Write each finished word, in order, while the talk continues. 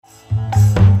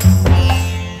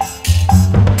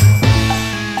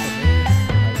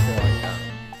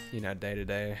day to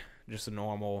day, just a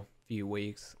normal few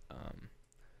weeks.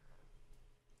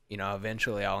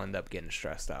 Eventually I'll end up getting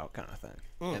stressed out kind of thing.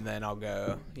 And then I'll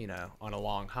go, on a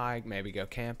long hike, maybe go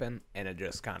camping, and it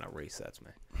just kind of resets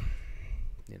me,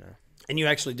 And you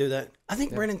actually do that? I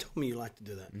think Brennan told me you like to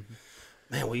do that.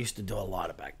 Man, we used to do a lot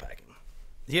of backpacking.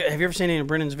 Have you ever seen any of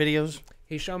Brennan's videos?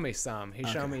 He showed me some. He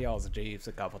showed me y'all's Jeeps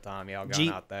a couple times. Y'all going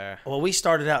out there. Well, we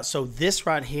started out. So this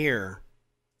right here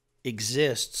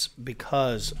exists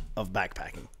because of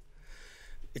backpacking.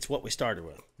 It's what we started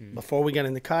with. Before we got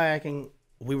into kayaking,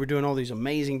 we were doing all these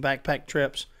amazing backpack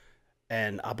trips,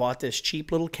 and I bought this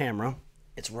cheap little camera.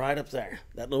 It's right up there,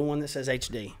 that little one that says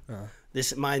HD.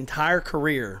 My entire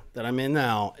career that I'm in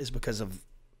now is because of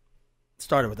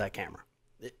started with that camera.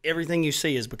 Everything you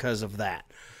see is because of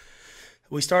that.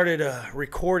 We started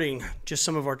recording just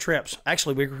some of our trips.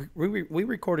 Actually, we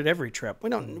recorded every trip. We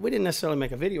didn't necessarily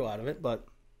make a video out of it, but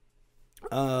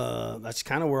that's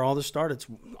kind of where all this started. It's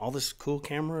all this cool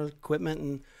camera equipment,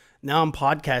 and now I'm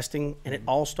podcasting, and it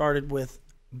all started with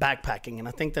backpacking, and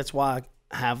I think that's why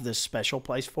I have this special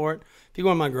place for it. If you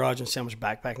go in my garage and see how much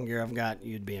backpacking gear I've got,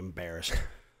 you'd be embarrassed.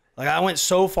 Like, I went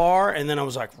so far, and then I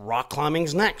was like, rock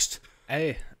climbing's next.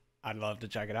 Hey, I'd love to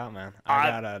check it out, man.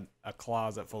 I got a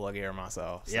closet full of gear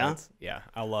myself. So yeah,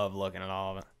 I love looking at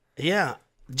all of it. Yeah,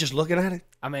 just looking at it.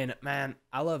 I mean, man,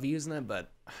 I love using it,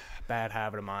 but bad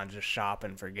habit of mine just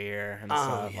shopping for gear and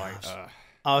stuff. Yes.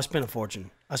 I spent a fortune.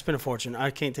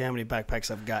 I can't tell how many backpacks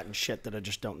I've got and shit that I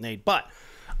just don't need. But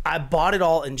I bought it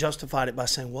all and justified it by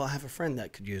saying, well, I have a friend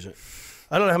that could use it.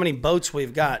 I don't know how many boats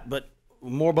we've got, but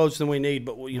more boats than we need.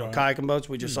 But, kayaking boats,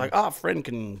 we just a friend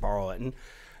can borrow it. And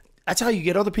that's how you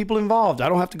get other people involved. I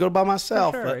don't have to go by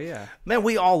myself. For sure, but, man,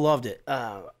 we all loved it.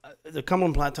 The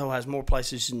Cumberland Plateau has more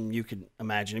places than you could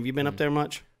imagine. Have you been up there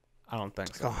much? I don't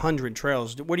think so. 100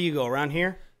 trails. Where do you go, around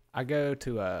here? I go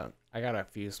to I got a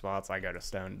few spots. I go to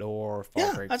Stone Door,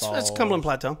 Fall Creek Falls. That's Cumberland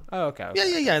Plateau. Oh, okay.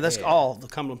 Yeah. That's all the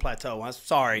Cumberland Plateau. I'm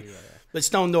sorry. Yeah. But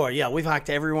Stone Door, we've hiked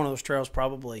every one of those trails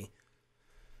probably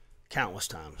countless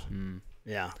times.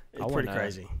 Yeah, it's pretty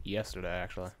crazy. Yesterday,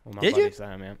 actually. With my Did buddy you?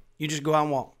 Sam, yeah. You just go out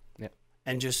and walk? Yep.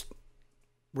 And just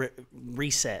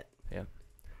reset? Yeah.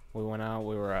 We went out.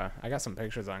 We were, I got some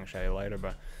pictures I can show you later,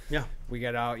 but yeah, we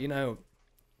got out,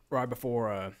 right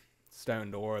before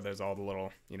Stone Door, there's all the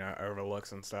little,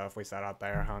 overlooks and stuff. We sat out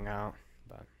there, hung out.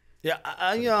 But yeah,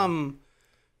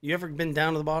 you ever been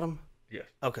down to the bottom? Yeah.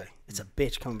 Okay. It's a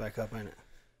bitch coming back up, ain't it?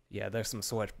 Yeah, there's some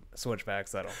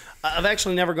switchbacks that'll. I've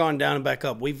actually never gone down and back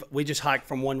up. We just hike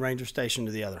from one ranger station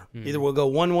to the other. Either we'll go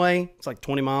one way, it's like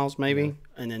 20 miles maybe,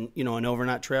 and then an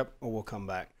overnight trip, or we'll come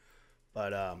back.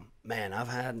 But man, I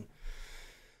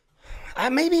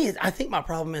think my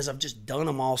problem is I've just done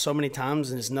them all so many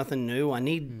times and it's nothing new. I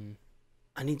need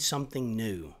something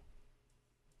new.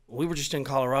 We were just in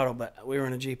Colorado, but we were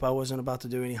in a Jeep. I wasn't about to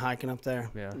do any hiking up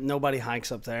there. Yeah. Nobody hikes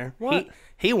up there. What?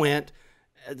 He went.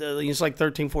 It's like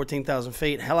 14,000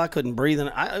 feet. Hell, I couldn't breathe. And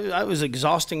I was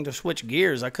exhausting to switch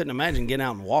gears. I couldn't imagine getting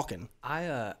out and walking.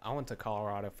 I went to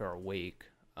Colorado for a week,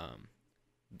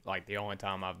 like the only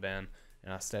time I've been,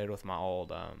 and I stayed with my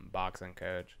old boxing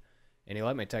coach, and he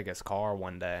let me take his car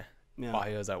one day while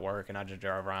he was at work, and I just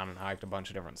drove around and hiked a bunch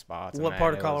of different spots. What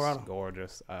part of Colorado? Was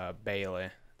gorgeous.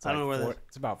 Bailey. I don't know where that is.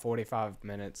 It's about 45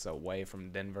 minutes away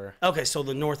from Denver. Okay, so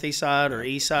the northeast side or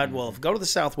east side. Well, go to the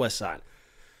southwest side.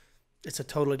 It's a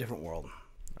totally different world.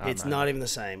 It's not even the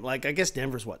same. Like, I guess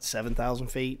Denver's, 7,000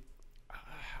 feet?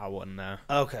 I wouldn't know.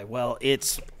 Okay, well,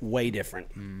 it's way different.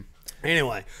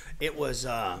 Anyway, it was,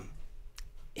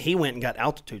 he went and got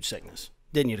altitude sickness,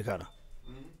 didn't you, Dakota?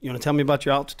 You want to tell me about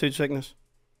your altitude sickness?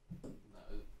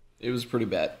 It was pretty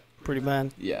bad. Pretty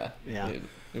bad? Yeah.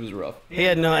 It was rough. He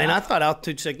had no, and I thought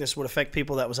altitude sickness would affect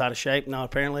people that was out of shape. No,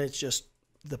 apparently it's just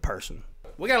the person.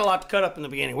 We got a lot to cut up in the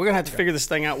beginning. We're going to have to figure this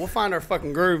thing out. We'll find our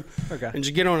fucking groove and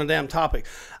just get on a damn topic.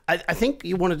 I think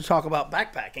you wanted to talk about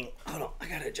backpacking. Hold on. I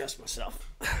got to adjust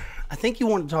myself. I think you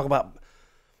wanted to talk about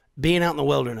being out in the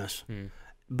wilderness.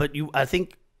 But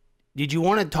did you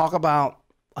want to talk about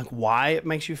like why it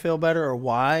makes you feel better or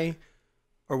why?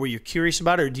 Or were you curious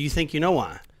about it or do you think you know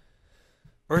why?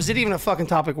 Or is it even a fucking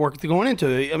topic worth going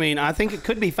into? I mean, I think it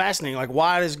could be fascinating. Like,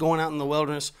 why is going out in the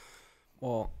wilderness?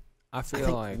 Well, I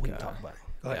feel like we can talk about it.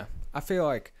 Go ahead. I feel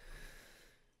like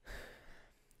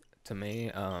to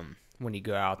me, when you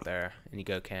go out there and you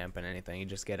go camping, anything, you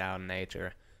just get out in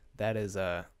nature. That is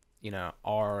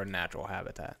our natural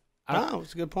habitat.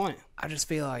 It's a good point. I just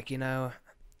feel like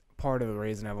part of the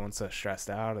reason everyone's so stressed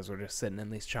out is we're just sitting in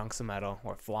these chunks of metal.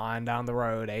 We're flying down the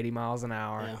road 80 miles an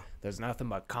hour. Yeah. There's nothing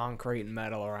but concrete and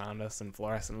metal around us and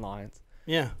fluorescent lights.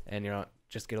 Yeah. And you're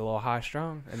just get a little high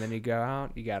strung, and then you go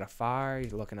out, you got a fire,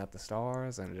 you're looking at the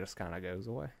stars, and it just kind of goes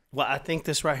away. Well, I think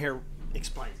this right here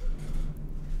explains it.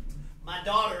 My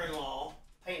daughter-in-law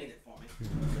painted it for me.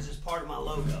 This is part of my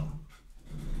logo.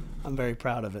 I'm very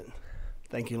proud of it.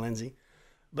 Thank you, Lindsay.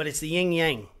 But it's the yin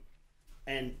yang.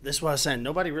 And this is what I was saying.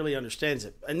 Nobody really understands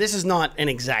it. And this is not an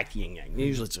exact yin yang.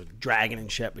 Usually it's a dragon and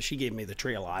shit, but she gave me the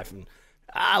tree of life, and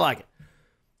I like it.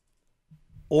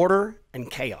 Order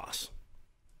and chaos.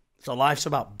 So life's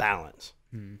about balance.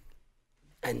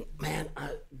 And man,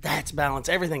 that's balance.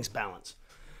 Everything's balance.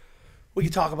 We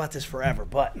could talk about this forever,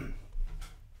 but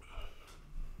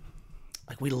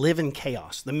like we live in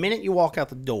chaos. The minute you walk out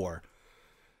the door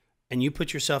and you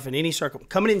put yourself in any circle,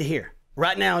 coming into here,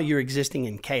 right now you're existing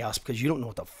in chaos because you don't know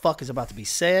what the fuck is about to be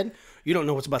said. You don't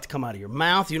know what's about to come out of your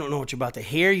mouth. You don't know what you're about to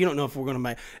hear. You don't know if we're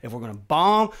gonna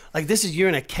bomb. Like this is, you're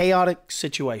in a chaotic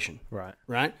situation. Right.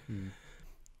 Right?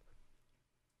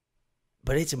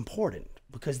 But it's important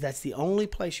because that's the only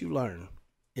place you learn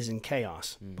is in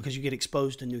chaos because you get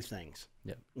exposed to new things.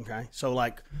 Yep. Okay? So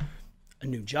like a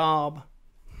new job.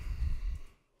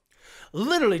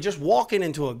 Literally just walking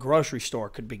into a grocery store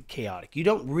could be chaotic. You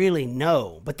don't really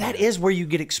know, but that is where you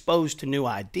get exposed to new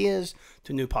ideas,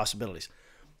 to new possibilities.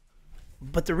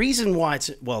 But the reason why it's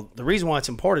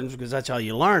important is because that's how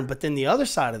you learn. But then the other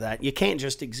side of that, you can't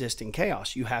just exist in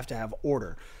chaos. You have to have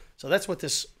order. So that's what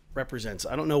this represents.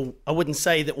 I don't know. I wouldn't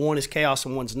say that one is chaos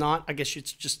and one's not. I guess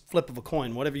it's just flip of a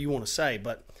coin, whatever you want to say.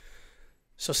 But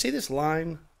so see this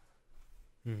line?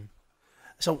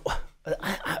 So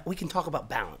we can talk about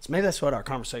balance. Maybe that's what our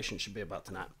conversation should be about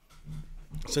tonight,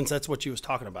 since that's what you was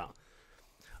talking about.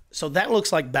 So that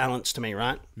looks like balance to me,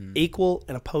 right? Equal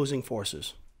and opposing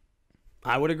forces.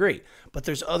 I would agree. But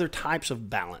there's other types of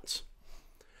balance.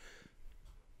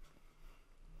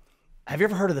 Have you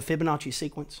ever heard of the Fibonacci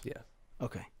sequence? Yeah.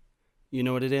 Okay. You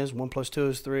know what it is? 1 + 2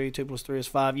 is 3. 2 + 3 is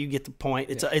 5. You get the point.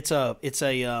 It's a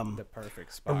the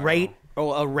perfect spiral.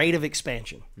 a rate of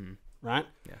expansion, right?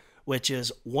 Yeah. Which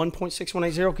is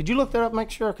 1.6180. Could you look that up, make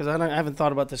sure? Because I haven't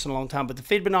thought about this in a long time. But the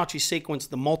Fibonacci sequence,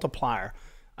 the multiplier,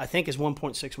 I think is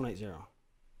 1.6180.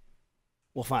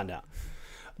 We'll find out.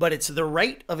 But it's the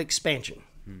rate of expansion.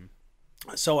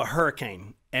 So a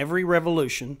hurricane, every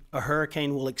revolution, a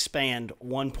hurricane will expand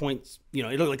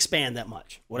it'll expand that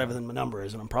much, whatever the number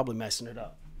is, and I'm probably messing it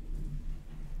up.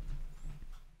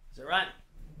 Is that right?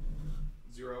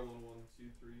 0, 1, 1, 2,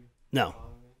 3. No.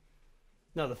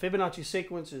 No, the Fibonacci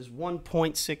sequence is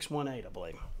 1.618, I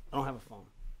believe. I don't have a phone.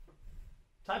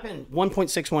 Type in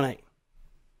 1.618.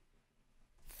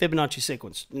 Fibonacci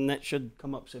sequence, and that should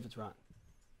come up, see if it's right.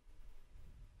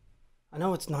 I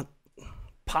know it's not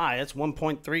pi, that's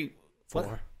 1.3.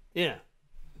 Four. Yeah.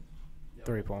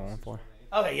 3.14.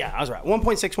 Okay, yeah, I was right.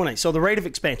 1.618. So the rate of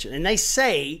expansion. And they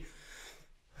say,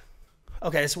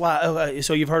 okay, that's why,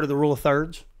 so you've heard of the rule of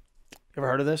thirds? Ever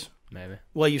heard of this? Maybe.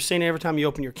 Well, you've seen it every time you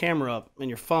open your camera up in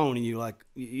your phone and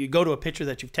you go to a picture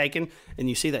that you've taken and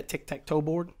you see that tic-tac-toe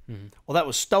board. Well, that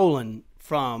was stolen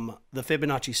from the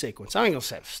Fibonacci sequence. I ain't gonna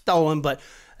say stolen, but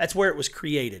that's where it was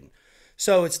created.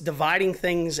 So it's dividing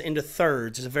things into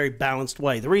thirds is a very balanced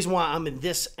way. The reason why I'm in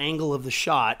this angle of the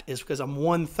shot is because I'm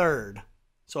 1/3.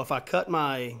 So if I cut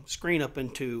my screen up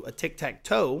into a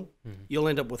tic-tac-toe, you'll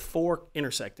end up with 4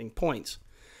 intersecting points.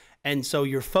 And so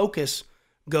your focus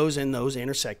goes in those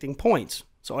intersecting points.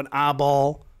 So an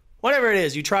eyeball, whatever it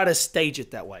is, you try to stage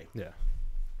it that way. Yeah.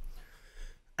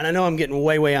 And I know I'm getting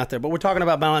way, way out there, but we're talking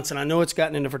about balance, and I know it's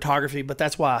gotten into photography, but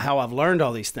that's how I've learned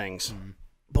all these things.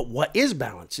 But what is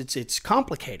balance? It's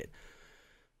complicated.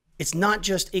 It's not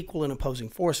just equal and opposing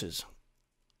forces.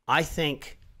 I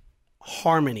think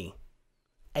harmony,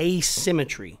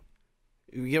 asymmetry.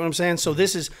 You get what I'm saying? So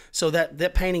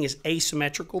that painting is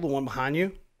asymmetrical, the one behind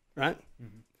you, right?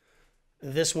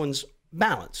 This one's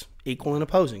balance, equal and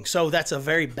opposing. So that's a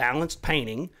very balanced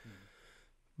painting,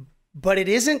 but it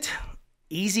isn't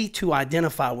easy to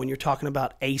identify when you're talking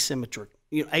about asymmetry.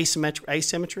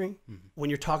 Asymmetry. When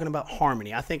you're talking about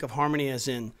harmony, I think of harmony as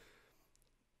in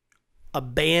a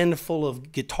band full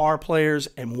of guitar players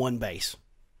and 1 bass,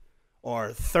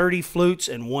 or 30 flutes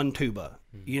and 1 tuba.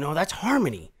 That's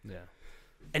harmony. Yeah.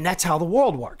 And that's how the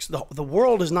world works. The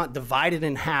world is not divided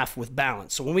in half with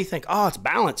balance. So when we think, oh, it's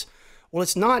balance, well,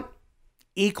 it's not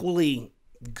equally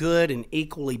good and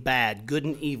equally bad, good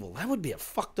and evil. That would be a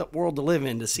fucked up world to live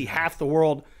in, to see half the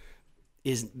world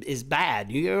is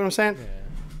bad. You know what I'm saying? Yeah.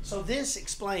 So this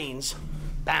explains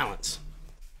balance.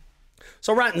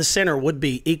 So right in the center would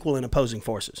be equal and opposing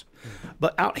forces.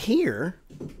 But out here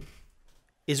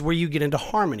is where you get into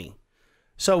harmony.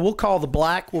 So we'll call the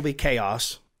black will be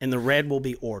chaos and the red will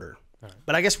be order. Right.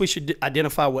 But I guess we should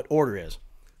identify what order is.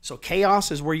 So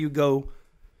chaos is where you go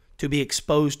to be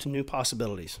exposed to new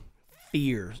possibilities.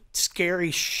 Fear,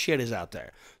 scary shit is out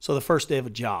there. So the first day of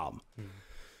a job.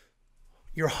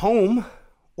 Your home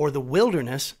or the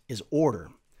wilderness is order.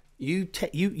 You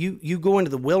go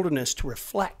into the wilderness to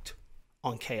reflect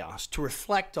on chaos, to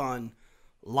reflect on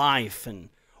life, and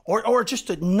or just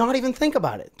to not even think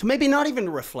about it, to maybe not even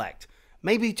reflect,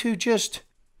 maybe to just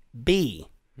be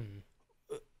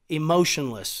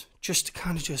emotionless, just to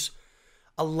kind of just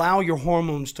allow your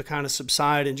hormones to kind of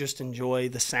subside and just enjoy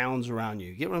the sounds around you.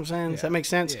 You get what I'm saying? Does that make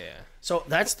sense? Yeah. So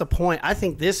that's the point. I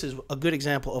think this is a good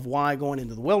example of why going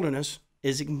into the wilderness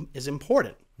is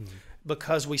important.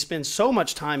 Because we spend so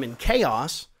much time in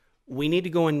chaos, we need to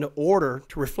go into order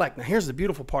to reflect. Now, here's the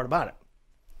beautiful part about it.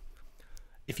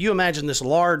 If you imagine this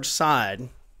large side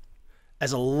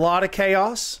as a lot of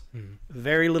chaos,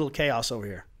 very little chaos over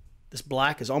here. This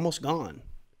black is almost gone.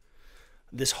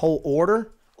 This whole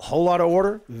order, a whole lot of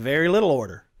order, very little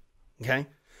order. Okay?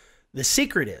 The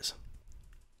secret is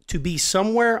to be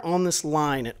somewhere on this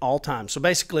line at all times. So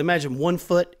basically, imagine 1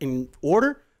 foot in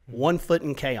order, 1 foot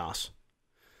in chaos.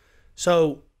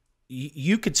 So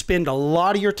you could spend a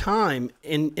lot of your time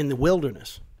in the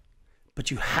wilderness, but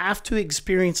you have to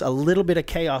experience a little bit of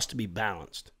chaos to be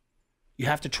balanced. You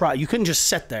have to try. You couldn't just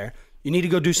sit there. You need to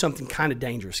go do something kind of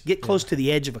dangerous. Get close to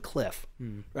the edge of a cliff,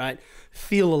 right?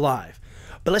 Feel alive.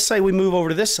 But let's say we move over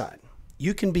to this side.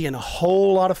 You can be in a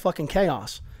whole lot of fucking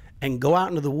chaos and go out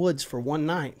into the woods for one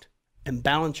night and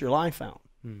balance your life out.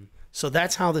 So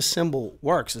that's how this symbol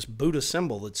works, this Buddha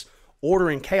symbol that's order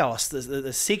and chaos.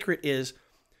 The secret is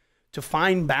to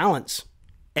find balance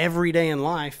every day in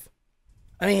life.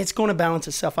 I mean, it's going to balance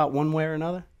itself out one way or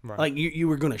another. Right. Like you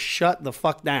were going to shut the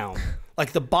fuck down.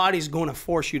 Like the body's going to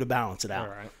force you to balance it out.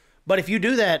 Right. But if you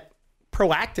do that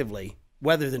proactively,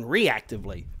 rather than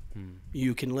reactively,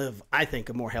 you can live, I think,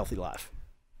 a more healthy life.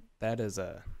 That is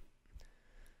a...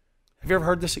 Have you ever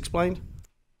heard this explained?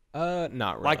 Not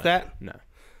really. Like that? No.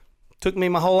 Took me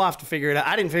my whole life to figure it out.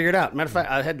 I didn't figure it out. Matter of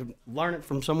fact, I had to learn it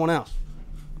from someone else.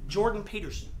 Jordan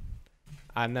Peterson.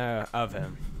 I know of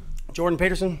him. Jordan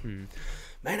Peterson?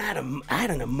 Man, I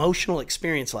had an emotional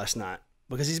experience last night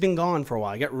because he's been gone for a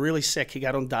while. He got really sick. He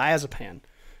got on diazepam,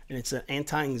 and it's an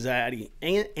anti-anxiety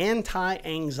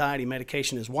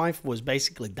medication. His wife was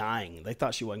basically dying. They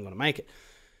thought she wasn't going to make it.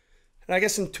 And I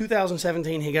guess in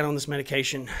 2017, he got on this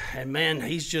medication, and man,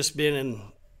 he's just been in...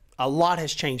 A lot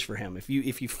has changed for him. If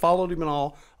you followed him at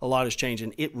all, a lot has changed.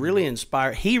 And it really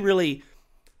inspired. He really,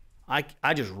 I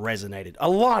just resonated. A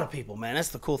lot of people, man. That's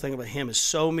the cool thing about him is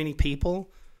so many people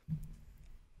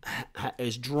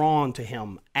is drawn to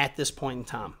him at this point in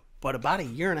time. But about a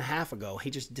year and a half ago, he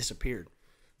just disappeared.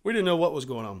 We didn't know what was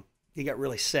going on. He got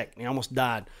really sick. And he almost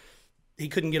died. He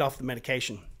couldn't get off the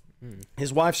medication.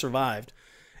 His wife survived,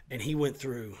 and he went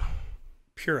through...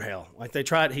 pure hell. Like they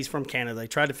tried, he's from Canada. They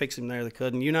tried to fix him there. They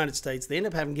couldn't. In the United States, they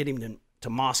ended up having to get him to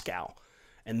Moscow.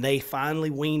 And they finally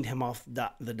weaned him off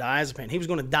the diazepam. He was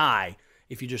going to die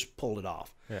if you just pulled it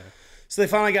off. Yeah. So they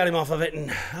finally got him off of it.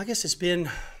 And I guess it's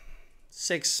been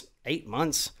 6-8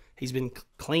 months. He's been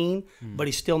clean, but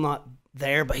he's still not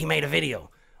there. But he made a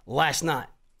video last night.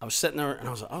 I was sitting there and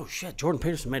I was like, oh shit, Jordan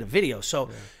Peterson made a video.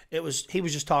 So he was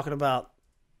just talking about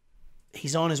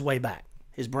he's on his way back.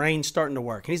 His brain's starting to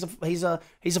work. He's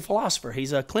a philosopher.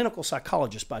 He's a clinical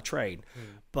psychologist by trade.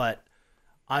 But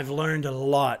I've learned a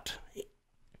lot.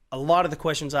 A lot of the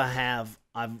questions I have,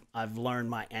 I've learned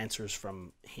my answers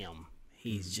from him.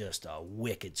 He's just a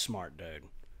wicked smart dude.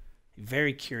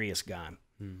 Very curious guy.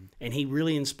 And he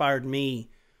really inspired me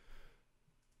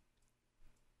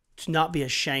to not be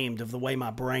ashamed of the way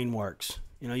my brain works.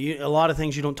 You know, a lot of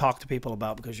things you don't talk to people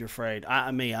about because you're afraid.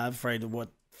 I'm afraid of what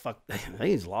fuck,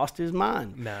 he's lost his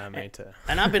mind. Nah, me too.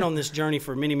 And I've been on this journey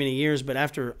for many, many years, but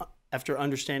after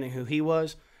understanding who he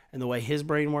was and the way his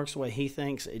brain works, the way he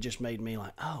thinks, it just made me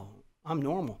like, oh, I'm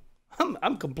normal.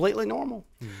 I'm completely normal.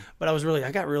 But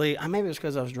maybe it was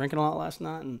because I was drinking a lot last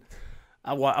night, and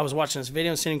I was watching this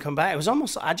video and seeing him come back. It was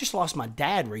almost, I just lost my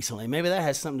dad recently. Maybe that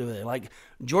has something to do with it. Like,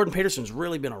 Jordan Peterson's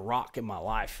really been a rock in my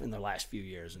life in the last few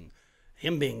years, and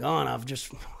him being gone, I've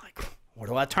just like, where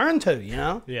do I turn to, you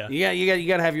know? Yeah. You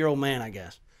got to have your old man, I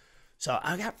guess. So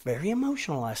I got very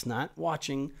emotional last night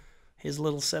watching his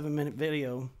little 7-minute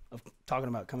video of talking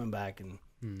about coming back.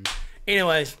 And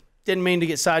anyways, didn't mean to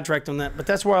get sidetracked on that, but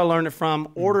that's where I learned it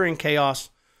from. Order and chaos.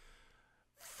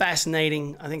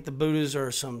 Fascinating. I think the Buddhas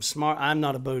are some smart. I'm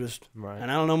not a Buddhist, right, and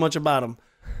I don't know much about them.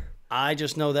 I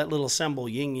just know that little symbol,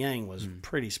 yin yang, was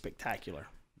pretty spectacular.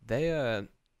 I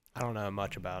don't know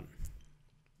much about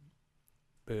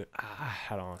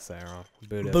I don't want to say it wrong.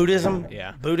 Buddhism?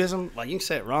 Yeah. Buddhism? Like, you can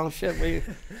say it wrong, shit. We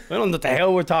don't know what the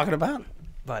hell we're talking about.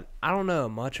 But I don't know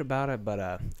much about it,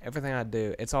 but everything I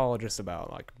do, it's all just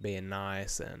about, like, being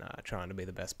nice and trying to be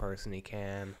the best person you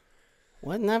can.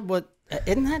 Shouldn't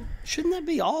that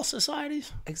be all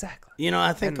societies? Exactly. You know,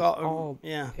 I think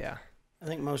Yeah.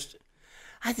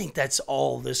 I think that's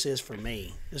all this is for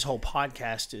me. This whole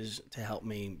podcast is to help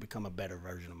me become a better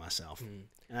version of myself. And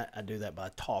I do that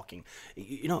by talking.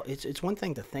 You know, it's one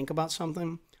thing to think about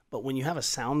something, but when you have a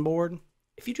soundboard,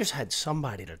 if you just had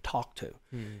somebody to talk to,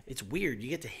 it's weird. You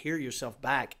get to hear yourself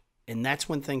back, and that's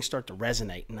when things start to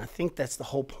resonate. And I think that's the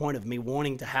whole point of me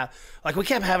wanting to have, like, we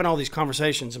kept having all these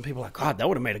conversations, and people are like, God, that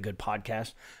would have made a good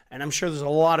podcast. And I'm sure there's a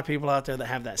lot of people out there that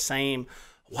have that same,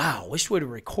 wow, wish we'd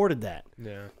have recorded that.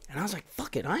 Yeah. And I was like,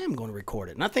 fuck it, I am going to record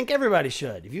it. And I think everybody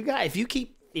should. If you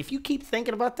keep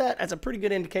thinking about that, that's a pretty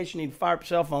good indication you need to fire up your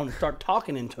cell phone and start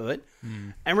talking into it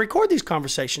and record these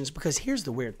conversations, because here's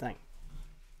the weird thing.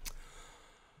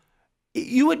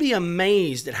 You would be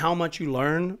amazed at how much you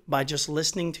learn by just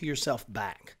listening to yourself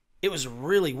back. It was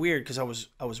really weird because I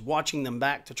was watching them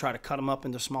back to try to cut them up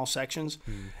into small sections.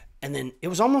 And then it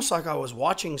was almost like I was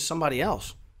watching somebody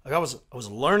else. Like I was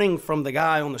learning from the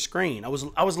guy on the screen. I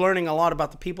was learning a lot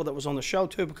about the people that was on the show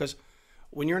too, because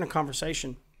when you're in a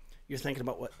conversation, you're thinking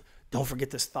about don't forget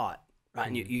this thought, right?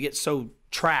 And you get so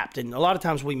trapped, and a lot of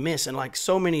times we miss, and like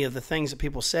so many of the things that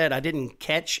people said, I didn't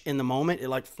catch in the moment. It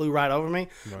like flew right over me.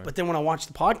 Right. But then when I watched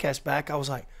the podcast back, I was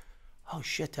like, oh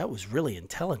shit, that was really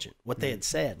intelligent what they had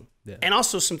said. Yeah. And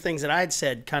also some things that I had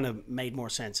said kind of made more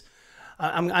sense.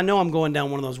 I know I'm going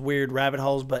down one of those weird rabbit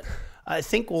holes, but I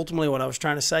think ultimately what I was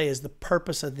trying to say is the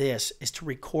purpose of this is to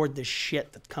record the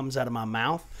shit that comes out of my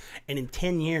mouth. And in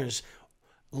 10 years,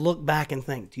 look back and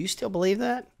think, do you still believe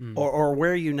that? Or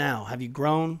where are you now? Have you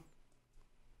grown?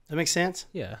 Does that make sense?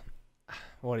 Yeah.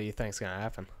 What do you think's going to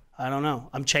happen? I don't know.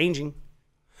 I'm changing.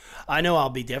 I know I'll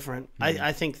be different.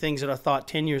 I think things that I thought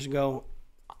 10 years ago,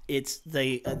 I've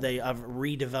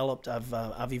redeveloped.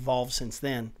 I've evolved since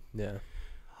then. Yeah.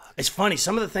 It's funny.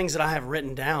 Some of the things that I have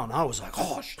written down, I was like,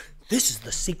 oh, this is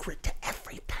the secret to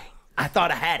everything. I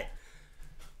thought I had it.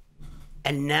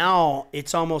 And now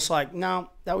it's almost like, no,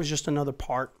 that was just another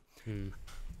part.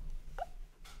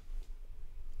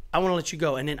 I want to let you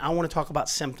go. And then I want to talk about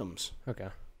symptoms. Okay.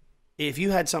 If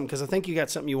you had something, because I think you got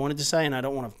something you wanted to say, and I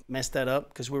don't want to mess that up,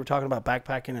 because we were talking about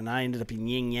backpacking, and I ended up in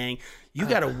yin yang. You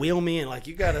got to wheel me in, like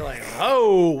you got to like,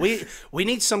 oh, we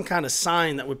need some kind of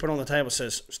sign that we put on the table that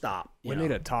says stop. We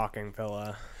need a talking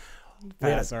fella.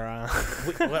 Pass around.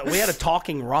 We had a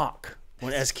talking rock.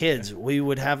 As kids, we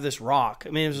would have this rock. I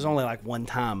mean, it was only like one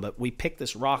time, but we picked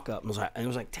this rock up, and it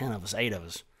was like 10 of us, 8 of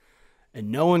us,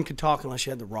 and no one could talk unless you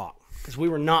had the rock, because we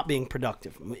were not being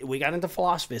productive. We got into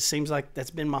philosophy. It seems like that's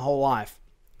been my whole life.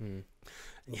 And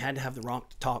you had to have the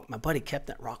rock to talk. My buddy kept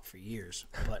that rock for years,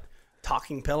 but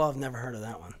talking pillow, I've never heard of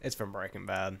that one. It's from Breaking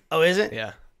Bad. Oh, is it?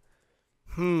 Yeah.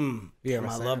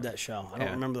 I love that show. I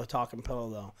don't remember the talking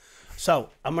pillow though. So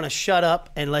I'm gonna shut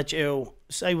up and let you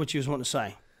say what you was wanting to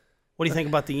say. What do you think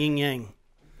about the yin yang?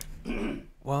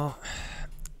 Well,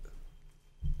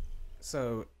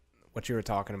 so what you were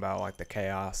talking about, like the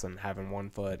chaos and having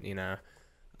one foot, you're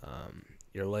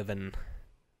living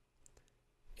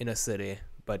in a city,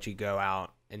 but you go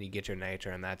out and you get your nature,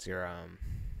 and that's your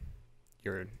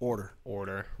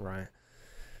order, right?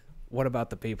 What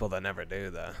about the people that never do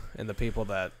that? And the people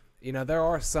that, there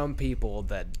are some people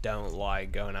that don't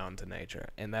like going out into nature,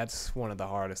 and that's one of the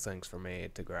hardest things for me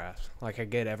to grasp. Like, I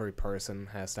get every person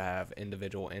has to have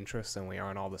individual interests, and we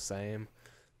aren't all the same,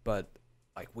 but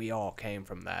like we all came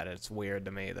from that. It's weird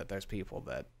to me that there's people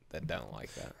that don't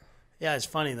like that. Yeah, it's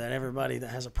funny that everybody that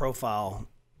has a profile,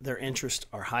 their interests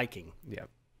are hiking. Yep.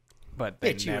 But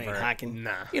they you ain't hiking.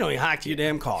 Nah. You don't even hike your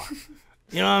damn car.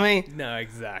 You know what I mean? No,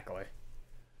 exactly.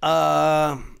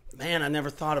 Man, I never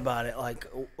thought about it. Like,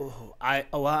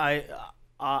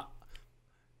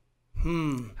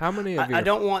 How many of you? I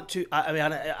don't want to.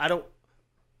 I don't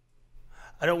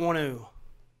want to.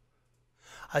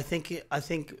 I think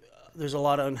there's a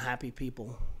lot of unhappy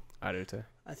people. I do too.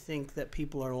 I think that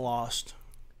people are lost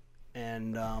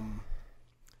and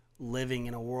living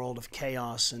in a world of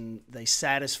chaos, and they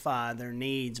satisfy their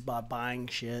needs by buying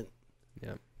shit.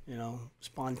 Yep.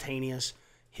 Spontaneous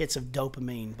hits of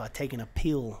dopamine by taking a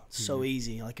pill. It's so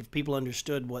easy. Like, if people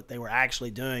understood what they were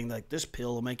actually doing, like, this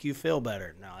pill will make you feel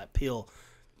better. No,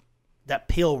 that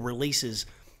pill releases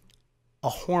a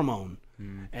hormone,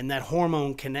 and that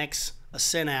hormone connects a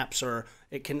synapse, or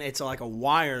it's like a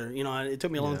wire. It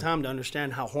took me a long time to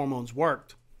understand how hormones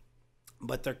worked,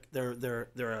 but they're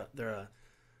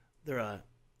a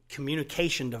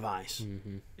communication device.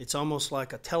 It's almost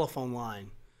like a telephone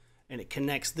line, and it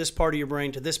connects this part of your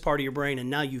brain to this part of your brain, and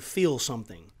now you feel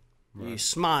something. Right. You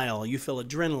smile, you feel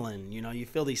adrenaline, you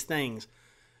feel these things.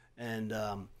 And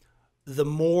the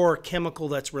more chemical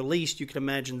that's released, you can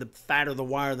imagine the fatter the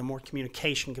wire, the more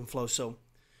communication can flow. So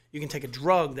you can take a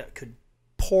drug that could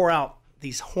pour out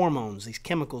these hormones, these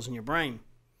chemicals in your brain.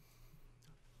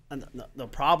 And the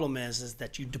problem is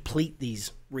that you deplete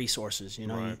these resources,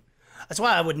 Right. That's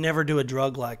why I would never do a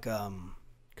drug like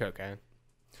cocaine.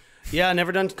 Yeah, I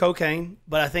never done cocaine,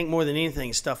 but I think more than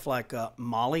anything, stuff like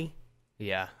Molly.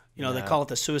 Yeah. They call it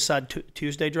the Suicide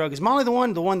Tuesday drug. Is Molly the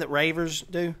one that ravers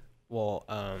do? Well,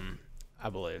 I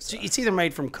believe so. It's either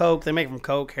made from coke. They make it from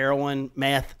coke, heroin,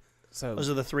 meth. So those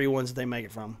are the three ones that they make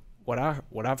it from. What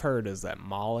I've heard is that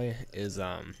Molly is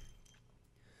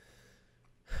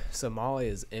so Molly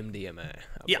is MDMA,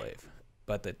 I believe,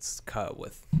 but it's cut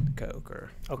with coke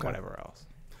or whatever else.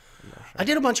 Sure. I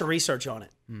did a bunch of research on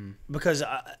it because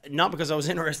not because I was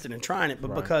interested in trying it,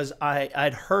 but because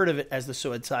I'd heard of it as the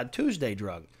Suicide Tuesday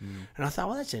drug, and I thought,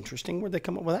 well, that's interesting. Where'd they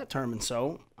come up with that term? And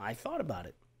so I thought about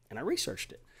it and I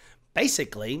researched it.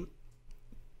 Basically,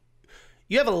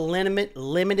 you have a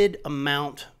limited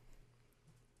amount.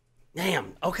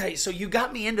 Damn. Okay, so you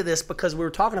got me into this because we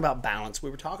were talking about balance. We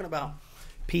were talking about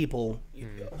people.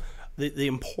 The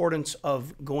importance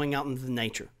of going out into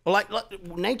nature. Like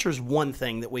nature's one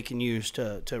thing that we can use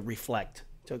to reflect,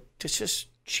 to just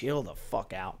chill the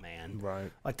fuck out, man.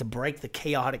 Right. Like to break the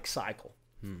chaotic cycle.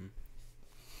 And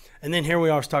then here we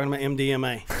are talking about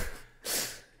MDMA.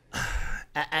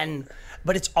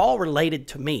 But it's all related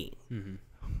to me.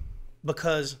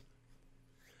 Because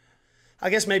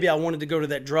I guess maybe I wanted to go to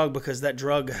that drug because that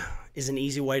drug is an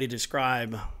easy way to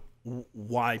describe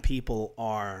why people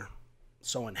are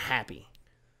so unhappy.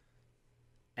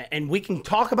 And we can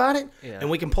talk about it and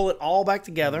we can pull it all back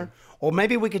together. Or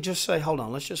maybe we could just say, hold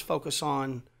on, let's just focus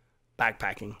on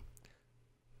backpacking.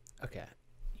 Okay.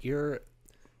 You're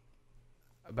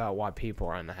about why people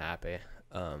are unhappy.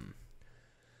 Do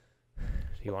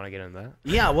you want to get into that?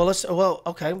 Yeah, well, let's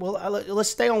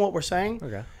stay on what we're saying.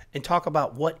 Okay. And talk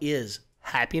about what is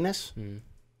happiness.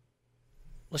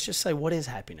 Let's just say, what is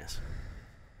happiness?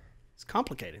 It's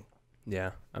complicated.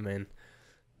 Yeah, I mean,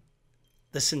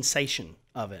 the sensation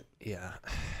of it. Yeah,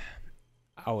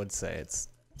 I would say it's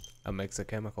a mix of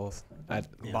chemicals.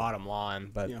 Bottom line,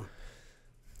 but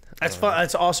that's fun.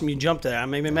 That's awesome. You jumped there. I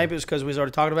mean, maybe it's because we was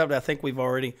already talking about it, but I think we've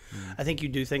already. I think you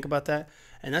do think about that,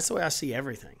 and that's the way I see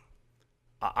everything.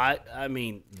 I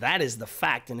mean, that is the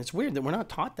fact, and it's weird that we're not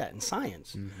taught that in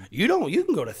science. You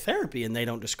can go to therapy and they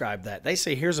don't describe that. They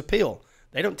say, here's a pill.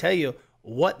 They don't tell you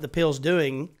what the pill's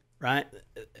doing, right?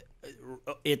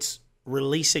 It's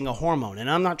releasing a hormone.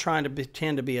 And I'm not trying to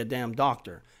pretend to be a damn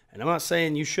doctor. And I'm not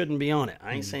saying you shouldn't be on it.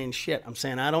 I ain't saying shit. I'm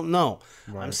saying I don't know.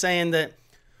 Right. I'm saying that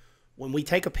when we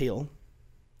take a pill,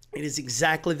 it is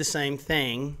exactly the same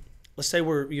thing. Let's say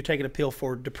you're taking a pill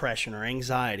for depression or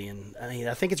anxiety. And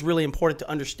I think it's really important to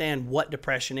understand what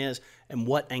depression is and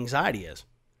what anxiety is.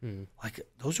 Like,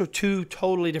 those are two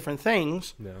totally different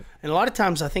things. Yeah. And a lot of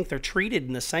times I think they're treated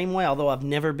in the same way, although I've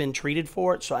never been treated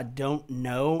for it, so I don't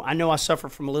know. I know I suffer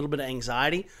from a little bit of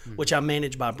anxiety, which I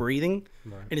manage by breathing.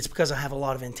 Right. And it's because I have a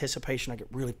lot of anticipation. I get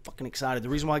really fucking excited. The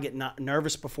reason why I get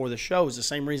nervous before the show is the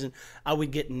same reason I would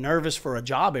get nervous for a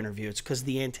job interview. It's because of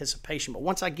the anticipation. But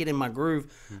once I get in my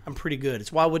groove, I'm pretty good.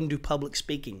 It's why I wouldn't do public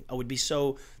speaking. I would be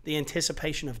the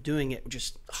anticipation of doing it,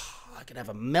 just, I could have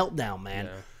a meltdown, man.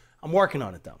 Yeah. I'm working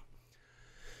on it, though.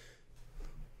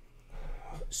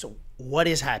 So what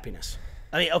is happiness?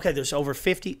 I mean, okay, there's over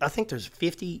 50. I think there's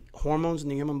 50 hormones in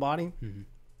the human body.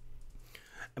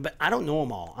 But I don't know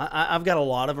them all. I've got a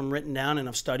lot of them written down, and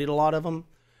I've studied a lot of them.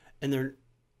 And they're...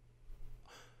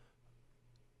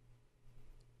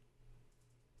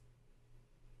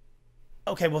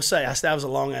 Okay, we'll say. That was a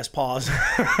long-ass pause.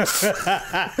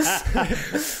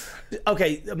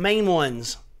 Okay, the main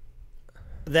ones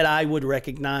that I would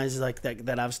recognize, like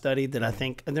that I've studied, that I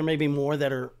think, and there may be more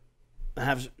that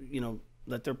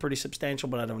that they're pretty substantial,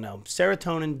 but I don't know.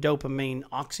 Serotonin, dopamine,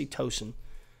 oxytocin,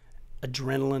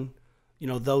 adrenaline,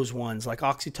 those ones. Like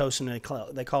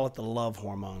oxytocin, they call it the love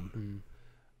hormone.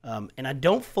 And I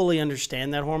don't fully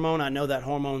understand that hormone. I know that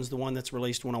hormone's the one that's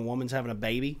released when a woman's having a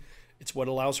baby. It's what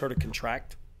allows her to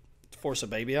contract, to force a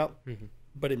baby out.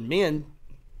 But in men,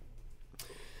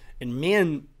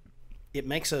 it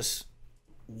makes us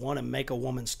want to make a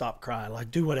woman stop crying, like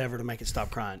do whatever to make it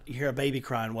stop crying. You hear a baby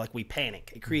crying, like we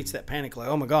panic. It creates that panic, like,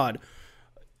 oh my God,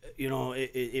 we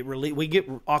get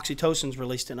oxytocin's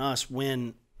released in us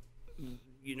when,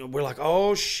 we're like,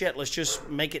 oh shit, let's just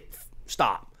make it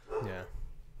stop. Yeah.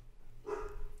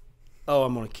 Oh,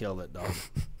 I'm gonna kill that dog.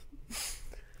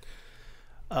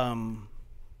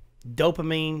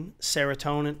 Dopamine,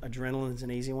 serotonin, adrenaline is an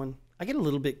easy one. I get a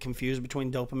little bit confused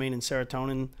between dopamine and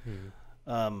serotonin.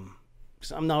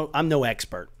 'Cause I'm no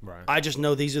expert. Right. I just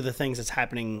know these are the things that's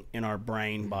happening in our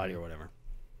brain, body, or whatever.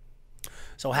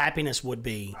 So happiness would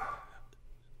be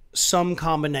some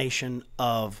combination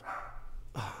of.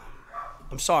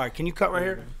 I'm sorry. Can you cut right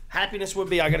here? Happiness would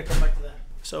be. I got to come back to that.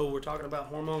 So we're talking about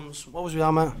hormones. What was we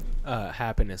talking about?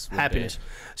 Happiness. Happiness.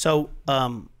 So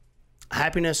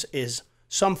happiness is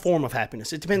some form of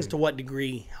happiness. It depends to what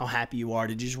degree, how happy you are.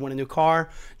 Did you just want a new car?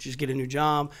 Did you just get a new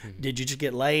job? Did you just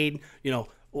get laid? You know,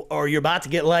 or you're about to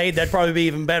get laid? That'd probably be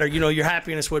even better. You know, your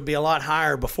happiness would be a lot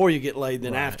higher before you get laid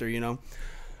than after. You know.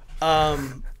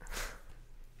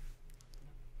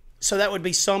 So that would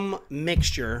be some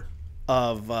mixture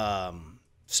of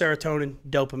serotonin,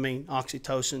 dopamine,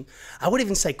 oxytocin. I would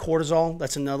even say cortisol.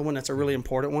 That's another one. That's a really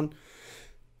important one.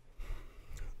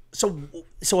 So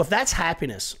if that's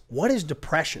happiness, what is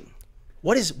depression?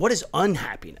 What is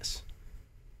unhappiness?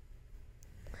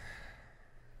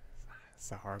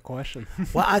 It's a hard question.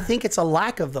 Well, I think it's a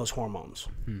lack of those hormones.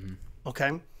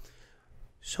 Okay?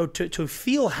 So to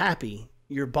feel happy,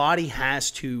 your body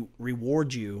has to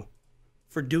reward you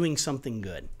for doing something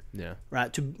good. Yeah.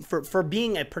 Right? For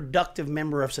being a productive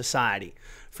member of society,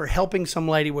 for helping some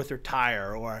lady with her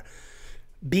tire, or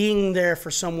being there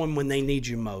for someone when they need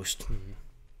you most.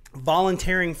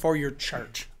 Volunteering for your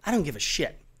church. I don't give a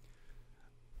shit.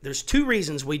 There's two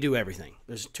reasons we do everything.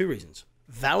 There's two reasons.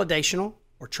 Validational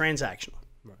or transactional.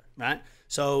 Right?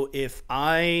 So if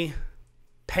I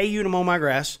pay you to mow my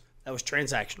grass, that was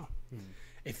transactional.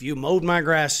 If you mowed my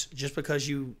grass just because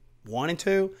you wanted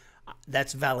to,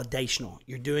 that's validational.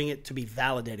 You're doing it to be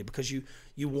validated because you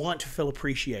want to feel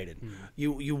appreciated.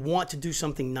 You want to do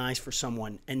something nice for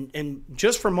someone. And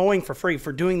just for mowing for free,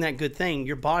 for doing that good thing,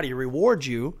 your body rewards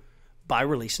you by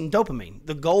releasing dopamine.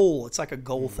 The goal, it's like a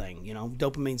goal thing, you know.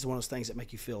 Dopamine's one of those things that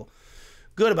make you feel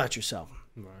good about yourself.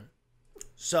 Right.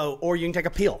 So, or you can take a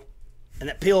pill, and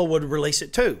that pill would release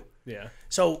it too. Yeah.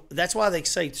 So that's why they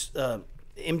say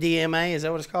MDMA, is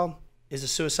that what it's called? Is a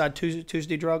Suicide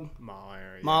Tuesday drug?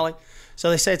 Molly. So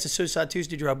they say it's a Suicide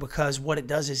Tuesday drug because what it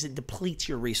does is it depletes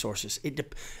your resources. It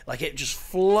just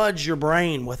floods your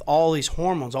brain with all these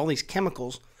hormones, all these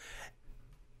chemicals,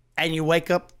 and you wake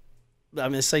up. I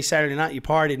mean, say Saturday night you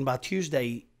partied, and by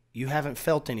Tuesday you haven't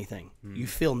felt anything. You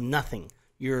feel nothing.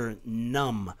 You're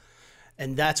numb,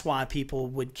 and that's why people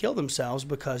would kill themselves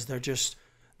because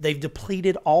they've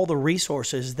depleted all the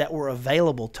resources that were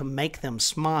available to make them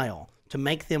smile, to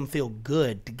make them feel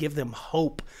good, to give them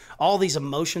hope. All these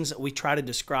emotions that we try to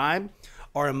describe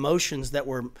are emotions that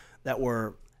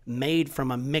were made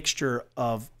from a mixture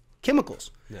of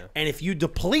chemicals. Yeah. And if you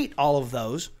deplete all of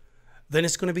those, then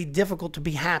it's going to be difficult to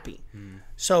be happy.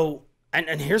 So,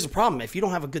 and here's the problem. If you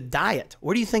don't have a good diet,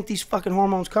 where do you think these fucking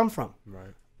hormones come from?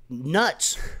 Right.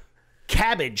 Nuts,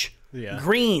 cabbage,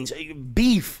 greens,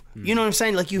 beef. You know what I'm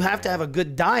saying? Like, you have to have a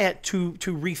good diet to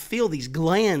refill these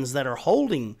glands that are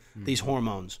holding these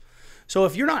hormones. So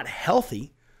if you're not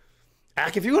healthy,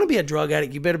 like if you're going to be a drug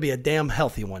addict, you better be a damn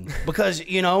healthy one. Because,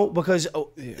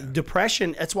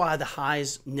 depression, that's why the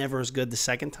high's never as good the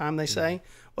second time, they say.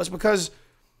 Well, it's because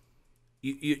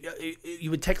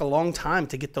you would take a long time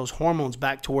to get those hormones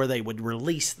back to where they would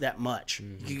release that much.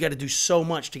 You got to do so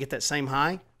much to get that same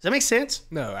high. Does that make sense?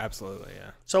 No, absolutely,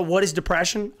 yeah. So what is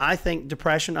depression? I think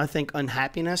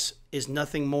unhappiness is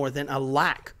nothing more than a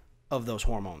lack of those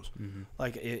hormones.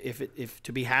 Like if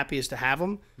to be happy is to have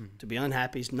them, to be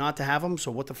unhappy is not to have them. So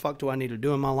what the fuck do I need to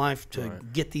do in my life to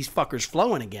get these fuckers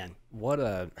flowing again?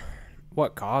 What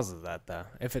causes that though?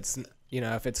 If it's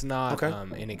not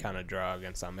any kind of drug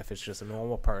and something, if it's just a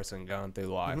normal person going through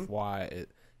life, why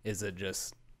is it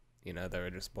just they're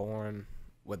just born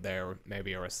with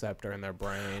maybe a receptor in their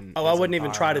brain? Oh, I wouldn't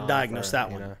even try to diagnose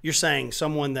that one. You're saying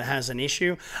someone that has an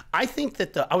issue. I think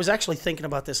that I was actually thinking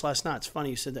about this last night. It's funny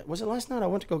you said that. Was it last night? I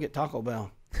went to go get Taco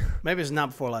Bell. Maybe it was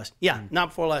not before last. Yeah, not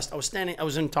before last. I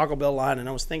was in Taco Bell line and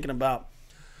I was thinking about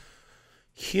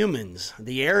humans,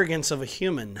 the arrogance of a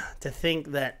human to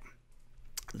think that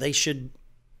they should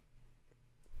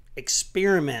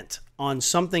experiment on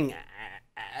something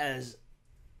as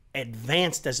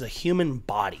advanced as the human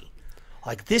body.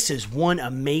 Like, this is one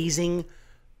amazing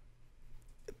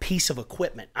piece of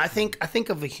equipment. I think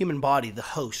of a human body, the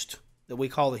host that we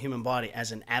call the human body,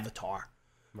 as an avatar.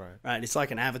 Right? It's like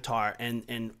an avatar,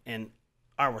 and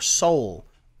our soul,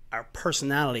 our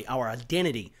personality, our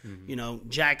identity.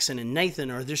 Jackson and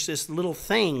Nathan are just this little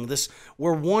thing.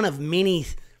 We're one of many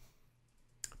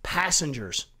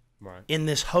passengers in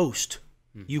this host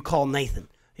you call Nathan.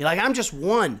 You're like, I'm just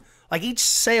one. Like each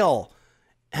cell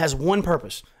has one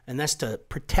purpose, and that's to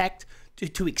protect,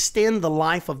 to extend the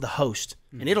life of the host.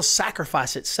 And it'll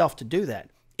sacrifice itself to do that.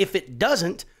 If it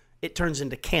doesn't, it turns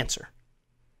into cancer,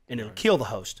 and it'll kill the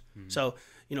host. So,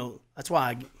 that's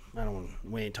why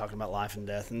we ain't talking about life and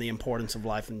death and the importance of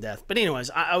life and death. But anyways,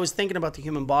 I was thinking about the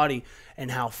human body and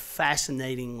how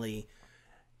fascinatingly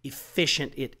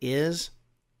efficient it is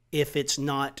if it's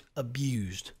not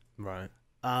abused. Right.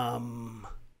 And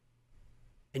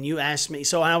you asked me,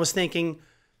 so I was thinking,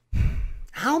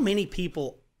 how many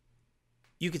people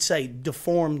you could say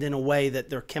deformed in a way that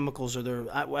their chemicals or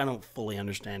I don't fully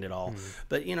understand it all,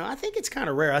 but I think it's kind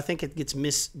of rare. I think it gets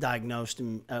misdiagnosed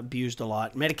and abused a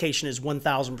lot. Medication is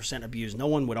 1,000% abused. No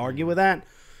one would argue with that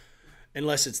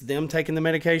unless it's them taking the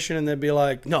medication and they'd be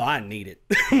like, no, I need it.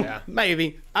 Yeah.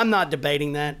 Maybe. I'm not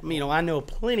debating that. I know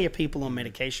plenty of people on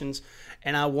medications,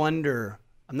 and I wonder,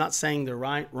 I'm not saying they're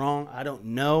right, wrong. I don't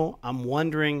know. I'm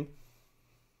wondering,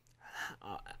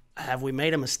 have we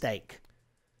made a mistake?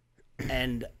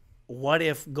 And what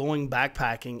if going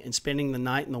backpacking and spending the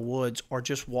night in the woods or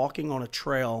just walking on a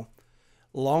trail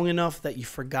long enough that you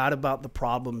forgot about the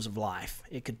problems of life?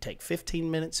 It could take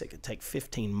 15 minutes. It could take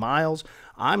 15 miles.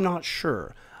 I'm not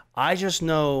sure. I just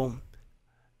know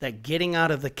that getting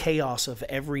out of the chaos of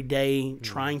every day,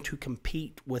 trying to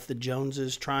compete with the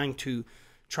Joneses, trying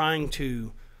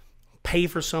to pay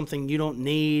for something you don't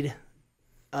need.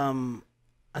 I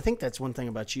think that's one thing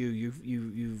about you.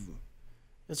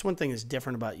 That's one thing that's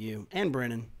different about you and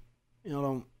Brennan.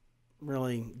 Don't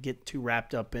really get too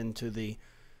wrapped up into the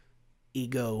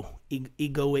egoic.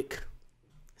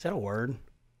 Is that a word?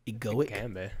 Egoic? It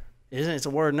can be. Isn't it? It's a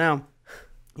word now.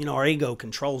 Our ego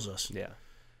controls us. Yeah.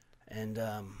 And,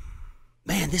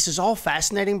 man, this is all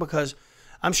fascinating because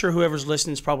I'm sure whoever's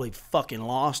listening is probably fucking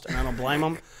lost, and I don't blame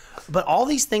them. But all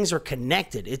these things are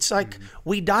connected. It's like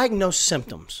we diagnose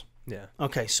symptoms. Yeah.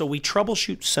 Okay, so we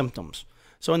troubleshoot symptoms.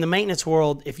 So in the maintenance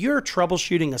world, if you're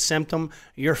troubleshooting a symptom,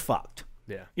 you're fucked.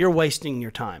 Yeah. You're wasting your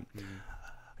time.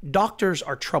 Doctors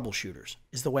are troubleshooters,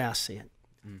 is the way I see it.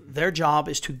 Their job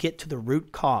is to get to the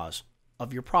root cause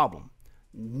of your problem,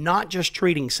 not just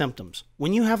treating symptoms.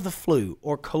 When you have the flu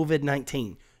or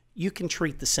COVID-19, you can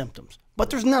treat the symptoms, but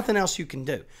there's nothing else you can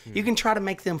do. You can try to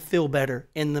make them feel better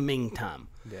in the meantime.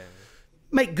 Yeah.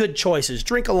 Make good choices,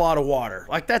 drink a lot of water.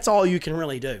 Like, that's all you can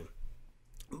really do.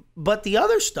 But the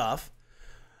other stuff,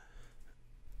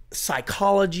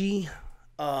 psychology,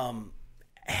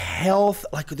 health,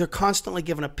 like they're constantly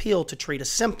given a pill to treat a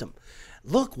symptom.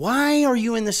 Look, why are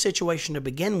you in this situation to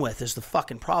begin with is the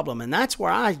fucking problem. And that's where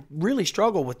I really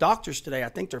struggle with doctors today. I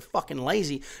think they're fucking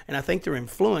lazy, and I think they're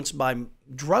influenced by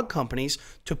drug companies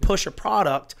to push a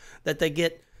product that they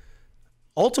get,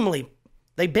 ultimately,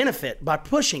 they benefit by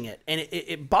pushing it. And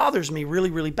it bothers me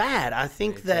really, really bad. I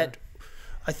think that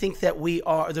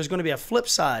there's going to be a flip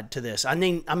side to this. I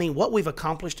mean, what we've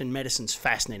accomplished in medicine is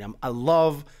fascinating. I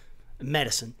love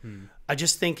medicine. I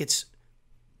just think it's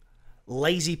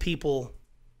lazy people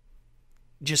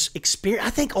just experience. I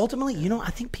think ultimately,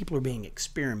 I think people are being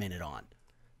experimented on,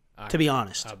 to be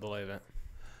honest. I believe it.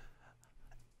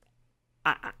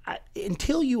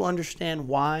 Until you understand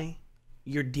why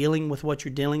you're dealing with what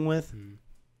you're dealing with,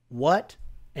 what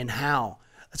and how.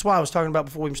 That's why I was talking about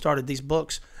before we even started these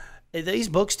books. These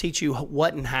books teach you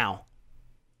what and how.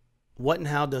 What and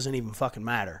how doesn't even fucking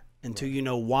matter until you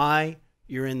know why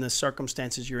you're in the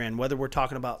circumstances you're in, whether we're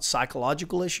talking about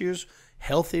psychological issues,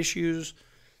 health issues.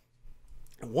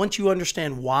 Once you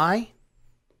understand why,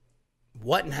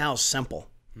 what and how is simple.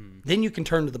 Then you can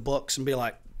turn to the books and be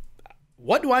like,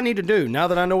 what do I need to do now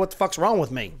that I know what the fuck's wrong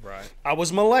with me? Right. I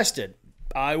was molested.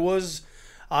 I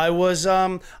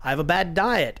have a bad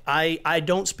diet. I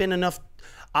don't spend enough.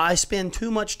 I spend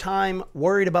too much time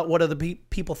worried about what other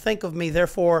people think of me.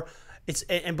 Therefore,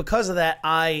 and because of that,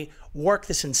 I work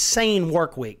this insane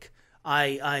work week.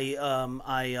 I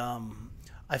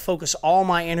focus all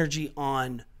my energy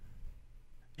on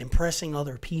impressing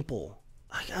other people.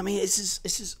 I mean,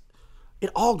 it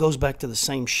all goes back to the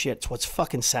same shit. It's what's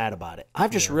fucking sad about it.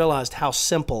 I've just realized how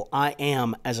simple I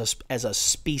am as a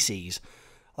species.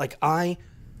 Like I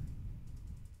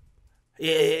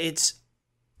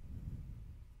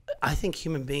think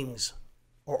human beings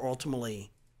are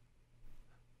ultimately,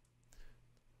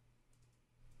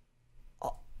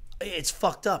 it's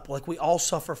fucked up. Like we all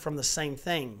suffer from the same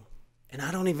thing. And I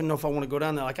don't even know if I want to go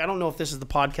down there. Like, I don't know if this is the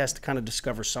podcast to kind of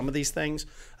discover some of these things.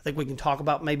 I think we can talk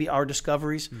about maybe our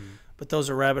discoveries, but those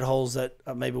are rabbit holes that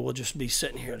maybe we'll just be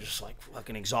sitting here just like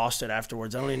fucking exhausted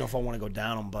afterwards. I don't even know if I want to go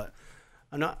down them, but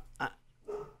I'm not.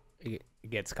 It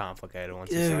gets complicated once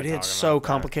you start dude, talking it's so about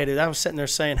complicated. I was sitting there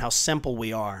saying how simple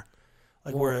we are.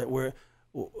 Like we're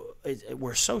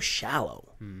so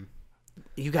shallow.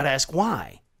 You got to ask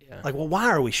why. Yeah. Like, well, why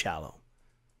are we shallow?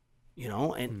 You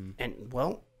know, and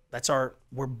well,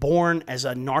 we're born as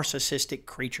a narcissistic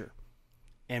creature.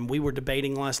 And we were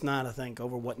debating last night, I think,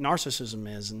 over what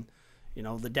narcissism is. And, you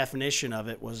know, the definition of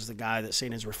it was the guy that's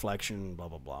seen his reflection, blah,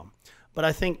 blah, blah. But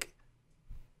I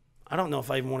don't know if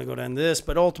I even want to go down this,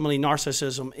 but ultimately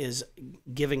narcissism is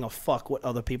giving a fuck what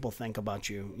other people think about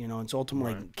you. You know, it's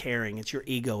ultimately caring. It's your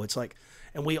ego. It's like,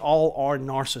 and we all are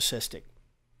narcissistic.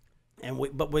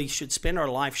 But we should spend our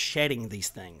life shedding these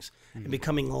things and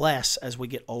becoming less as we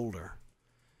get older.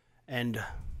 And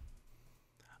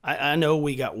I know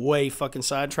we got way fucking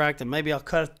sidetracked, and maybe I'll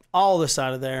cut all this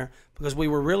out of there because we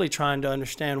were really trying to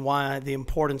understand why the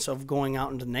importance of going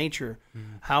out into nature.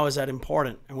 How is that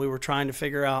important? And we were trying to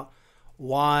figure out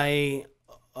why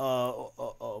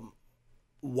other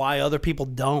people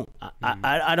don't.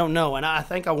 I don't know, and I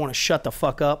think I want to shut the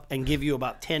fuck up and give you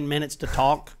about 10 minutes to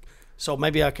talk, so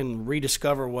maybe I can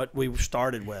rediscover what we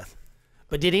started with.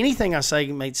 But did anything I say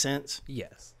make sense?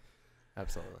 Yes.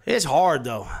 Absolutely. It's hard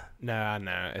though. No, I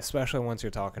know, especially once you're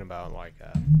talking about like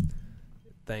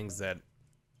things that,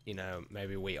 you know,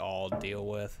 maybe we all deal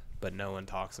with, but no one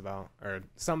talks about, or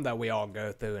some that we all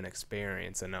go through and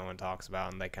experience and no one talks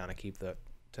about, and they kind of keep that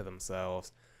to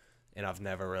themselves. And I've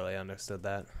never really understood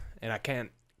that. And I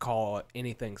can't call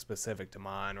anything specific to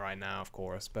mine right now, of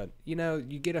course, but you know,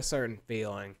 you get a certain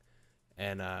feeling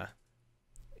and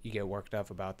you get worked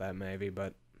up about that maybe,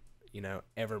 but you know,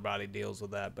 everybody deals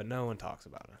with that, but no one talks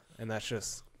about it. And that's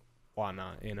just, why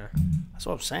not, you know? That's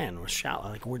what I'm saying. We're shallow.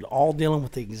 Like, we're all dealing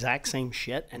with the exact same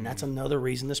shit, and that's another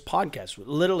reason this podcast,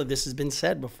 literally, this has been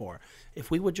said before.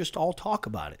 If we would just all talk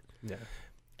about it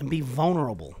and be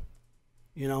vulnerable,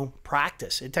 you know,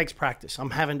 practice. It takes practice. I'm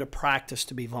having to practice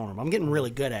to be vulnerable. I'm getting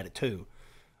really good at it, too,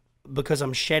 because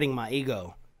I'm shedding my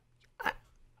ego.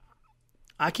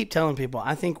 I keep telling people,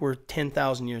 I think we're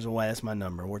 10,000 years away. That's my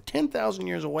number. We're 10,000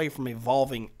 years away from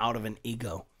evolving out of an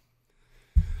ego.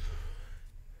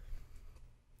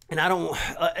 And I don't,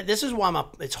 this is why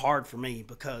it's hard for me,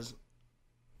 because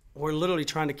we're literally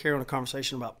trying to carry on a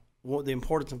conversation about the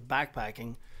importance of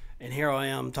backpacking. And here I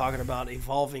am talking about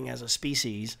evolving as a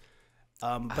species.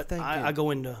 But I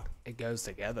go into. It goes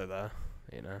together, though,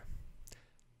 you know.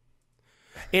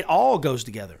 It all goes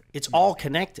together. It's all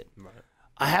connected. Right.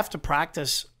 I have to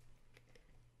practice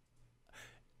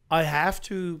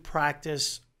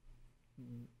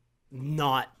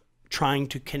not trying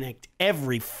to connect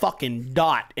every fucking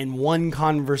dot in one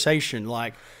conversation.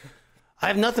 Like, I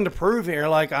have nothing to prove here.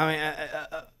 Like, I mean,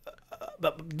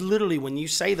 but literally when you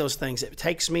say those things, it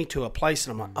takes me to a place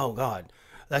and I'm like, oh God,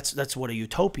 that's what a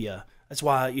utopia. That's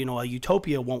why, you know, a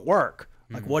utopia won't work.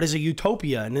 Like, what is a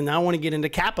utopia? And then I want to get into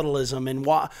capitalism and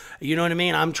why, you know what I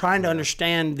mean? I'm trying to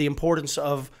understand the importance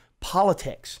of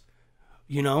politics,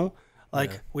 you know?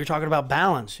 Like, we're talking about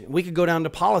balance. We could go down to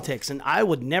politics, and I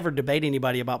would never debate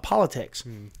anybody about politics.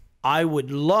 I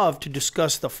would love to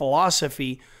discuss the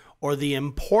philosophy or the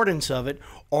importance of it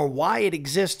or why it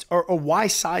exists or why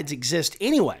sides exist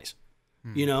anyways,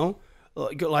 you know?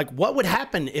 Like, what would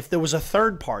happen if there was a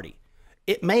third party?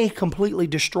 It may completely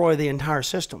destroy the entire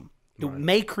system. It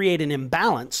may create an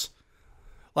imbalance.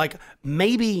 Like,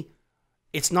 maybe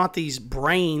it's not these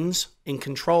brains in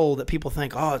control that people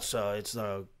think, oh, it's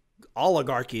the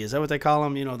oligarchy. Is that what they call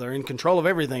them? You know, they're in control of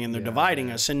everything and they're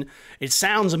dividing us. And it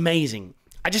sounds amazing.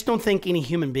 I just don't think any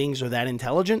human beings are that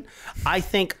intelligent. I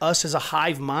think us as a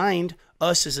hive mind,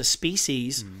 us as a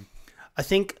species, I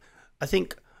think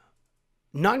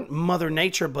not Mother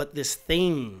Nature, but this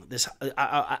thing,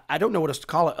 I don't know what else to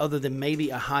call it other than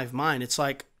maybe a hive mind. It's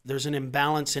like, there's an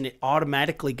imbalance and it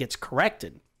automatically gets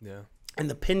corrected. Yeah. And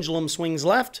the pendulum swings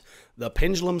left, the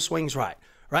pendulum swings right.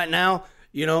 Right now,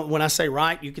 you know, when I say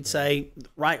right, you could say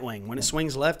right wing. When it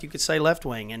swings left, you could say left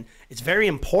wing. And it's very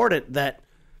important that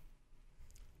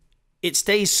it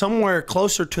stays somewhere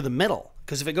closer to the middle.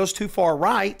 Because if it goes too far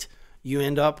right, you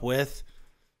end up with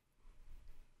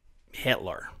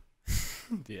Hitler.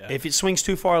 If it swings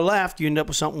too far left, you end up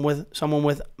with someone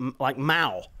with like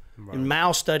Mao. Right. And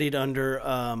Mao studied under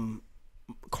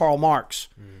Karl Marx.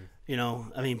 You know,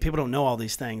 I mean, people don't know all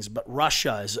these things, but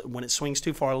Russia is when it swings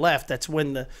too far left. That's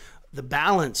when the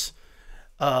balance.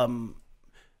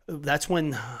 That's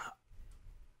when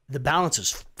the balance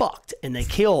is fucked, and they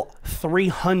kill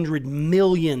 300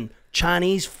 million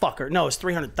Chinese fucker. No, it's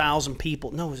 300,000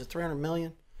 people. No, was it 300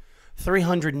 million?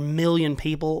 300 million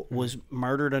people was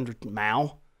murdered under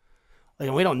Mao.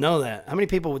 Like, we don't know that. How many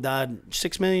people died?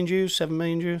 6 million Jews? 7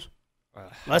 million Jews?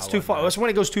 That's too far. That's when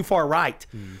it goes too far right.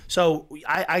 So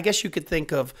I guess you could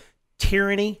think of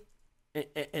tyranny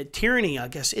tyranny, I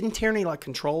guess, isn't tyranny like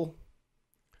control?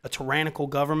 A tyrannical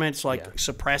government, it's like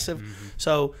suppressive.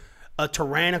 So a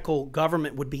tyrannical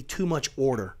government would be too much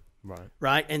order,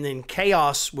 right? And then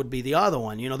chaos would be the other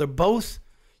one. You know, they're both.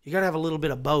 You got to have a little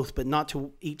bit of both, but not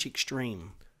to each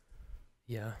extreme.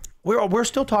 Yeah, we're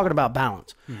still talking about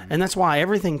balance, and that's why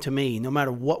everything to me, no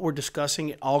matter what we're discussing,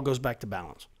 it all goes back to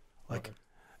balance. Like,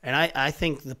 and I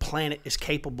think the planet is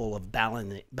capable of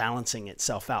balancing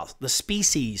itself out. The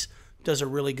species does a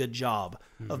really good job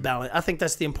of balance. I think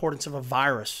that's the importance of a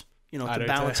virus, you know, to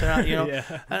balance it out. You know,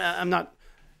 I'm not.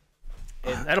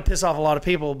 That'll piss off a lot of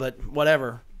people, but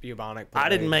whatever. Bubonic I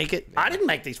didn't make it. I didn't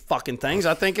make these fucking things.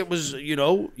 I think it was, you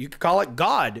know, you could call it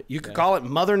God. You could call it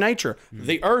Mother Nature.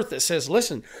 The earth that says,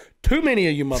 listen, too many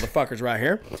of you motherfuckers right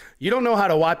here. You don't know how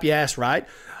to wipe your ass right.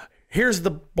 Here's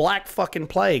the black fucking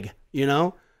plague, you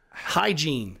know,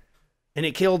 hygiene. And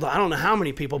it killed, I don't know how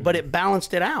many people, but it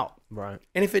balanced it out. Right.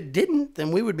 And if it didn't,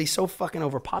 then we would be so fucking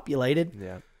overpopulated.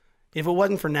 Yeah. If it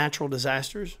wasn't for natural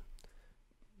disasters.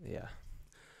 Yeah.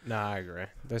 No, I agree.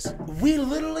 We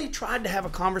literally tried to have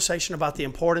a conversation about the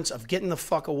importance of getting the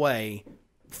fuck away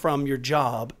from your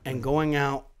job and going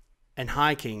out and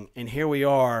hiking, and here we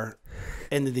are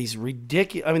into these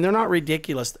ridiculous. I mean, they're not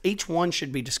ridiculous. Each one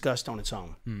should be discussed on its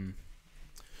own. And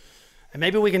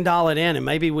maybe we can dial it in, and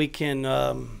maybe we can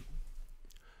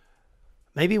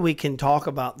talk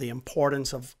about the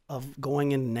importance of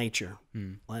going into nature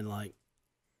and like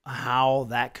how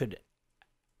that could.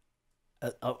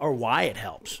 Or why it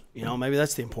helps, you know, maybe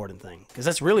that's the important thing, because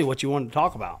that's really what you wanted to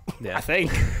talk about. Yeah. I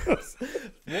think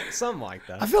something like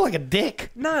that. I feel like a dick.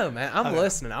 No, man, I'm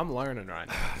listening. I'm learning right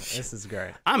now. This is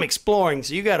great. I'm exploring,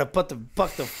 so you got to put the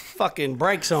fucking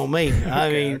brakes on me.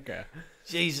 I mean,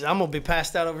 Jesus, I'm gonna be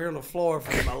passed out over here on the floor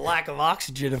from a lack of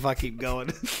oxygen if I keep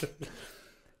going.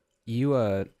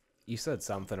 You said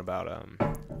something about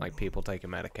like people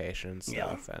taking medication and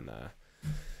stuff, and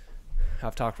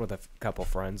I've talked with a couple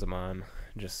friends of mine,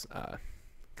 just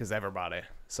because everybody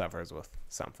suffers with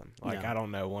something. Like, I don't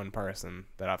know one person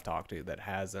that I've talked to that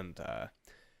hasn't,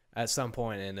 at some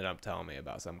point, ended up telling me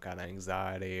about some kind of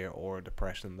anxiety or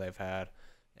depression they've had.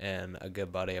 And a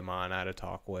good buddy of mine I had a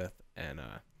talk with, and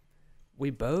we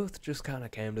both just kind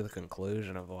of came to the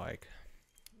conclusion of, like,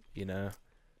 you know,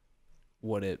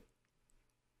 would it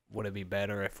be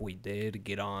better if we did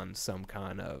get on some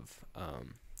kind of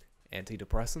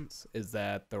antidepressants? Is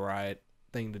that the right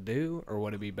thing to do, or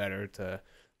would it be better to,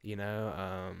 you know,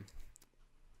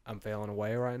 I'm feeling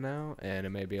away right now and it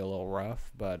may be a little rough,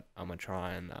 but I'm gonna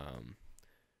try and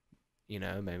you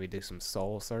know, maybe do some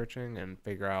soul searching and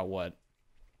figure out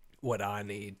what I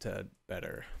need to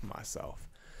better myself.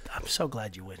 I'm so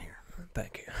glad you went here.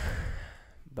 Thank you.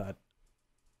 But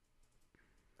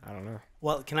I don't know.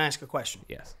 Well, can I ask a question?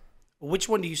 Yes. Which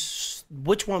one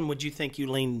would you think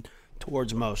you lean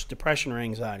towards most, depression or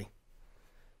anxiety?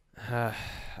 I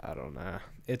don't know.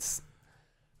 It's,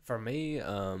 for me,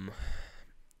 well,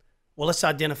 let's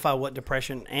identify what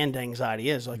depression and anxiety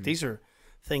is. Like, these are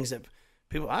things that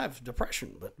people, I have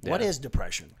depression, but what is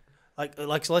depression? Like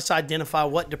let's identify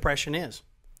what depression is.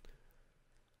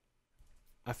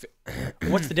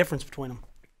 What's the difference between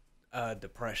them?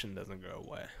 Depression doesn't go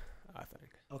away, I think.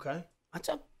 Okay. That's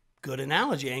a good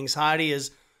analogy. Anxiety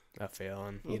is a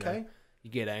feeling. You know,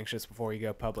 you get anxious before you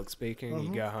go public speaking.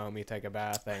 You go home, you take a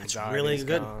bath. Anxiety. That's really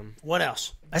good. Gone. What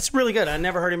else? That's really good. I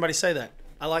never heard anybody say that.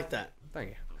 I like that.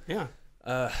 Thank you.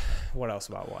 Yeah. What else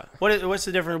about what? What's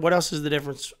the difference? What else is the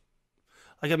difference?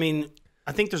 Like, I mean,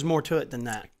 I think there's more to it than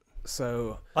that.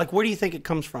 So, like, where do you think it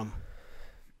comes from?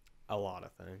 A lot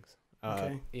of things.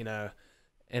 Okay. You know,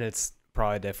 and it's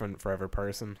probably different for every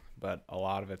person, but a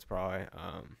lot of it's probably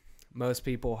most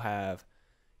people have,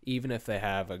 even if they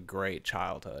have a great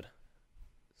childhood,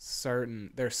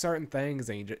 there's certain things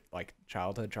that you just, like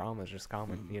childhood trauma is just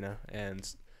common, you know,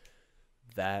 and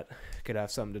that could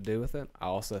have something to do with it. I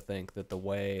also think that the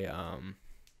way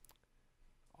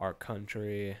our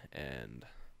country and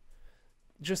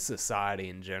just society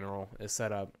in general is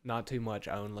set up, not too much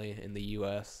only in the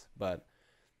U.S., but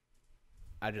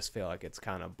I just feel like it's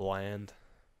kind of bland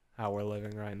how we're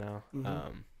living right now.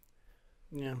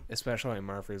 Yeah. Especially in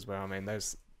Murfreesboro. I mean,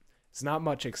 it's not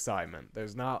much excitement.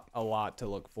 There's not a lot to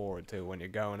look forward to when you're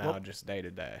going out just day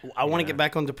to day. I want to get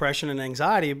back on depression and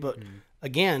anxiety, but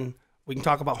again, we can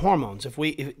talk about hormones. If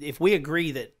we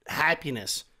agree that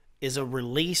happiness is a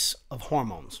release of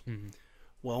hormones,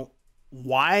 well,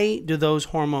 why do those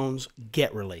hormones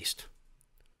get released?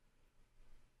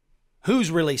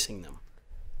 Who's releasing them?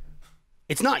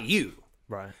 It's not you.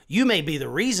 Right. You may be the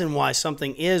reason why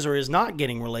something is or is not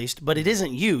getting released, but it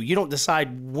isn't you. You don't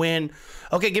decide when,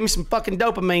 okay, give me some fucking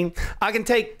dopamine. I can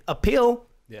take a pill.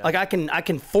 Yeah. Like I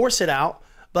can force it out,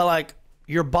 but like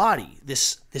your body,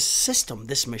 this system,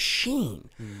 this machine,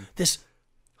 this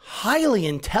highly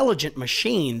intelligent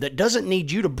machine that doesn't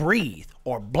need you to breathe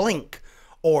or blink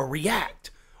or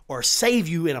react or save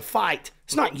you in a fight.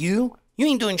 It's not you. You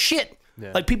ain't doing shit.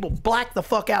 Yeah. Like people black the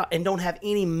fuck out and don't have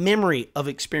any memory of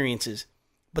experiences.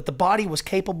 But the body was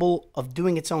capable of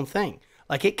doing its own thing.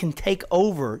 Like it can take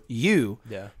over you,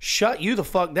 shut you the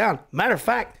fuck down. Matter of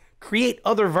fact, create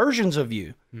other versions of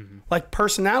you, like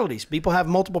personalities. People have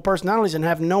multiple personalities and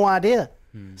have no idea.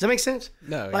 Does that make sense?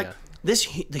 No, like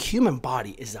yeah. the human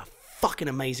body is a fucking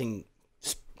amazing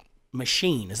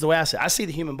machine. Is the way I say it. I see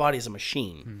the human body as a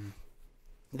machine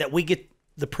that we get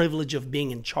the privilege of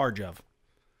being in charge of.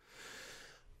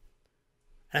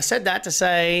 And I said that to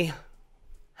say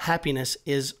happiness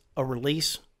is a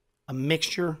release, a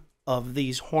mixture of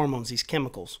these hormones, these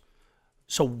chemicals.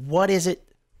 So what is it?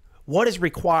 What is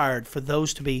required for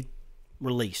those to be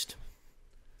released?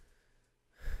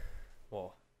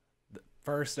 Well,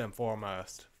 first and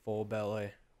foremost, full belly,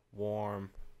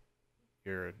 warm,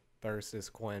 your thirst is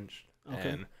quenched,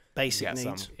 and Basic you got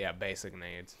needs. Basic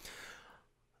needs.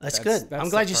 That's good. I'm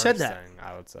glad you said that. Thing,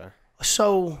 I would say.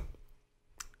 So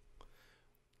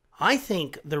I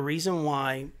think the reason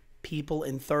why people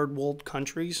in third world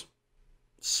countries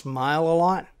smile a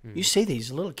lot, you see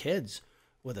these little kids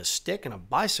with a stick and a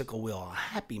bicycle wheel, a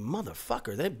happy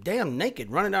motherfucker. They're damn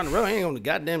naked running down the road. They ain't on the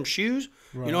goddamn shoes.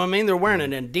 Right. You know what I mean? They're wearing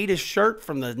an Adidas shirt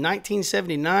from the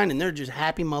 1979 and they're just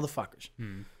happy motherfuckers.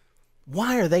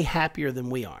 Why are they happier than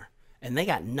we are? And they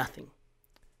got nothing.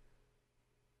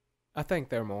 I think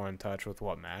they're more in touch with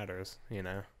what matters, you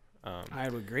know. I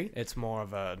would agree. It's more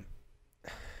of a...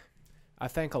 I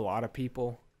think a lot of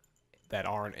people that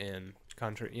aren't in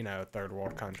country, you know, third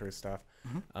world country stuff,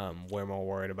 we're more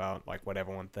worried about like what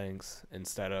everyone thinks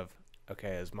instead of,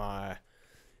 okay, is my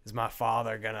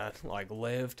father gonna like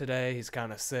live today? He's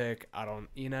kind of sick. I don't,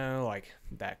 you know, like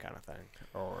that kind of thing.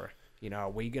 Or, you know, are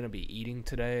we gonna be eating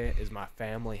today? Is my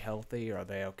family healthy? Are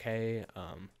they okay?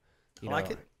 I like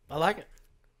it. I like it.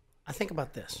 I think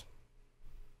about this.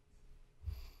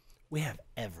 We have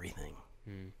everything.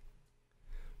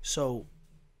 So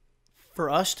for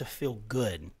us to feel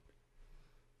good,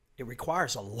 it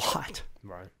requires a lot.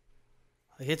 Right.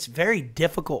 Like it's very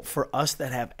difficult for us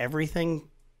that have everything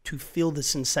to feel the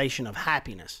sensation of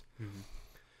happiness.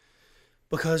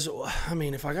 Because I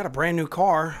mean, if I got a brand new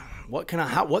car, what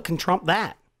can trump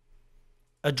that?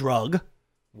 A drug.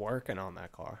 Working on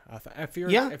that car. If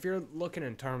you're looking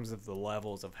in terms of the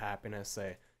levels of happiness,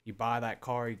 say you buy that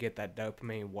car, you get that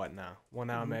dopamine. What now? Well,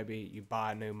 now maybe you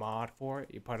buy a new mod for it.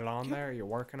 You put it on there. You're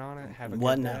working on it. Have a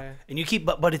what good now? day. And you keep,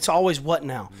 but it's always what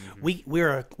now?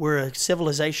 We're a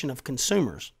civilization of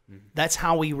consumers. That's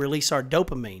how we release our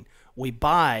dopamine. We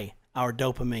buy our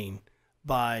dopamine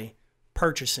by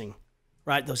purchasing,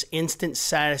 right? Those instant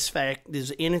satisfaction,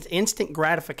 those instant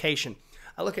gratification.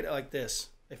 I look at it like this.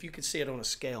 If you could see it on a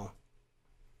scale.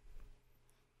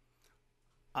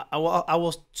 I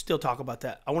will still talk about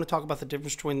that. I want to talk about the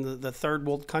difference between the third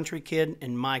world country kid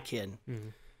and my kid.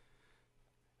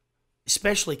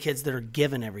 Especially kids that are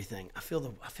given everything. I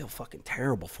feel fucking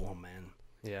terrible for them, man.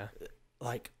 Yeah.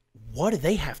 Like, what do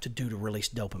they have to do to release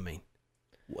dopamine?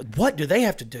 What do they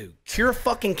have to do? Cure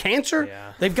fucking cancer?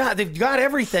 Yeah. They've got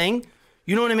everything.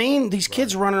 You know what I mean? These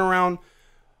kids running around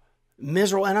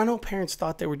miserable, and I know parents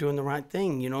thought they were doing the right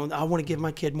thing. You know, I want to give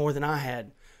my kid more than I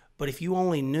had. But if you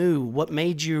only knew what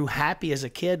made you happy as a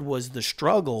kid was the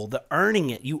struggle, the earning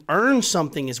it. You earn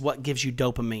something is what gives you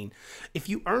dopamine. If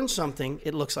you earn something,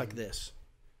 it looks like this.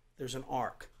 There's an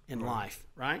arc in life,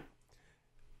 right?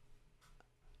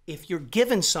 If you're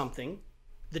given something,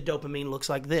 the dopamine looks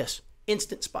like this.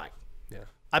 Instant spike. Yeah.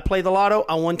 I play the lotto,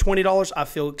 I won $20, I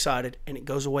feel excited, and it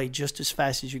goes away just as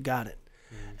fast as you got it.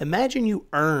 Imagine you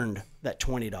earned that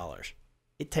 $20.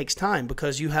 It takes time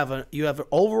because you have an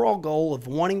overall goal of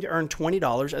wanting to earn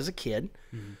 $20 as a kid.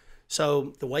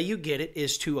 So the way you get it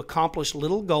is to accomplish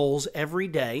little goals every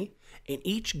day, and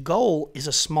each goal is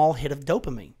a small hit of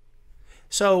dopamine.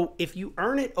 So if you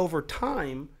earn it over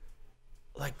time,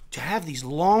 like to have these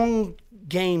long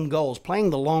game goals, playing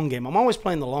the long game. I'm always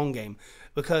playing the long game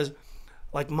because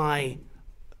like my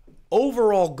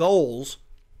overall goals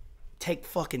take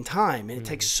fucking time and it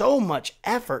takes so much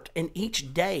effort, and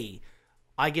each day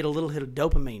I get a little hit of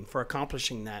dopamine for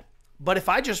accomplishing that. But if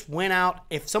I just went out,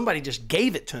 if somebody just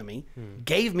gave it to me,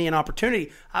 gave me an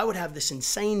opportunity, I would have this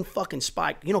insane fucking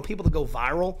spike. You know, people that go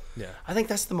viral? Yeah. I think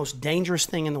that's the most dangerous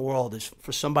thing in the world is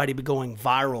for somebody to be going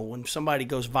viral. When somebody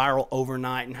goes viral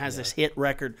overnight and has this hit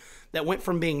record that went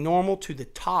from being normal to the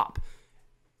top,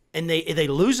 and they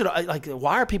lose it. Like,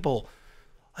 why are people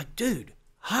like, dude,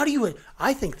 how do you,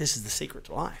 I think this is the secret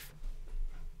to life.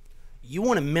 You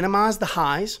want to minimize the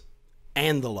highs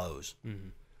and the lows. Mm-hmm.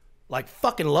 Like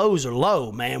fucking lows are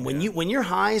low, man. When your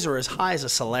highs are as high as a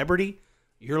celebrity,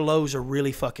 your lows are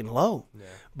really fucking low. Yeah.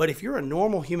 But if you're a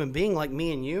normal human being like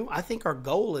me and you, I think our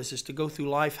goal is to go through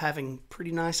life having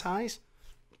pretty nice highs.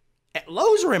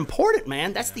 Lows are important,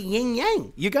 man. That's the yin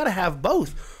yang. You got to have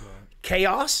both. Right.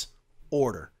 Chaos,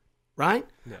 order, right?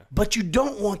 Yeah. But you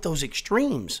don't want those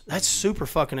extremes. That's super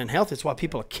fucking unhealthy. That's why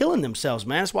people are killing themselves,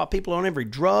 man. That's why people are on every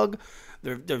drug.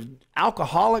 They're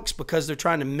alcoholics because they're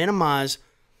trying to minimize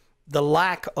the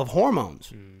lack of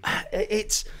hormones.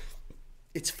 It's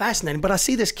fascinating. But I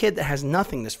see this kid that has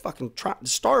nothing, that's fucking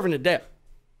starving to death.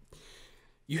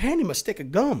 You hand him a stick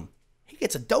of gum, he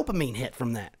gets a dopamine hit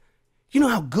from that. You know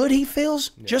how good he feels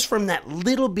just from that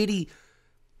little bitty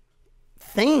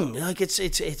thing. Like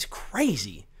it's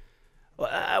crazy.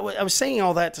 I was saying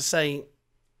all that to say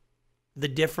the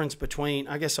difference between,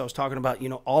 I guess I was talking about, you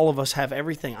know, all of us have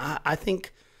everything. I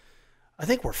think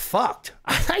we're fucked.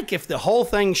 I think if the whole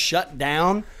thing shut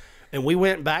down and we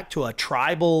went back to a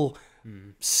tribal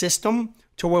system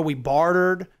to where we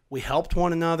bartered, we helped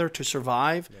one another to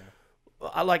survive.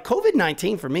 Yeah. Like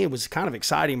COVID-19 for me, it was kind of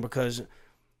exciting because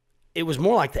it was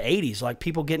more like the 80s, like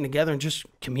people getting together and just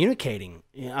communicating.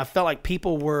 You know, I felt like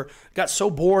people got so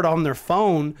bored on their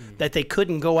phone that they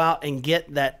couldn't go out and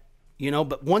get that, you know,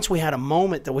 but once we had a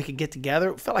moment that we could get together,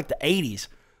 it felt like the 80s.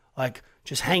 Like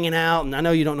just hanging out, and I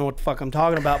know you don't know what the fuck I'm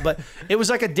talking about, but it was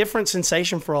like a different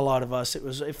sensation for a lot of us.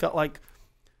 It felt like,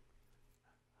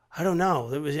 I don't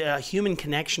know, it was a human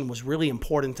connection was really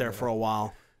important there for a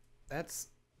while. That's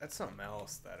something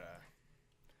else that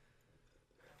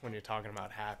when you're talking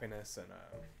about happiness and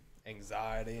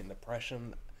anxiety and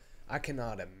depression, I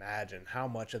cannot imagine how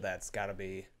much of that's got to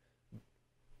be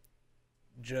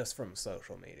just from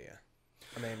social media.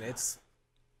 I mean,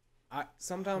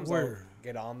 sometimes I'll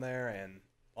get on there and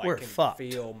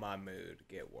feel my mood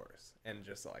get worse, and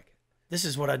just like, this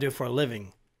is what I do for a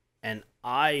living, and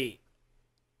I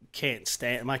can't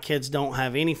stand. My kids don't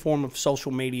have any form of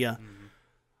social media,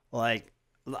 like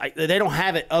they don't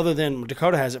have it other than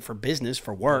Dakota has it for business,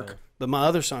 for work, but my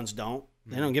other sons don't.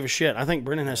 They don't give a shit. I think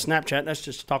Brennan has Snapchat. That's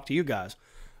just to talk to you guys.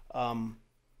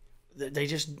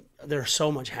 They're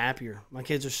so much happier. My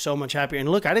kids are so much happier. And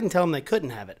look, I didn't tell them they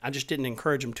couldn't have it. I just didn't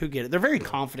encourage them to get it. They're very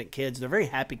confident kids. They're very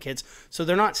happy kids. So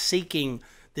they're not seeking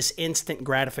this instant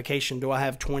gratification. Do I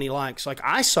have 20 likes? Like,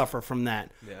 I suffer from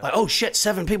that. Yeah. Like, oh shit,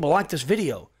 7 people like this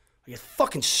video. Like, it's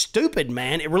fucking stupid,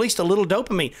 man. It released a little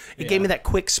dopamine. It gave me that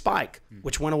quick spike,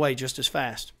 which went away just as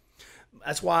fast.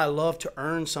 That's why I love to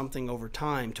earn something over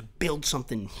time, to build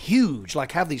something huge,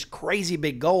 like have these crazy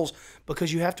big goals,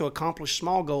 because you have to accomplish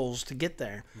small goals to get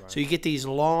there. Right. So you get these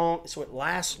long, so it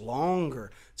lasts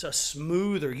longer. It's a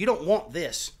smoother. You don't want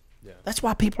this. Yeah. That's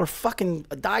why people are fucking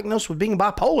diagnosed with being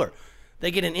bipolar.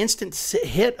 They get an instant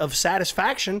hit of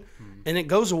satisfaction, and it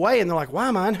goes away, and they're like, why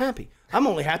am I unhappy? I'm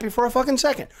only happy for a fucking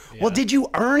second. Yeah. Well, did you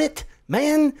earn it,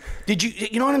 man? Did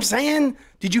you know what I'm saying?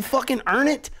 Did you fucking earn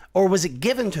it, or was it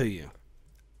given to you?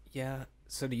 Yeah.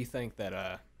 So do you think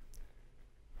that,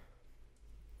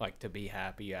 like, to be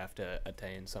happy, you have to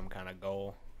attain some kind of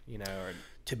goal, you know? Or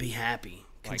to be happy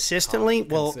consistently?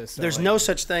 Well, there's no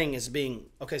such thing as being,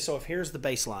 okay, so if here's the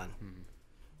baseline,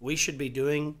 we should be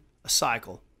doing a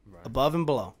cycle above and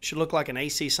below. It should look like an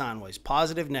AC sine waves,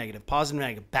 positive, negative,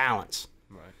 balance.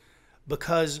 Right.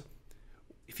 Because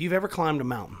if you've ever climbed a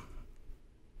mountain,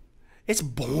 it's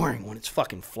boring when it's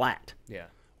fucking flat. Yeah.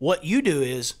 What you do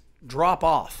is drop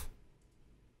off,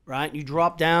 right? You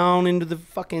drop down into the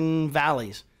fucking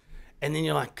valleys, and then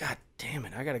you're like, God damn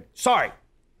it, sorry,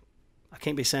 I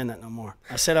can't be saying that no more.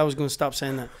 I said I was going to stop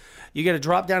saying that. You got to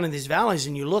drop down in these valleys,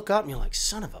 and you look up, and you're like,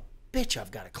 son of a bitch,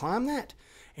 I've got to climb that.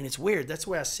 And it's weird. That's the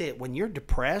way I see it. When you're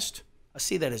depressed, I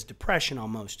see that as depression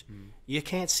almost. You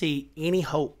can't see any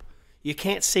hope. You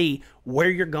can't see where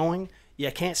you're going.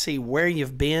 You can't see where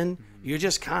you've been. You're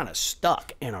just kind of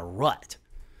stuck in a rut.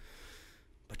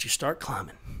 But you start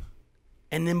climbing.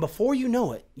 And then before you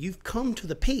know it, you've come to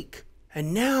the peak.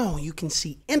 And now you can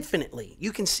see infinitely.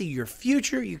 You can see your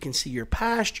future. You can see your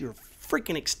past. You're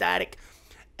freaking ecstatic.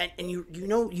 And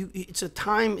it's a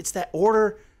time, it's that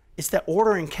order. It's that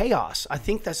order and chaos. I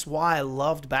think that's why I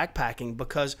loved backpacking,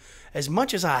 because as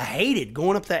much as I hated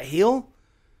going up that hill,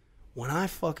 When I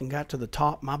fucking got to the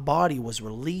top, my body was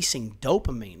releasing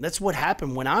dopamine. That's what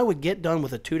happened when I would get done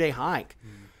with a 2-day hike.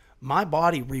 My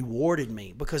body rewarded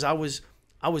me because I was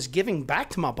giving back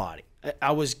to my body.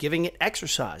 I was giving it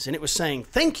exercise, and it was saying,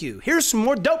 thank you. Here's some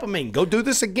more dopamine. Go do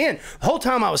this again. The whole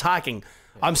time I was hiking,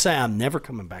 I'm saying, I'm never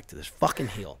coming back to this fucking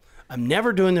hill. I'm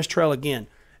never doing this trail again.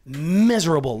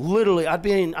 Miserable. Literally,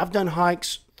 I've done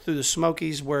hikes through the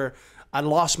Smokies where I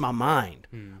lost my mind.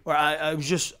 Where I was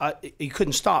just, you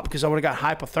couldn't stop because I would have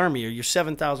got hypothermia. You're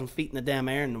 7,000 feet in the damn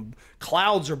air, and the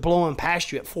clouds are blowing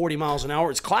past you at 40 miles an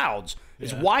hour. It's clouds.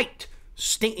 It's white.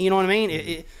 Stink, you know what I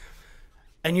mean?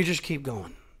 And you just keep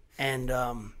going. And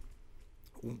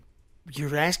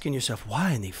you're asking yourself,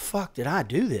 why in the fuck did I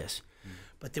do this?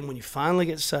 But then when you finally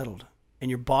get settled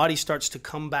and your body starts to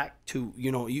come back to,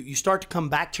 you start to come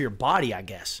back to your body, I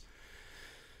guess.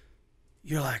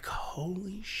 You're like,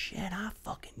 holy shit, I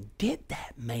fucking did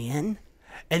that, man.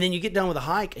 And then you get done with a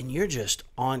hike and you're just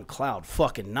on cloud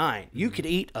fucking nine. You could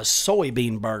eat a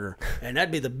soybean burger and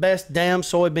that'd be the best damn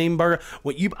soybean burger.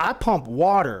 I pump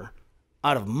water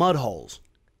out of mud holes.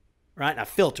 Right? And I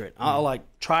filter it. I'll like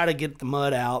try to get the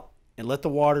mud out and let the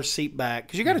water seep back.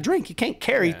 Because you got to drink. You can't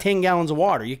carry 10 gallons of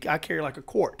water. I carry like a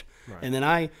quart. Right. And then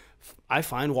I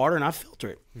find water and I filter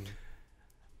it.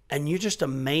 And you're just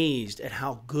amazed at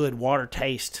how good water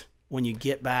tastes when you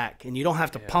get back. And you don't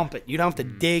have to pump it. You don't have to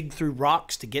dig through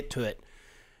rocks to get to it.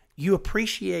 You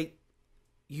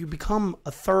become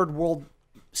a third world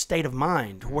state of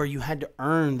mind where you had to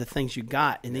earn the things you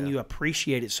got. And then you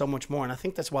appreciate it so much more. And I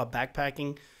think that's why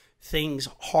backpacking things,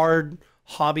 hard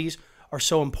hobbies are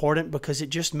so important because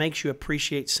it just makes you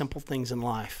appreciate simple things in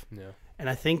life. Yeah. And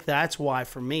I think that's why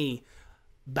for me,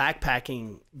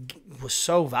 backpacking was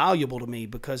so valuable to me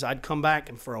because I'd come back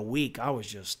and for a week I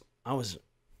was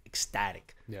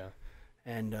ecstatic. Yeah.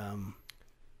 And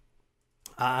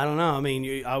I don't know. I mean,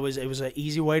 it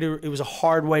was a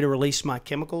hard way to release my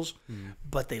chemicals,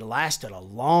 but they lasted a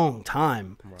long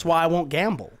time. Right. That's why I won't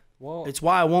gamble. Whoa. It's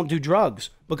why I won't do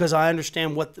drugs because I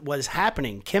understand what is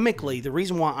happening chemically. The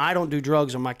reason why I don't do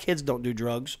drugs or my kids don't do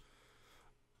drugs,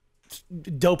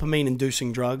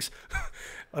 dopamine-inducing drugs.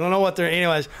 I don't know what they're.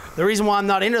 Anyways, the reason why I'm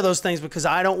not into those things because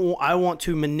I want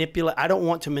to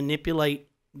manipulate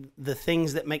the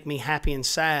things that make me happy and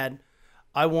sad.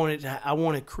 I want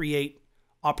to create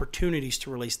opportunities to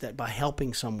release that by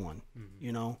helping someone.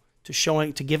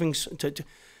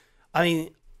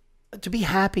 To be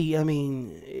happy, I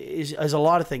mean, is a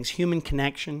lot of things. Human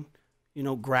connection,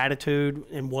 gratitude,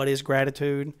 and what is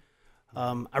gratitude.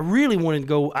 I really wanted to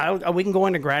go. We can go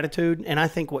into gratitude, and I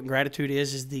think what gratitude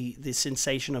is the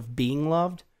sensation of being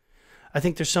loved. I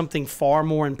think there's something far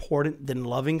more important than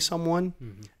loving someone,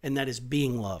 and that is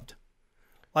being loved.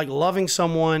 Like loving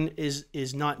someone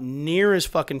is not near as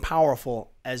fucking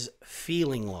powerful as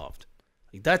feeling loved.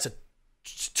 Like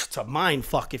it's a mind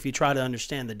fuck if you try to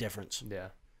understand the difference.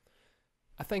 Yeah.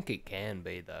 I think it can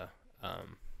be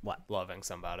loving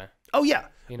somebody. Oh yeah,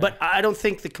 but I don't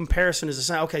think the comparison is the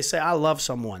same. Okay, say I love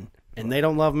someone and they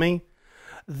don't love me.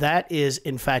 That is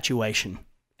infatuation.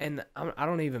 And I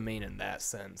don't even mean in that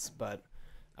sense, but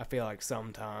I feel like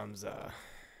sometimes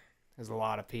there's a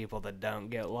lot of people that don't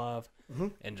get love,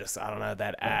 and just I don't know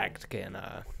that act can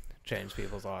change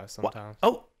people's lives sometimes.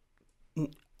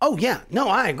 Oh yeah, no,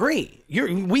 I agree.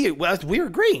 We're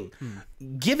agreeing.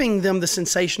 Giving them the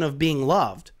sensation of being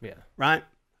loved. Yeah. Right?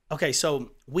 Okay, so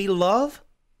we love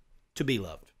to be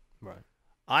loved. Right.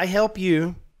 I help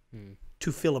you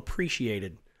to feel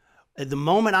appreciated. At the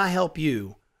moment I help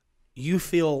you, you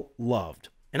feel loved.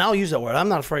 And I'll use that word. I'm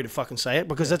not afraid to fucking say it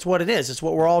because that's what it is. It's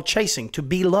what we're all chasing, to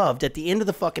be loved. At the end of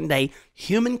the fucking day,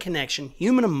 human connection,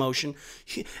 human emotion.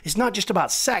 It's not just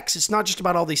about sex. It's not just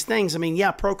about all these things. I mean,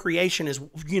 yeah, procreation is,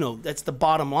 that's the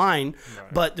bottom line,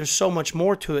 right. But there's so much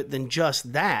more to it than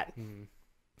just that.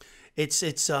 It's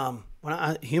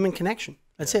human connection.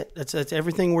 That's it. That's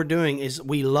everything we're doing is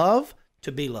we love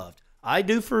to be loved. I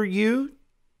do for you.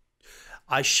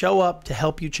 I show up to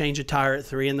help you change a tire at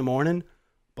 3 a.m.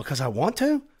 because I want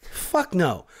to? Fuck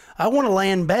no. I want to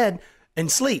lay in bed and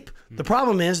sleep. The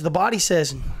problem is the body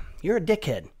says, you're a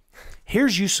dickhead.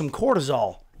 Here's you some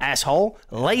cortisol, asshole.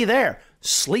 Lay there.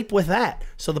 Sleep with that.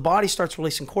 So the body starts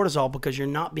releasing cortisol because you're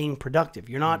not being productive.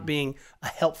 You're not being a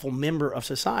helpful member of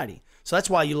society. So that's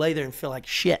why you lay there and feel like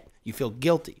shit. You feel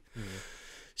guilty.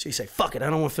 So you say, fuck it. I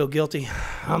don't want to feel guilty.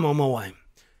 I'm on my way.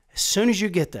 As soon as you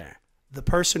get there, the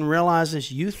person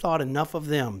realizes you thought enough of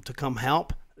them to come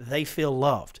help. They feel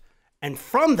loved. And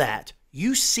from that,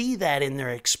 you see that in their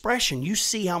expression. You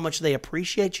see how much they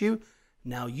appreciate you.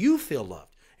 Now you feel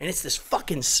loved. And it's this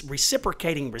fucking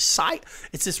reciprocating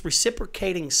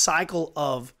cycle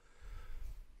of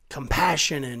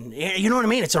compassion, and you know what I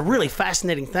mean? It's a really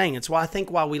fascinating thing. It's why I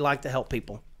think why we like to help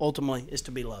people ultimately is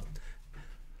to be loved.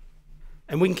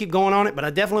 And we can keep going on it, but I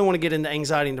definitely want to get into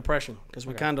anxiety and depression because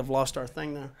we kind of lost our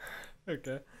thing there.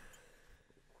 Okay.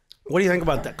 What do you think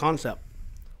about that concept?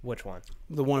 Which one?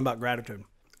 The one about gratitude.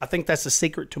 I think that's the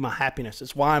secret to my happiness.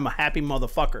 It's why I'm a happy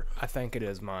motherfucker. I think it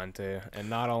is mine too. And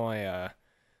not only,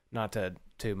 not to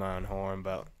toot my own horn,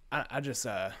 but I just,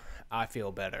 I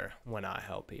feel better when I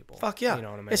help people. Fuck yeah. You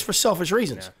know what I mean? It's for selfish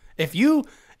reasons. Yeah.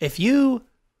 If you,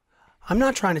 I'm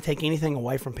not trying to take anything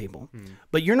away from people,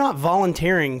 but you're not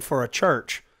volunteering for a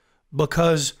church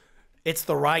because it's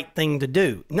the right thing to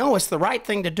do. No, it's the right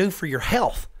thing to do for your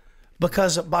health,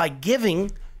 because by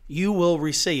giving, you will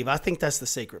receive. I think that's the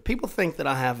secret. People think that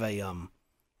I have a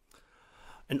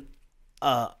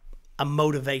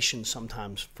motivation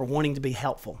sometimes for wanting to be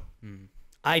helpful.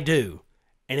 I do.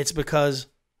 And it's because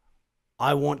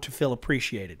I want to feel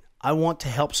appreciated. I want to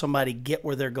help somebody get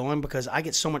where they're going because I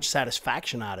get so much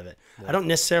satisfaction out of it. Yeah.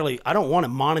 I don't want a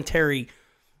monetary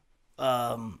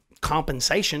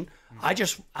compensation. I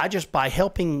just by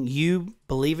helping you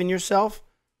believe in yourself,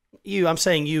 I'm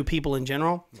saying you people in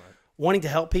general, right, wanting to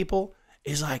help people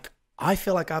is like, I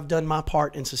feel like I've done my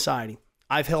part in society.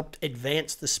 I've helped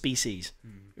advance the species,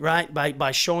 right?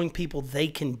 By showing people they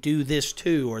can do this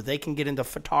too, or they can get into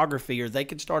photography, or they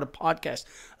can start a podcast.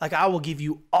 Like, I will give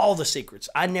you all the secrets.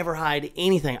 I never hide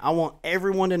anything. I want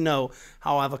everyone to know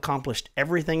how I've accomplished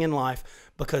everything in life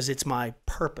because it's my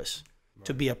purpose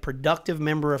to be a productive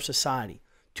member of society,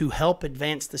 to help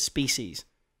advance the species,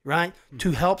 right?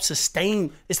 To help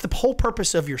sustain. It's the whole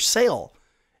purpose of your cell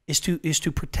is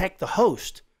to protect the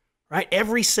host, right?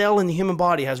 Every cell in the human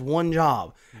body has one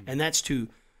job, and that's to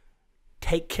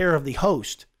take care of the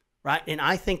host, right? And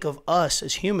I think of us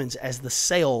as humans as the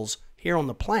cells here on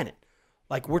the planet.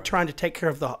 Like, we're trying to take care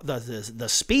of the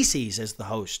species as the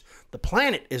host. The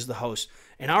planet is the host.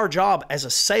 And our job as a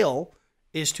cell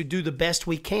is to do the best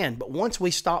we can. But once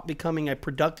we stop becoming a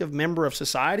productive member of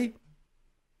society,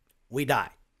 we die.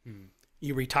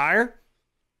 You retire,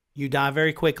 you die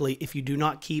very quickly if you do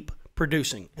not keep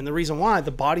producing. And the reason why,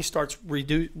 the body starts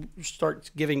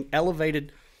giving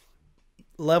elevated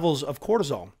levels of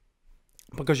cortisol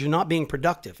because you're not being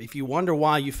productive. If you wonder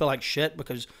why you feel like shit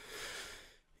because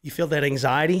you feel that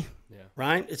anxiety,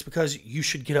 right? It's because you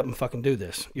should get up and fucking do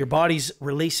this. Your body's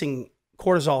releasing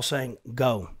cortisol saying,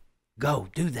 go,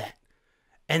 do that.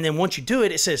 And then once you do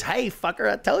it, it says, hey,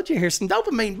 fucker, I told you, here's some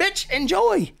dopamine, bitch,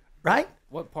 enjoy, right?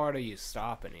 What part are you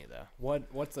stopping you, though?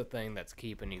 What's the thing that's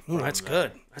keeping you from that's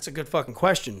good. That's a good fucking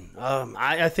question.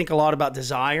 I think a lot about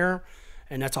desire,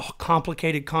 and that's a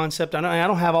complicated concept. I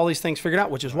don't have all these things figured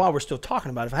out, which is why we're still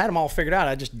talking about it. If I had them all figured out,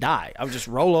 I'd just die. I would just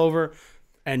roll over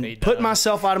and put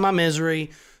myself out of my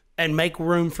misery and make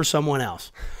room for someone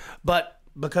else. But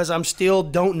because I'm still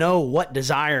don't know what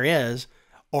desire is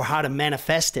or how to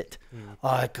manifest it,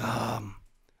 I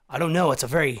don't know. It's a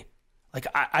very,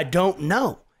 I don't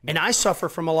know. And I suffer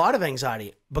from a lot of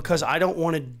anxiety because I don't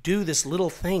want to do this little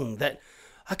thing that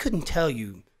I couldn't tell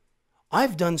you.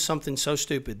 I've done something so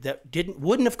stupid that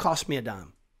wouldn't have cost me a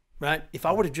dime, right? If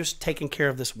I would have just taken care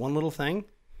of this one little thing,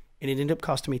 and it ended up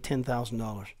costing me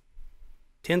 $10,000.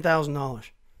 $10,000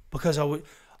 because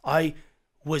I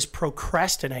was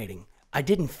procrastinating. I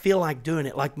didn't feel like doing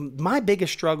it. Like, my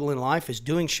biggest struggle in life is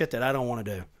doing shit that I don't want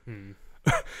to do.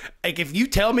 Like, if you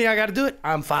tell me I got to do it,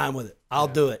 I'm fine with it. I'll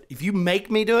do it. If you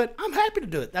make me do it, I'm happy to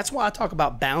do it. That's why I talk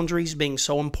about boundaries being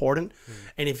so important.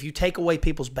 And if you take away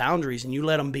people's boundaries and you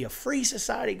let them be a free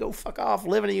society, go fuck off,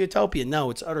 live in a utopia.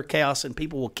 No, it's utter chaos and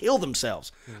people will kill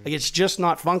themselves. Like, it's just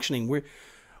not functioning.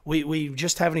 We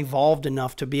just haven't evolved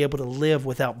enough to be able to live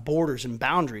without borders and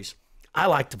boundaries. I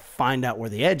like to find out where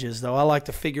the edge is, though. I like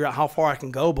to figure out how far I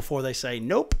can go before they say,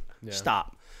 nope,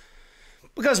 stop.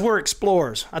 Because we're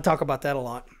explorers. I talk about that a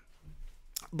lot.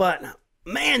 But,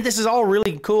 man, this is all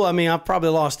really cool. I mean, I've probably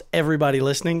lost everybody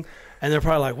listening, and they're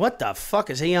probably like, what the fuck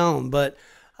is he on? But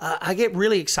I get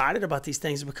really excited about these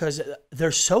things because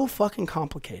they're so fucking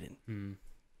complicated.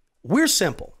 We're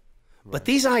simple, but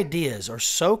these ideas are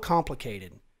so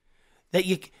complicated that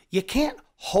you can't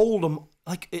hold them.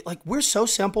 Like we're so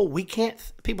simple, we can't.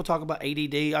 People talk about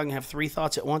ADD. I can have 3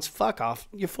 thoughts at once. Fuck off.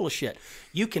 You're full of shit.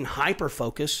 You can hyper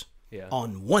focus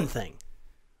on one thing,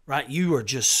 right? You are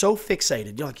just so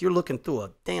fixated. You're looking through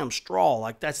a damn straw.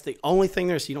 Like, that's the only thing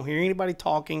there is. You don't hear anybody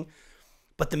talking.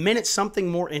 But the minute something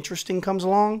more interesting comes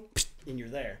along, and you're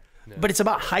there. Yeah. But it's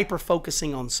about hyper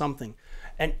focusing on something.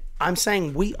 And I'm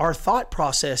saying our thought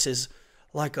process is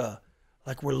like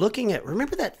we're looking at.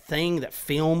 Remember that thing, that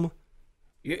film?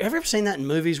 You ever seen that in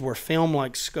movies where film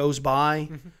goes by,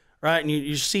 right? And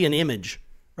you see an image,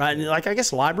 right? And like I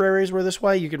guess libraries were this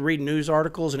way. You could read news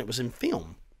articles and it was in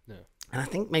film. Yeah. And I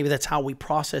think maybe that's how we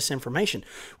process information.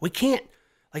 We can't,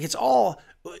 like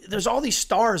there's all these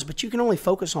stars, but you can only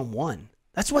focus on one.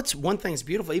 That's what's one thing that's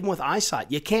beautiful, even with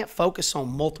eyesight. You can't focus on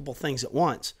multiple things at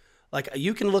once. Like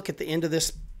you can look at the end of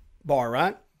this bar,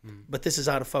 right? But this is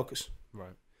out of focus.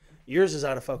 Right. Yours is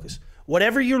out of focus.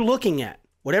 Whatever you're looking at,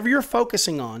 whatever you're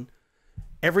focusing on,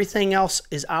 everything else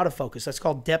is out of focus. That's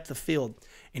called depth of field.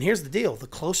 And here's the deal. The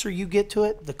closer you get to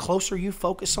it, the closer you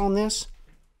focus on this,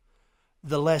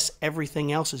 the less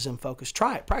everything else is in focus.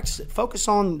 Try it. Practice it. Focus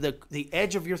on the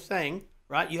edge of your thing,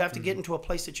 right? You have to get into a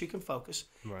place that you can focus.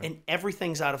 Right. And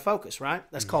everything's out of focus, right?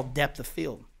 That's called depth of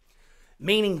field.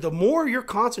 Meaning the more you're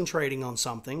concentrating on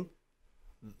something,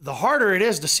 the harder it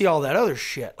is to see all that other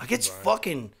shit. Like it's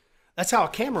fucking, that's how a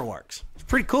camera works. It's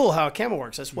pretty cool how a camera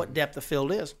works. That's what depth of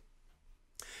field is.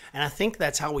 And I think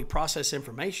that's how we process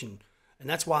information. And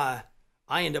that's why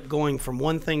I end up going from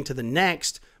one thing to the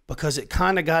next, because it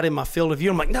kind of got in my field of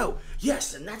view. I'm like, no,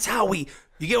 yes. And that's how you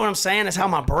get what I'm saying? That's how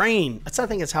my brain, I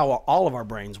think it's how all of our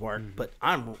brains work. But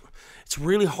it's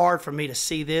really hard for me to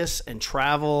see this and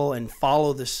travel and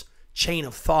follow this chain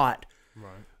of thought.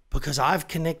 Right. Because I've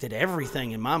connected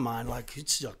everything in my mind. Like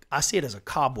I see it as a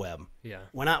cobweb. Yeah.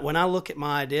 When I look at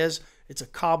my ideas, it's a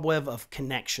cobweb of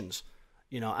connections.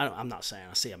 You know, I'm not saying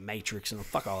I see a matrix and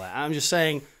fuck all that. I'm just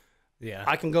saying, yeah,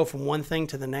 I can go from one thing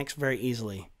to the next very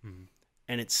easily,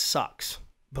 and it sucks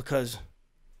because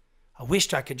I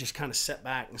wished I could just kind of sit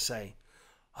back and say,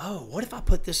 "Oh, what if I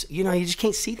put this?" You know, you just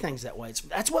can't see things that way.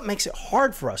 That's what makes it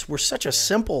hard for us. We're such a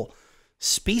simple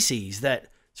species that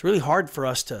it's really hard for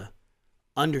us to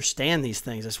understand these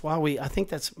things. That's why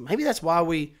maybe that's why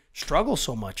we struggle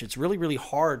so much. It's really, really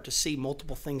hard to see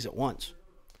multiple things at once.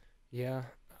 Yeah.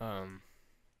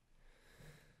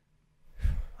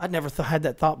 I'd never had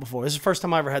that thought before. This is the first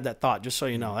time I ever had that thought, just so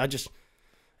you know.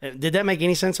 Did that make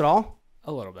any sense at all?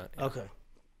 A little bit. Yeah. Okay.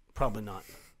 Probably not.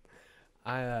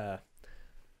 Yeah.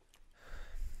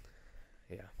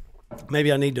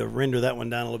 Maybe I need to render that one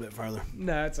down a little bit further.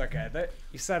 No, it's okay.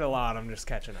 You said a lot. I'm just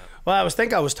catching up. Well, I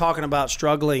was talking about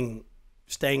struggling,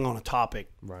 staying on a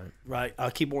topic. Right. Right. I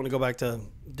keep wanting to go back to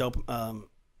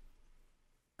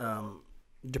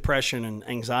depression and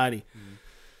anxiety.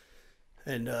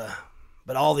 And,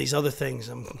 but all these other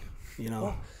things,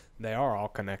 They are all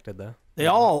connected, though. They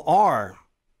all are.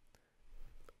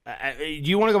 Do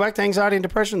you want to go back to anxiety and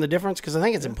depression, the difference? Because I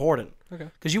think it's important. Okay.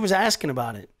 Because you was asking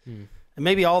about it. And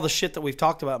maybe all the shit that we've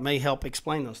talked about may help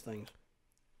explain those things.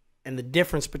 And the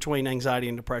difference between anxiety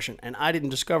and depression. And I didn't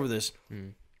discover this.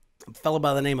 A fellow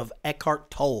by the name of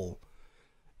Eckhart Tolle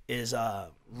is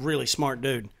a really smart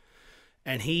dude.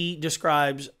 And he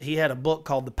had a book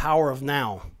called The Power of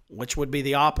Now, which would be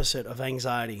the opposite of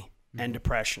anxiety and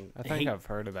depression. I think I've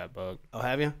heard of that book. Oh,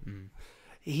 have you?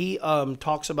 He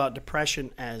talks about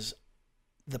depression as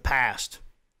the past.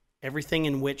 Everything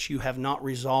in which you have not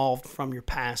resolved from your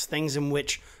past, things in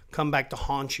which come back to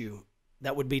haunt you,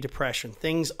 that would be depression.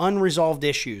 Things, unresolved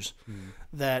issues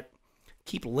that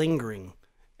keep lingering,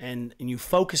 and you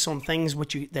focus on things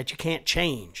that you can't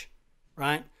change,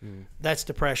 right? That's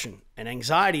depression. And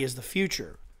anxiety is the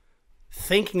future.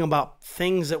 Thinking about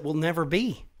things that will never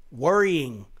be.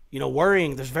 Worrying.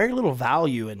 There's very little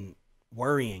value in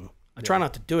worrying. I try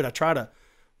not to do it. I try to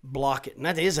block it. And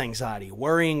that is anxiety.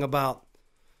 Worrying about,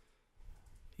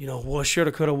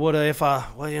 shoulda, coulda, woulda,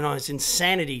 it's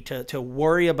insanity to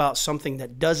worry about something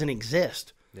that doesn't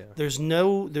exist. Yeah.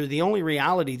 The only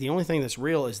reality, the only thing that's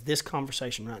real is this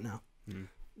conversation right now.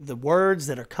 The words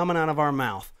that are coming out of our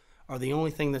mouth are the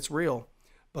only thing that's real,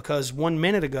 because 1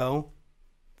 minute ago,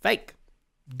 fake,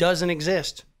 doesn't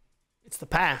exist. It's the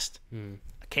past.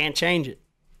 I can't change it.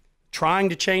 Trying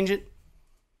to change it,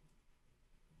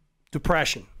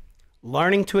 depression.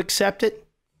 Learning to accept it,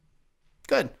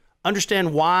 good.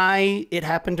 Understand why it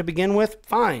happened to begin with,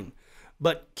 fine.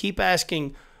 But keep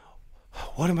asking,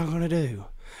 what am I going to do?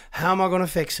 How am I going to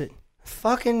fix it?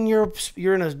 Fucking, you're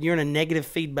in a negative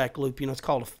feedback loop. It's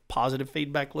called a positive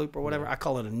feedback loop or whatever. I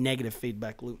call it a negative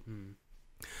feedback loop.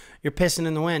 You're pissing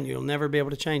in the wind. You'll never be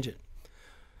able to change it.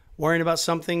 Worrying about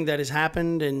something that has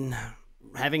happened and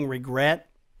having regret,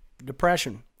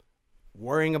 depression.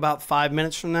 Worrying about 5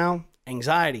 minutes from now,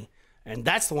 anxiety. And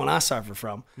that's the one I suffer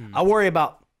from. I worry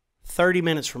about 30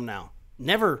 minutes from now.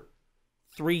 Never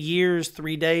 3 years,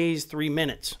 3 days, 3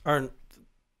 minutes, or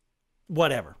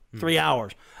whatever, 3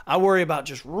 hours. I worry about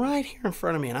just right here in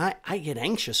front of me, and I get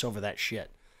anxious over that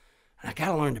shit. And I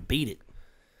got to learn to beat it.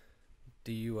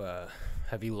 Do you,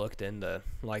 have you looked into,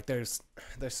 like, there's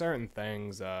certain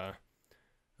things, a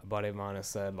buddy of mine has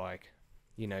said, like,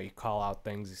 you call out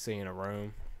things you see in a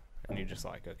room, and you're just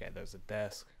like, okay, there's a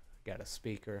desk, got a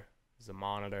speaker, there's a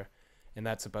monitor, and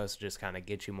that's supposed to just kind of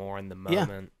get you more in the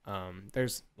moment.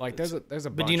 There's a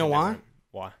bunch. But do you know why?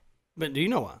 Why? But do you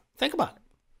know why? Think about it.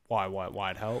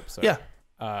 Why it helps? Or, Yeah.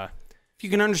 Uh, If you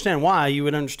can understand why, you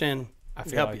would understand. I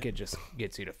feel like it just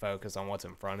gets you to focus on what's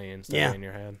in front of you instead of in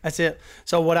your head. That's it.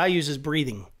 So what I use is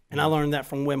breathing, and I learned that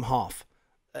from Wim Hof.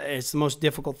 It's the most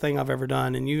difficult thing I've ever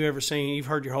done, and you've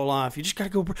heard your whole life. You just gotta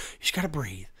go. You just gotta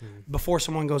breathe before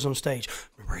someone goes on stage.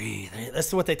 Breathe.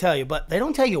 That's what they tell you, but they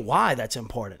don't tell you why that's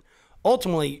important.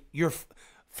 Ultimately, you're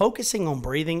focusing on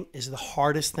breathing is the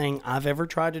hardest thing I've ever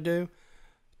tried to do.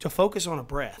 To focus on a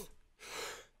breath,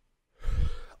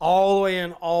 all the way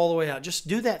in, all the way out. Just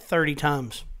do that 30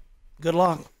 times. Good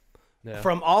luck. Yeah.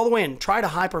 From all the way in, try to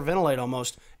hyperventilate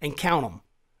almost and count them.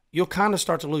 You'll kind of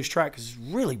start to lose track because it's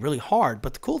really, really hard.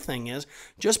 But the cool thing is,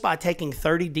 just by taking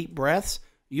 30 deep breaths,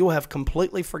 you'll have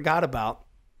completely forgot about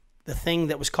the thing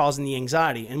that was causing the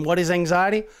anxiety. And what is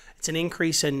anxiety? It's an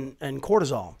increase in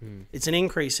cortisol. It's an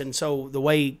increase. And so the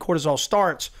way cortisol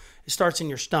starts, it starts in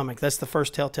your stomach. That's the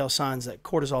first telltale signs that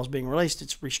cortisol is being released.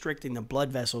 It's restricting the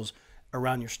blood vessels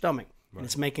around your stomach. And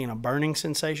it's making a burning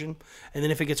sensation. And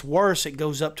then if it gets worse, it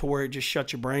goes up to where it just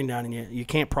shuts your brain down and you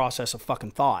can't process a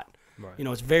fucking thought. Right. You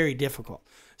know, it's very difficult.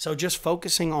 So just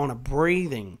focusing on a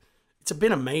breathing, it's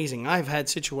been amazing. I've had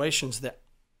situations that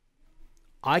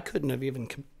I couldn't have even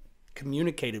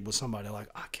communicated with somebody. Like,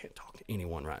 I can't talk to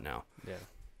anyone right now. Yeah,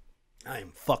 I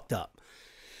am fucked up.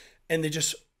 And they're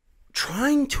just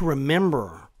trying to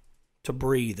remember to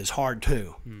breathe is hard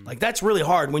too. Like, that's really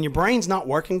hard when your brain's not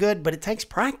working good, but it takes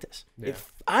practice. Yeah.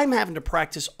 If I'm having to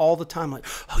practice all the time, like,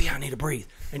 oh yeah, I need to breathe,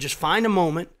 and just find a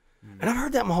moment. And I've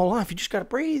heard that my whole life. You just got to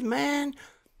breathe, man.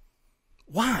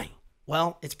 Why?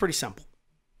 Well, it's pretty simple.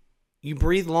 You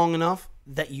breathe long enough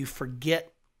that you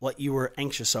forget what you were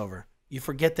anxious over. You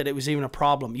forget that it was even a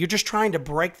problem. You're just trying to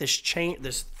break this chain,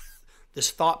 this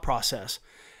thought process.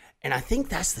 And I think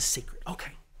that's the secret.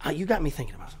 Okay, you got me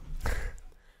thinking about something.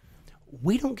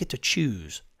 We don't get to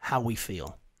choose how we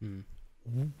feel.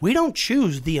 We don't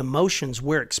choose the emotions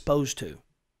we're exposed to.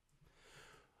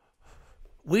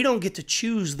 We don't get to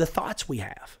choose the thoughts we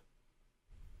have.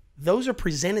 Those are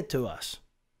presented to us.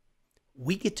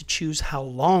 We get to choose how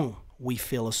long we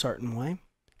feel a certain way,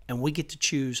 and we get to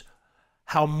choose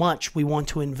how much we want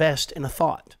to invest in a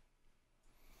thought.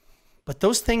 But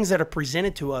those things that are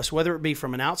presented to us, whether it be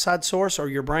from an outside source or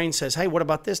your brain says, hey, what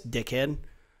about this, dickhead?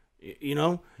 You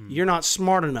know, you're not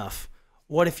smart enough.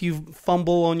 What if you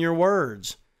fumble on your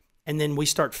words? And then we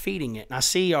start feeding it. And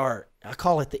I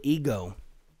call it the ego.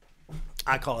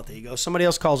 I call it the ego. Somebody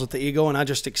else calls it the ego, and I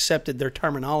just accepted their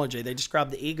terminology. They describe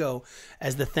the ego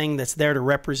as the thing that's there to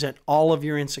represent all of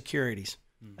your insecurities.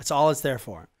 That's all it's there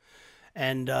for.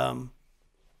 And the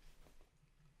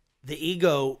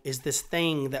ego is this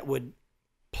thing that would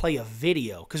play a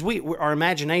video, because our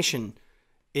imagination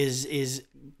is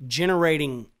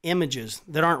generating images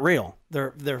that aren't real.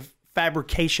 They're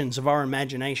fabrications of our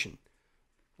imagination,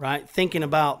 right? Thinking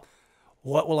about,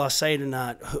 what will I say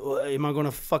tonight? Am I going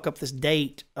to fuck up this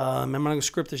date? Am I going to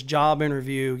script this job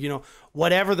interview? You know,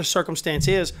 whatever the circumstance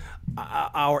is,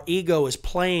 our ego is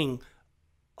playing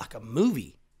like a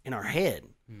movie in our head.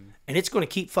 And it's going to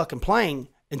keep fucking playing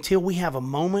until we have a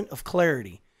moment of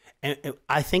clarity. And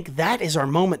I think that is our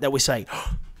moment that we say,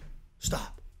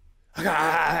 stop.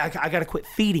 I got to quit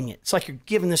feeding it. It's like you're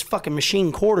giving this fucking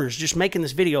machine quarters, just making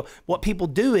this video. What people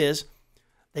do is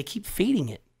they keep feeding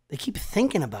it. They keep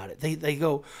thinking about it. They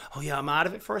go, oh yeah, I'm out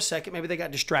of it for a second. Maybe they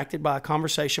got distracted by a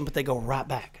conversation, but they go right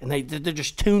back. And they're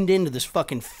just tuned into this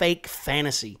fucking fake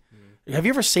fantasy. Have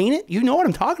you ever seen it? You know what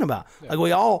I'm talking about. Yeah. Like,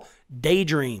 we all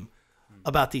daydream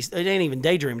about these. It ain't even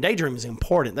daydream. Daydream is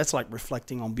important. That's like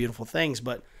reflecting on beautiful things.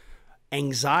 But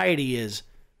anxiety is,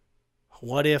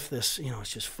 what if this,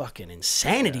 it's just fucking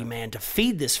insanity, man, to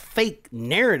feed this fake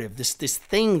narrative, this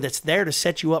thing that's there to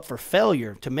set you up for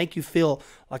failure, to make you feel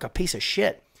like a piece of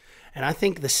shit. And I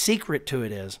think the secret to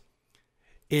it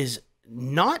is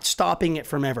not stopping it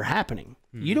from ever happening.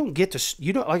 You don't get to,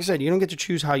 like I said, you don't get to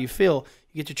choose how you feel.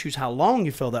 You get to choose how long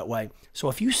you feel that way. So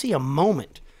if you see a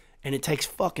moment, and it takes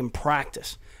fucking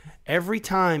practice, every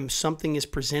time something is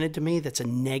presented to me that's a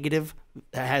negative,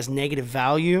 that has negative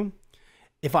value,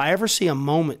 if I ever see a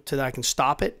moment that I can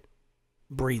stop it,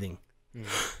 breathing.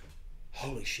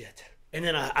 Holy shit. And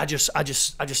then I just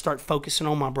start focusing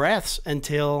on my breaths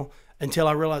until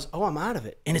I realize, oh, I'm out of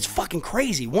it. And it's fucking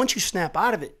crazy. Once you snap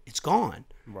out of it, it's gone.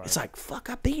 Right. It's like, fuck,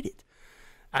 I beat it.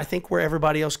 I think where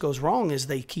everybody else goes wrong is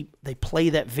they play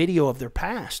that video of their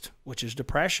past, which is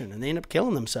depression, and they end up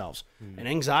killing themselves. And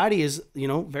anxiety is,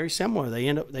 very similar.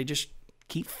 They just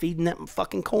Keep feeding them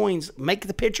fucking coins. Make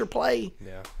the pitcher play.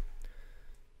 Yeah.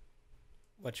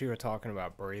 What you were talking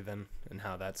about breathing and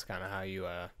how that's kind of how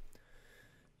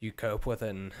you cope with it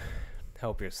and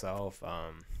help yourself.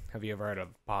 Have you ever heard of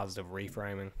positive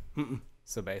reframing? Mm-mm.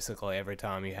 So basically, every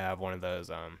time you have one of those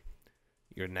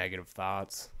your negative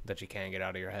thoughts that you can't get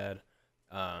out of your head,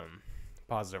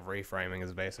 positive reframing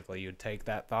is basically you take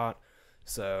that thought.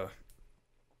 So,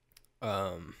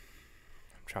 I'm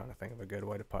trying to think of a good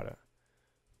way to put it.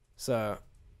 So,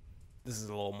 this is a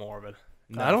little morbid.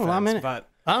 No I don't know. I'm in it. But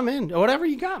I'm in. Whatever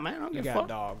you got, man. I don't you give a got fuck.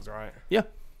 dogs, right? Yeah.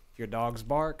 If your dogs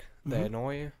bark, they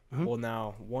annoy you. Well,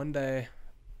 now, one day,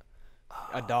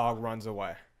 a dog runs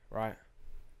away, right?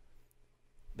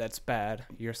 That's bad.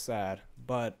 You're sad.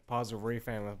 But positive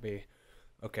reframing would be,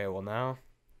 okay, well, now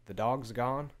the dog's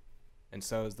gone, and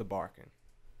so is the barking.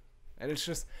 And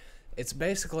it's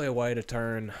basically a way to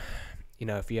turn,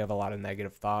 if you have a lot of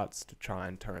negative thoughts, to try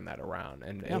and turn that around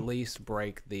and at least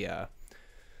break the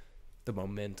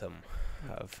momentum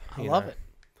of. I love it.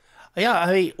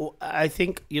 Yeah, I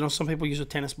think some people use a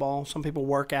tennis ball. Some people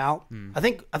work out. I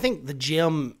think the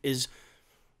gym is.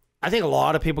 I think a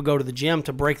lot of people go to the gym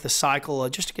to break the cycle,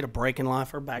 just to get a break in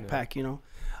life or backpack. Yeah.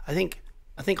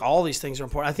 I think all these things are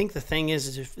important. I think the thing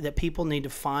is that people need to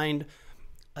find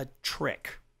a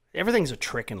trick. Everything's a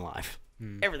trick in life.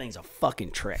 Everything's a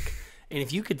fucking trick. And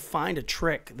if you could find a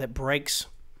trick that breaks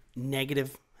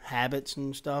negative habits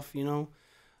and stuff,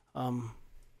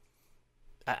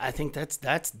 I think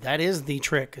that is the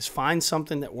trick, is find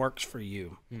something that works for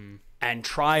you and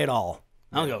try it all.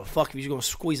 I don't give a fuck if you're going to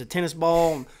squeeze a tennis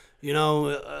ball,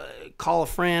 call a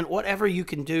friend, whatever you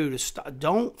can do to stop.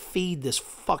 Don't feed this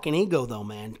fucking ego though,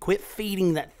 man. Quit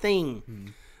feeding that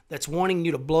thing that's wanting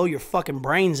you to blow your fucking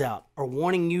brains out, or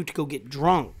wanting you to go get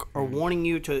drunk, or wanting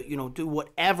you to, do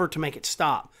whatever to make it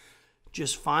stop.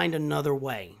 Just find another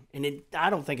way. And I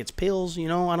don't think it's pills, I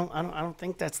don't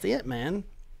think that's it, man.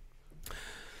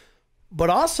 But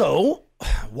also,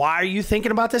 why are you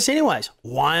thinking about this anyways?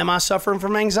 Why am I suffering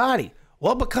from anxiety?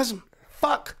 Well, because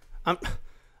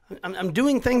I'm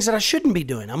doing things that I shouldn't be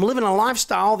doing. I'm living a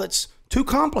lifestyle that's too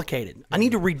complicated. I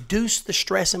need to reduce the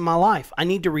stress in my life. I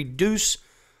need to reduce.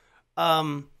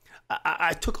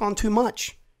 I took on too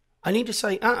much. I need to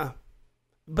say,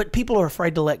 But people are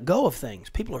afraid to let go of things.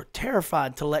 People are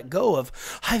terrified to let go of.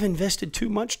 I've invested too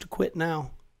much to quit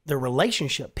now. Their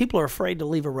relationship. People are afraid to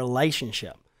leave a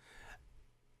relationship.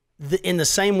 In the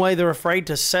same way they're afraid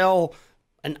to sell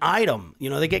an item.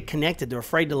 They get connected. They're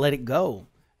afraid to let it go.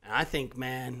 And I think,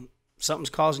 man,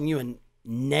 something's causing you a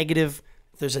negative.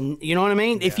 There's you know what I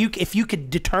mean? Yeah. If you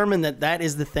could determine that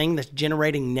is the thing that's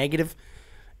generating negative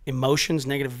emotions,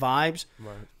 negative vibes,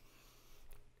 right.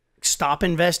 Stop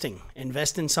investing.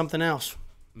 Invest in something else.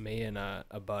 Me and a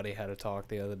buddy had a talk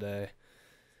the other day,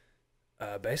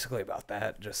 basically about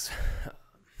that. Just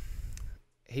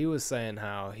he was saying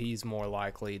how he's more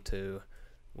likely to,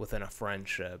 within a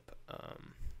friendship,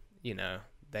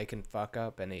 they can fuck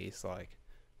up, and he's like,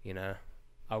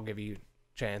 I'll give you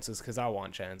chances because I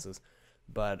want chances,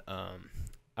 but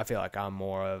I feel like I'm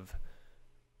more of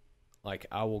like,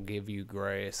 I will give you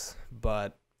grace,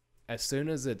 but as soon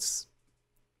as it's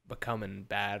becoming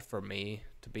bad for me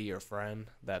to be your friend,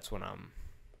 that's when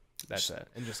that's it,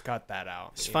 and just cut that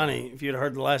out. It's funny, if you'd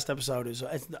heard the last episode,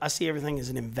 I see everything as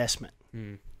an investment.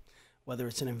 Whether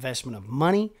it's an investment of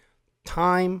money,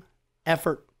 time,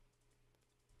 effort.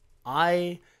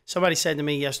 Somebody said to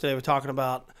me yesterday, we're talking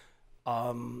about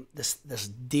this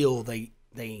deal they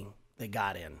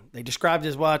got in. They described it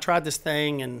as, well, I tried this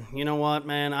thing, and you know what,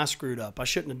 man, I screwed up. I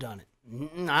shouldn't have done it.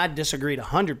 I disagreed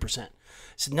 100%. I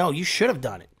said, no, you should have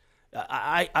done it.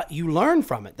 You learn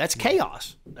from it. That's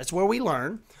chaos. That's where we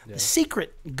learn. Yeah. The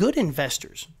secret, good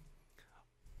investors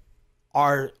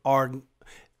are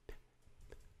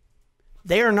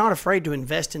they are not afraid to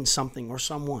invest in something or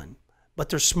someone, but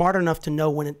they're smart enough to know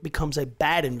when it becomes a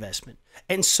bad investment.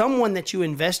 And someone that you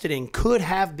invested in could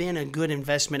have been a good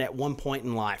investment at one point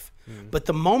in life. But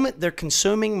the moment they're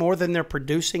consuming more than they're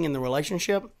producing in the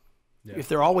relationship, if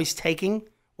they're always taking,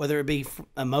 whether it be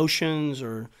emotions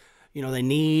or, they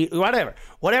need,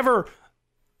 whatever,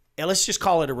 let's just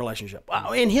call it a relationship.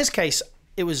 In his case,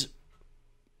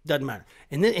 doesn't matter.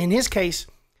 In his case,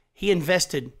 he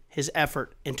invested his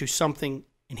effort into something,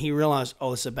 and he realized,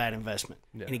 oh, this is a bad investment.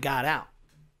 Yeah. And he got out.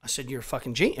 I said, you're a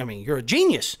fucking genius. I mean, you're a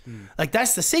genius. Like,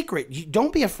 that's the secret. You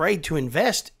don't be afraid to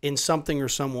invest in something or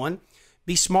someone.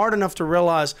 Be smart enough to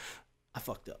realize, I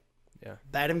fucked up. Yeah.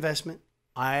 Bad investment.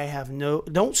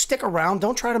 Don't stick around.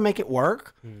 Don't try to make it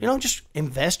work. Just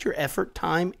invest your effort,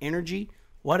 time, energy,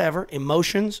 whatever,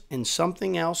 emotions in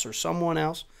something else or someone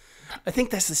else. I think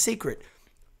that's the secret.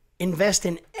 invest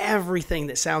in everything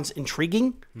that sounds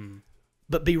intriguing,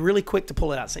 but be really quick to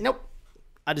pull it out and say, nope,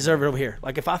 I deserve it over here.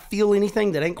 Like if I feel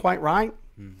anything that ain't quite right,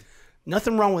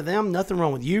 nothing wrong with them, nothing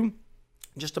wrong with you,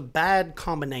 just a bad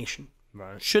combination.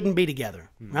 Right. Shouldn't be together,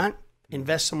 right?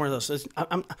 Invest somewhere else.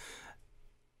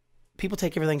 People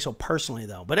take everything so personally,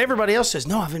 though. But everybody else says,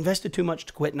 no, I've invested too much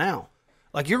to quit now.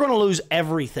 Like, you're going to lose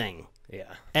everything.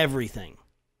 Yeah. Everything.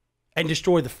 And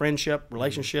destroy the friendship,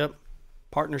 relationship,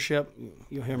 partnership.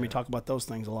 You'll hear me talk about those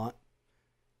things a lot.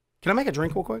 Can I make a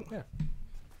drink real quick? Yeah.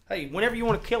 Hey, whenever you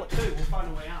want to kill it, too, we'll find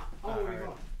a way out. Oh, where are we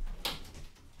going?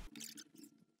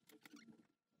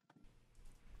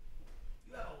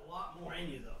 You have a lot more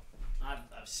in you, though.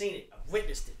 I've seen it. I've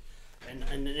witnessed it.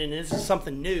 And this is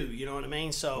something new, you know what I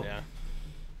mean? So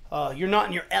you're not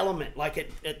in your element. Like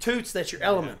at Toots, that's your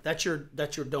element. That's your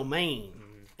domain.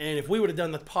 And if we would have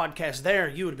done the podcast there,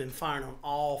 you would have been firing on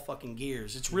all fucking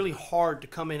gears. It's really hard to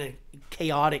come in a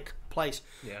chaotic place.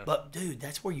 Yeah. But dude,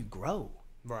 that's where you grow.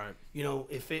 Right. You know,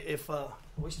 if are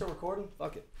we still recording?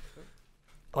 Fuck it.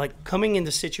 Like coming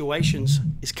into situations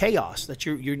is chaos that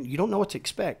you don't know what to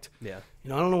expect. Yeah.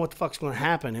 You know, I don't know what the fuck's going to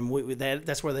happen, and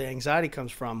that's where the anxiety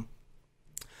comes from.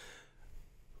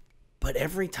 But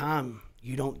every time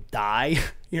you don't die,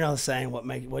 you know the saying,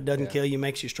 what doesn't kill you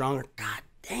makes you stronger. God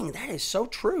dang, that is so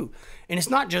true. And it's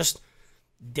not just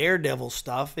daredevil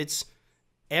stuff. It's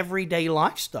everyday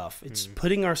life stuff. It's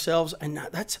putting ourselves, and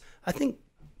that's, I think,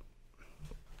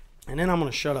 and then I'm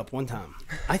going to shut up one time.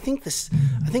 I think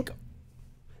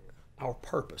our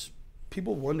purpose,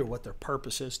 people wonder what their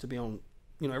purpose is to be on,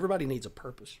 you know, everybody needs a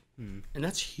purpose. And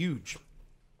that's huge.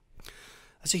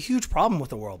 That's a huge problem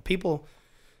with the world. People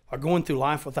are going through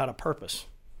life without a purpose.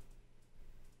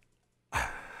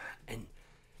 And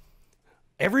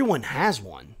everyone has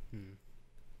one.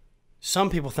 Some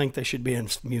people think they should be a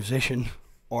musician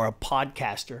or a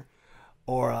podcaster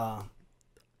or a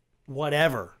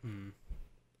whatever.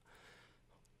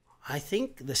 I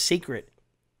think the secret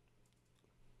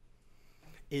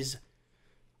is,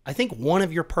 I think one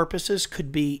of your purposes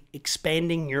could be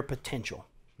expanding your potential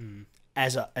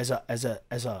as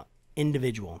a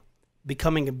individual,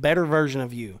 becoming a better version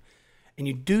of you. And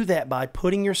you do that by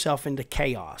putting yourself into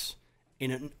chaos,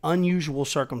 in unusual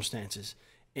circumstances,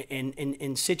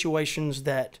 in situations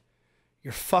that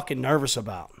you're fucking nervous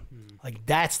about. Like,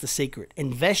 that's the secret.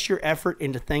 Invest your effort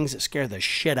into things that scare the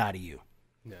shit out of you.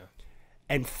 Yeah.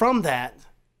 And from that,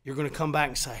 you're going to come back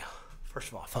and say, first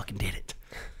of all, I fucking did it.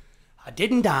 I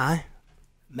didn't die.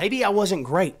 Maybe I wasn't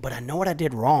great, but I know what I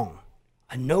did wrong.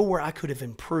 I know where I could have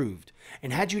improved.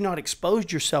 And had you not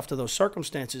exposed yourself to those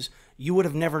circumstances, you would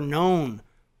have never known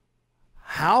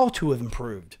how to have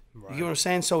improved. Right. You know what I'm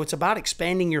saying? So it's about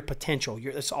expanding your potential.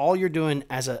 That's all you're doing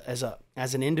as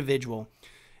an individual,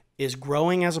 is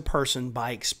growing as a person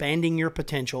by expanding your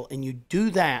potential. And you do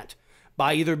that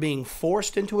by either being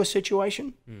forced into a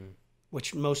situation,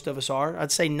 which most of us are.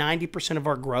 I'd say 90% of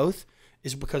our growth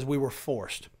is because we were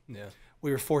forced. Yeah.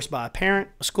 We were forced by a parent,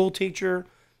 a school teacher,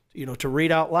 you know, to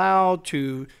read out loud,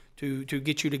 to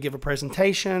get you to give a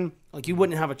presentation. Like, you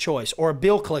wouldn't have a choice. Or a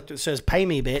bill collector that says, pay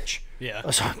me, bitch. Yeah.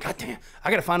 So, God damn,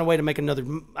 I got to find a way to make another.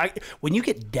 When you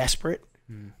get desperate,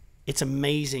 it's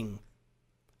amazing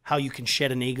how you can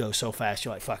shed an ego so fast.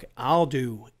 You're like, fuck it, I'll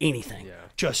do anything. Yeah.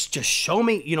 Just show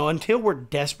me, you know, until we're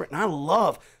desperate. And I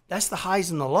love, that's the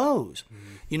highs and the lows.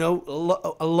 You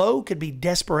know, a low could be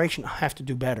desperation. I have to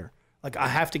do better. Like, I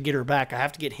have to get her back. I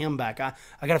have to get him back. I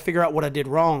got to figure out what I did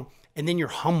wrong. And then you're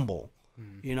humble,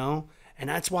 you know? And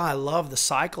that's why I love the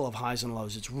cycle of highs and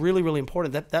lows. It's really, really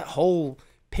important. That whole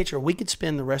picture, we could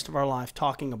spend the rest of our life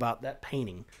talking about that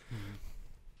painting,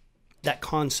 that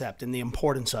concept and the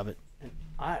importance of it.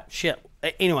 And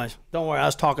anyways, don't worry. I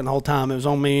was talking the whole time. It was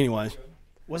on me anyways.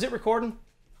 Was it recording?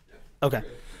 Okay.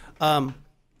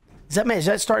 Is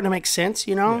that starting to make sense,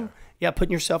 you know? Yeah,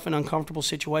 putting yourself in uncomfortable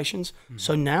situations.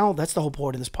 So now that's the whole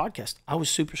point of this podcast. I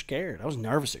was super scared. I was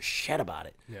nervous as shit about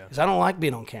it. Because I don't like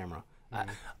being on camera.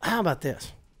 How about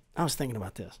this? I was thinking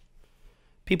about this.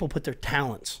 People put their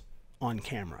talents on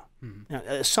camera.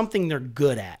 Now, something they're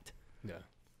good at. Yeah.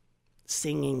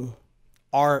 Singing,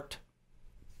 art,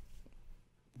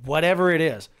 whatever it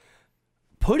is.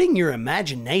 Putting your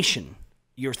imagination,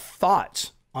 your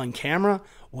thoughts on camera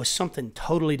was something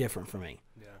totally different for me.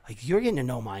 Like, you're getting to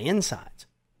know my insides,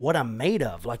 what I'm made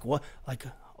of, like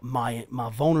my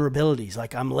vulnerabilities.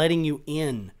 Like, I'm letting you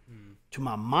in to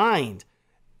my mind,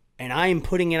 and I am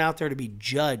putting it out there to be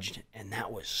judged. And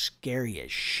that was scary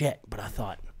as shit. But I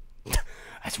thought,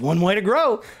 that's one way to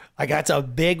grow. Like, that's a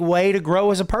big way to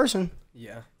grow as a person.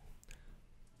 Yeah.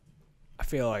 I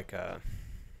feel like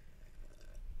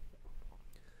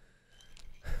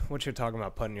what you're talking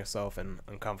about, putting yourself in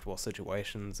uncomfortable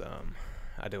situations,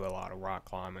 I do a lot of rock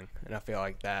climbing, and I feel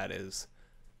like that is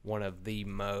one of the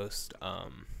most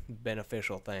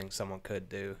beneficial things someone could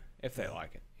do if they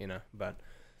like it, you know. But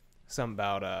something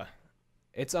about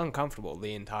it's uncomfortable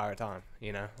the entire time,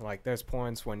 you know. Like there's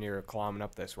points when you're climbing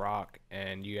up this rock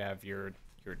and you have your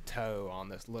toe on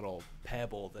this little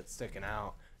pebble that's sticking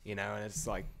out, you know, and it's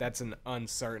like that's an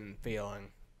uncertain feeling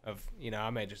of, you know, I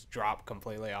may just drop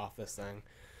completely off this thing,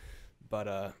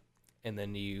 but and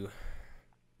then you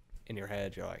in your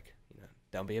head you're like, you know,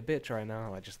 don't be a bitch right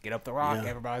now, like just get up the rock,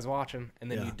 everybody's watching, and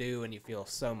then you do, and you feel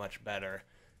so much better,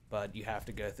 but you have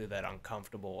to go through that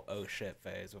uncomfortable oh shit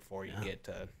phase before you get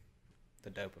to the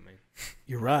dopamine.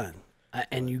 You're right.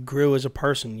 And you grew as a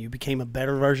person. You became a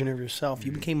better version of yourself.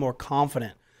 You became more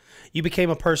confident. You became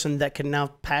a person that can now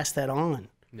pass that on.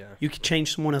 Yeah. You can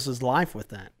change someone else's life with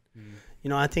that. You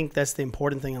know, I think that's the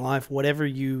important thing in life. Whatever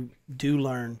you do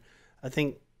learn, I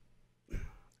think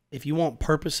if you want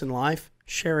purpose in life,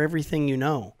 share everything you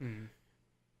know.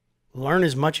 Learn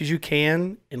as much as you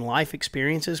can in life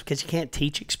experiences, because you can't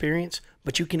teach experience,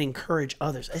 but you can encourage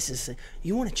others. This is,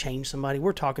 you want to change somebody. We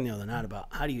were talking the other night about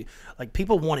how do you, like,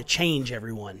 people want to change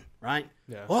everyone, right?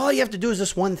 Yeah. Well, all you have to do is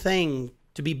this one thing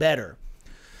to be better.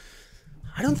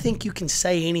 I don't think you can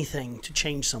say anything to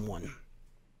change someone.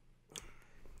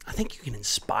 I think you can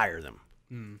inspire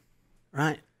them,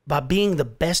 right? By being the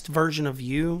best version of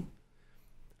you,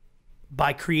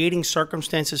 by creating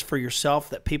circumstances for yourself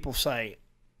that people say,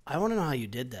 I want to know how you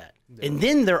did that. Yeah. And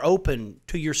then they're open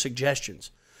to your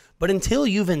suggestions. But until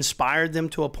you've inspired them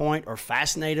to a point or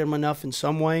fascinated them enough in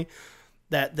some way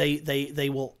that they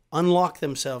will unlock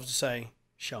themselves to say,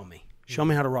 show me. Show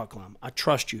me how to rock climb. I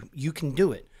trust you. You can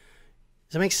do it.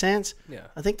 Does that make sense? Yeah.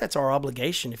 I think that's our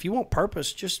obligation. If you want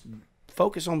purpose, just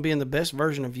focus on being the best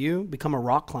version of you. Become a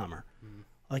rock climber.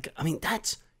 Like, I mean,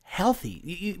 that's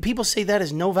healthy. People say that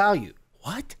as no value.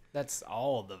 What? That's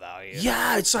all the value.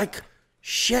 Yeah, it's like,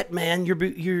 shit, man.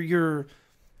 You're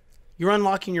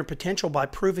unlocking your potential by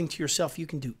proving to yourself you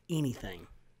can do anything.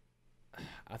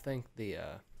 I think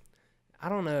I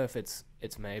don't know if it's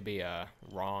maybe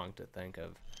wrong to think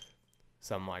of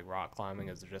something like rock climbing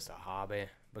as just a hobby,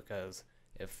 because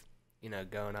if, you know,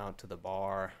 going out to the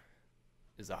bar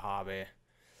is a hobby,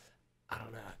 I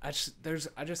don't know. I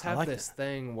just have like this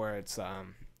thing where it's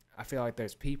I feel like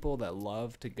there's people that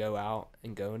love to go out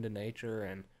and go into nature,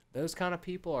 and those kind of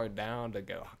people are down to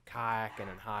go kayaking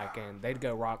and hiking. They'd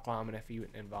go rock climbing if you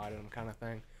invited them, kind of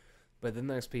thing. But then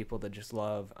there's people that just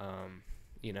love,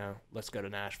 you know, let's go to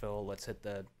Nashville, let's hit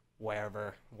the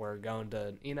wherever we're going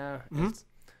to, you know.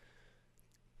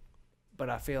 But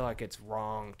I feel like it's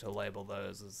wrong to label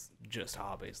those as just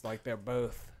hobbies. Like, they're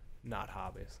both not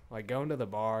hobbies. Like, going to the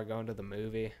bar, going to the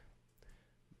movie,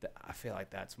 I feel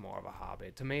like that's more of a hobby.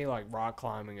 To me, like, rock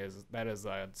climbing is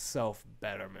a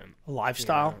self-betterment. A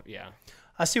lifestyle? You know? Yeah.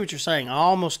 I see what you're saying. I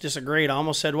almost disagreed. I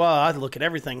almost said, well, I look at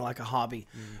everything like a hobby.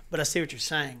 But I see what you're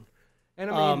saying.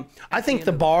 And I mean, I think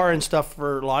the bar and stuff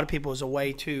for a lot of people is a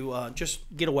way to just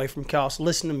get away from chaos,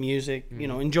 listen to music, you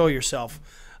know, enjoy yourself.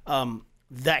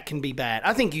 That can be bad.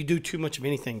 I think you do too much of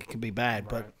anything, it can be bad.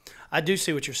 Right. But I do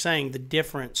see what you're saying, the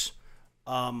difference.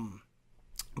 But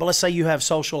let's say you have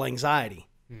social anxiety.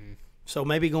 So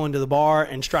maybe going to the bar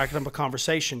and striking up a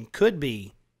conversation could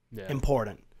be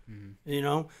important, you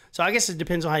know? So I guess it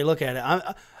depends on how you look at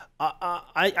it.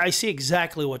 I see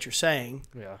exactly what you're saying.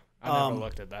 Yeah, I never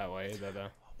looked at it that way either, though.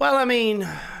 Well, I mean,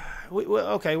 we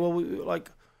like,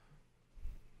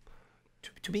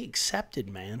 to be accepted,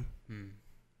 man,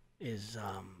 is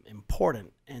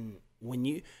important. And when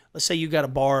you, let's say you got a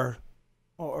bar,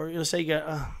 or let's say you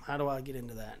got, how do I get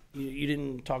into that? You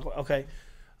didn't talk about, okay.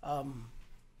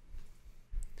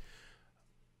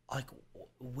 Like,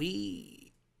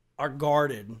 we are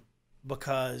guarded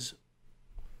because,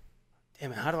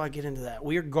 damn it, how do I get into that?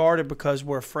 We are guarded because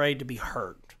we're afraid to be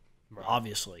hurt,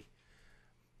 obviously.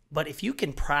 But if you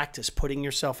can practice putting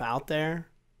yourself out there,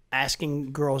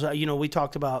 asking girls out, you know, we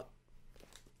talked about,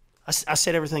 I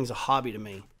said everything's a hobby to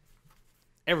me.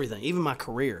 Everything, even my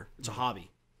career, it's a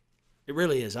hobby. It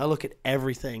really is. I look at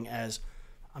everything as,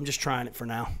 I'm just trying it for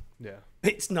now. Yeah.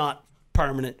 It's not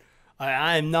permanent.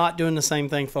 I am not doing the same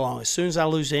thing for long. As soon as I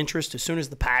lose interest, as soon as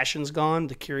the passion's gone,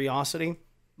 the curiosity,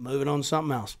 moving on to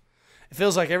something else. It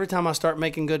feels like every time I start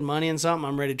making good money in something,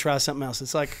 I'm ready to try something else.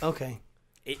 It's like, okay,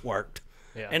 it worked.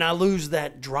 Yeah. And I lose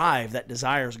that drive, that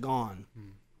desire's gone.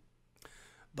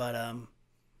 But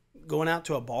going out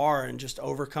to a bar and just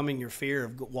overcoming your fear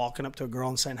of walking up to a girl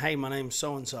and saying, hey, my name's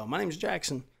so-and-so. My name's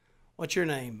Jackson. What's your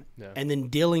name? Yeah. And then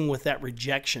dealing with that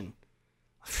rejection.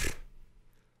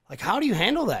 Like, how do you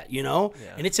handle that, you know?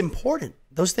 Yeah. And it's important.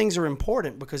 Those things are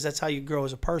important because that's how you grow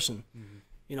as a person. Mm-hmm.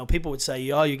 You know, people would say,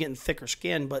 oh, you're getting thicker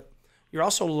skin, but you're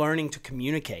also learning to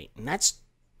communicate. And that's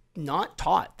not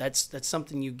taught. That's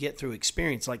something you get through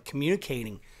experience. Like,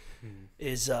 communicating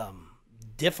is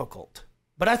difficult.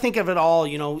 But I think of it all,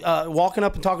 you know, walking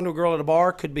up and talking to a girl at a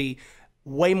bar could be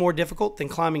way more difficult than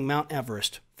climbing Mount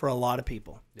Everest for a lot of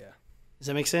people. Yeah. Does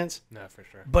that make sense? No, for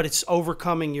sure. But it's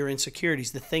overcoming your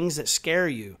insecurities, the things that scare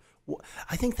you.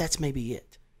 I think that's maybe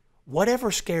it.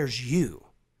 Whatever scares you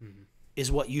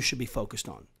is what you should be focused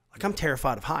on. Like, I'm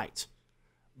terrified of heights,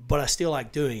 but I still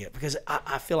like doing it because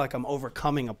I feel like I'm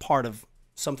overcoming a part of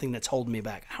something that's holding me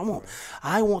back.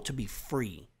 I want to be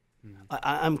free.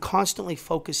 I'm constantly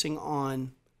focusing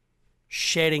on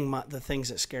shedding the things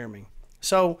that scare me.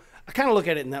 So I kind of look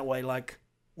at it in that way, like,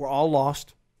 we're all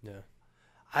lost. Yeah.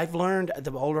 I've learned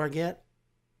the older I get,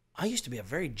 I used to be a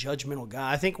very judgmental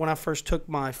guy. I think when I first took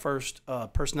my first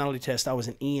personality test, I was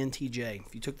an ENTJ.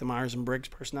 If you took the Myers-Briggs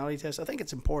personality test, I think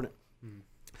it's important.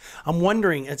 I'm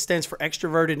wondering, it stands for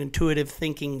extroverted, intuitive,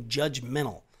 thinking,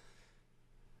 judgmental.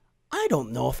 I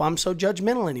don't know if I'm so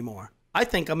judgmental anymore. I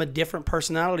think I'm a different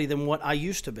personality than what I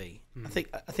used to be. I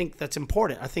think that's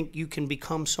important. I think you can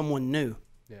become someone new.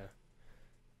 Yeah.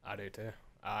 I do too.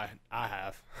 I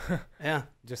have. Yeah.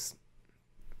 Just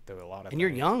through a lot of And you're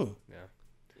things. young. Yeah.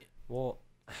 Well,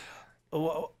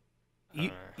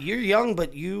 You're young,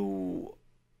 but you,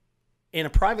 in a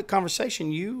private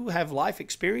conversation, you have life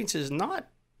experiences not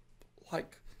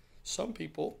like some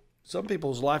people. Some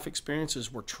people's life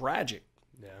experiences were tragic.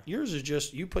 yeah. Yours is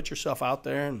just you put yourself out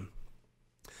there and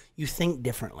you think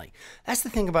differently. That's the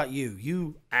thing about you.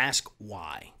 You ask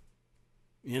why,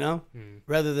 you know,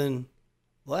 rather than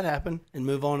let happen and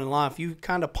move on in life. You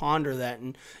kind of ponder that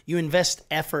and you invest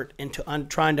effort into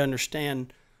trying to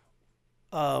understand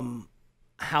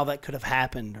how that could have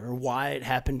happened or why it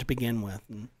happened to begin with.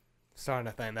 And Starting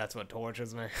to think that's what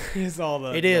tortures me. It's all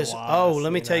the it the is. lies, Oh,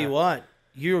 let me you tell know? you what.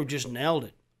 You just nailed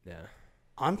it. Yeah.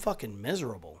 I'm fucking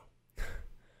miserable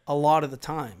a lot of the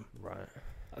time. Right.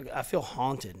 I feel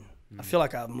haunted. I feel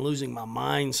like I'm losing my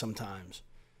mind sometimes.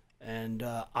 And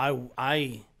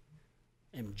I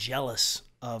am jealous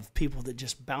of people that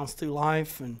just bounce through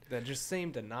life. And That just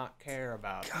seem to not care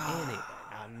about anything.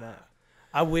 I know.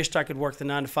 I wished I could work the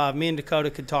 9 to 5. Me and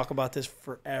Dakota could talk about this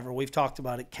forever. We've talked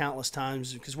about it countless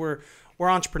times because we're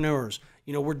entrepreneurs.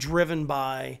 You know, we're driven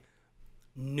by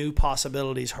new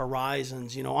possibilities,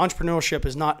 horizons. You know, entrepreneurship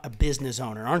is not a business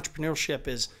owner. Entrepreneurship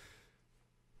is,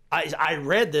 I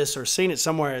read this or seen it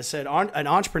somewhere. It said an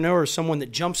entrepreneur is someone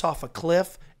that jumps off a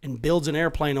cliff and builds an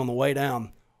airplane on the way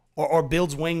down or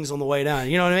builds wings on the way down.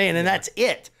 You know what I mean? And that's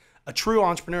it. A true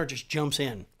entrepreneur just jumps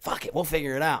in. Fuck it, we'll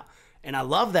figure it out. And I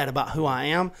love that about who I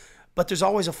am, but there's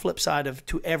always a flip side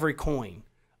to every coin.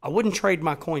 I wouldn't trade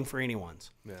my coin for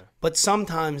anyone's. Yeah. But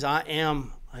sometimes I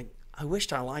am like, I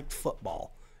wished I liked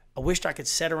football. I wished I could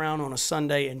sit around on a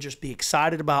Sunday and just be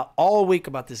excited about all week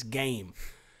about this game.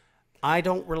 I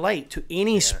don't relate to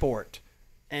any sport,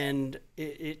 and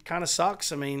it kind of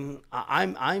sucks. I mean,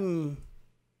 I'm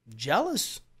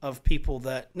jealous of people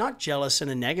that, not jealous in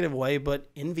a negative way, but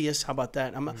envious. How about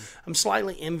that? I'm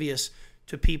slightly envious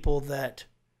to people that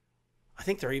I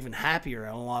think they're even happier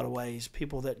in a lot of ways.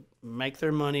 People that make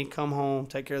their money, come home,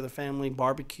 take care of their family,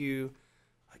 barbecue.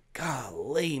 Like,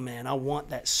 golly, man, I want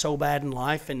that so bad in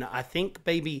life. And I think,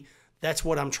 baby, that's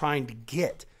what I'm trying to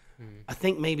get. I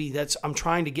think maybe I'm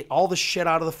trying to get all the shit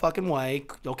out of the fucking way.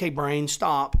 Okay, brain,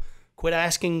 stop. Quit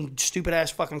asking stupid ass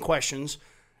fucking questions.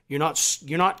 You're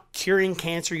not curing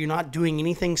cancer. You're not doing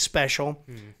anything special.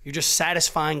 You're just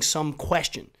satisfying some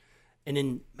question. And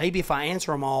then maybe if I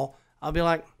answer them all, I'll be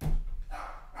like,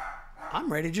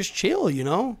 I'm ready to just chill, you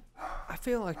know? I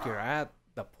feel like you're at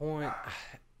the point,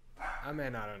 I may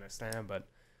not understand, but,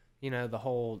 you know, the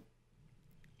whole,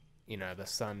 you know, the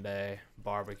Sunday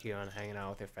barbecue and hanging out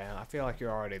with your family. I feel like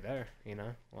you're already there, you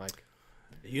know? Like,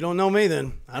 You don't know me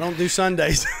then. I don't do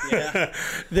Sundays. Yeah.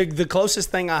 The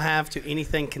closest thing I have to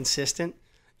anything consistent,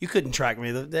 you couldn't track me.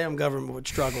 The damn government would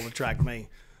struggle to track me.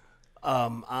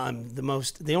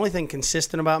 The only thing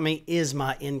consistent about me is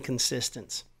my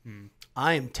inconsistence.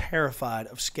 I am terrified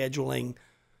of scheduling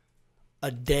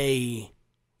a day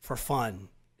for fun.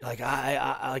 Like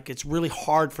like it's really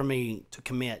hard for me to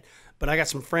commit. But I got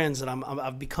some friends that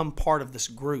I've become part of this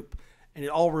group, and it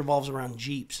all revolves around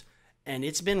Jeeps. And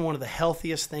it's been one of the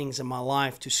healthiest things in my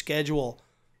life to schedule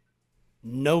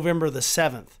November the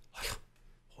 7th. Like,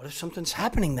 what if something's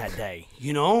happening that day?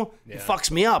 You know, It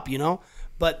fucks me up, you know.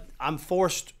 But I'm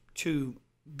forced to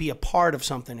be a part of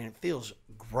something, and it feels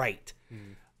great.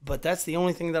 But that's the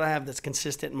only thing that I have that's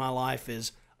consistent in my life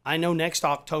is I know next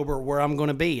October where I'm going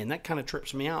to be, and that kind of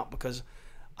trips me out because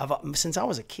since I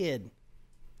was a kid,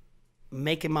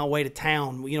 making my way to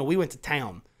town, we went to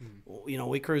town.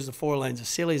 We cruised the 4 lanes. As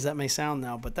silly as that may sound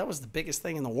now, but that was the biggest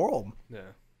thing in the world. Yeah.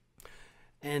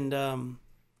 And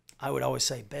I would always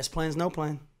say, best plan's no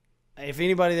plan. If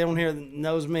anybody down here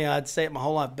knows me, I'd say it my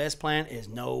whole life. Best plan is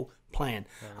no plan.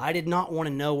 I did not want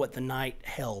to know what the night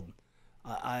held.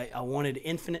 I wanted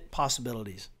infinite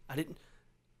possibilities.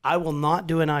 I will not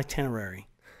do an itinerary.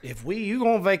 If you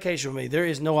go on vacation with me, there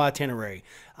is no itinerary.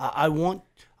 I want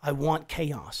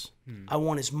chaos. I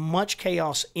want as much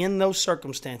chaos in those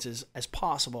circumstances as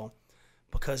possible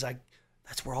because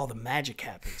that's where all the magic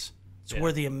happens. It's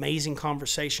where the amazing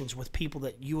conversations with people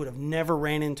that you would have never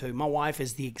ran into. My wife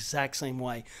is the exact same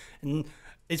way. And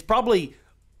it's probably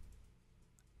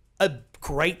a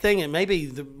great thing, and maybe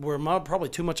we're probably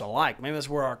too much alike. Maybe that's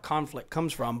where our conflict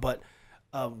comes from, but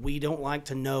we don't like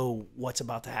to know what's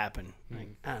about to happen. Like,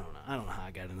 I don't know how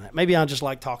I got into that. Maybe I just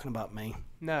like talking about me.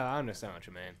 No, I understand what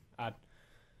you mean.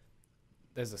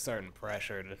 There's a certain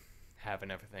pressure to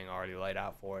having everything already laid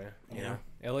out for you. You know,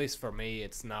 at least for me,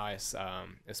 it's nice,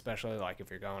 especially like if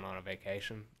you're going on a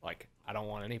vacation. Like, I don't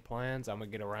want any plans. I'm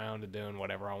gonna get around to doing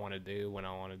whatever I want to do when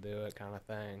I want to do it, kind of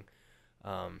thing.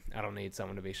 I don't need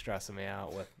someone to be stressing me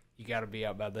out with, you got to be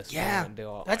up by this time and do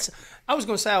all that. I was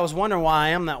gonna say, I was wondering why I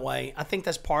am that way. I think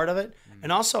that's part of it,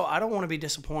 and also I don't want to be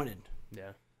disappointed.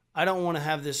 Yeah, I don't want to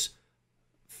have this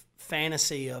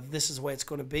fantasy of this is the way it's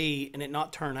going to be and it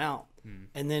not turn out,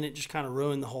 and then it just kind of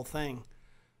ruined the whole thing.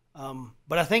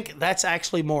 But I think that's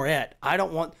actually more it. I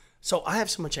have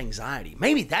so much anxiety.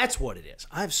 Maybe that's what it is.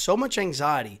 I have so much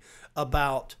anxiety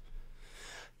about,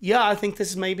 I think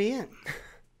this is maybe it.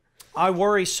 I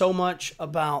worry so much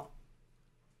about,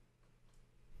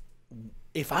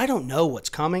 if I don't know what's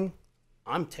coming,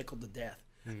 I'm tickled to death.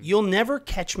 You'll never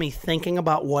catch me thinking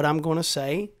about what I'm going to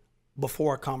say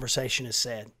before a conversation is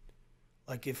said.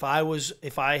 Like if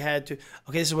I had to,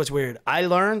 okay, this is what's weird. I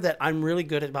learned that I'm really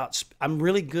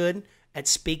good at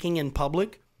speaking in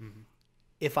public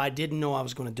if I didn't know I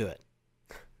was going to do it.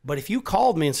 But if you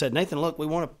called me and said, Nathan, look, we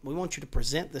want you to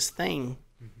present this thing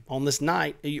on this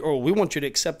night, or we want you to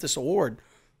accept this award.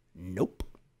 Nope.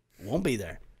 Won't be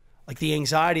there. Like the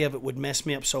anxiety of it would mess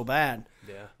me up so bad.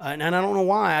 Yeah. And I don't know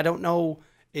why. I don't know.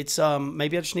 It's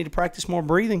maybe I just need to practice more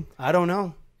breathing. I don't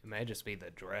know. It may just be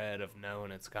the dread of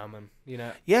knowing it's coming,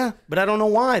 Yeah, but I don't know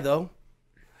why, though.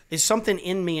 Is something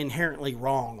in me inherently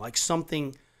wrong? Like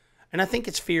something, and I think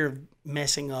it's fear of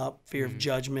messing up, fear of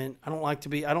judgment. I don't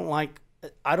like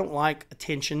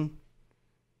attention.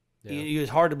 Yeah. It's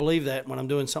hard to believe that when I'm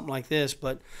doing something like this,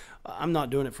 but I'm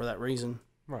not doing it for that reason.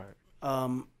 Right.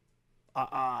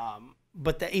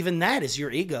 But even that is your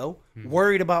ego,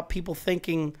 worried about people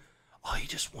thinking, oh, he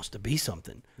just wants to be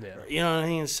something. Yeah. You know what I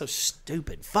mean? It's so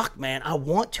stupid. Fuck, man. I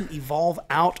want to evolve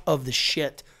out of the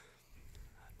shit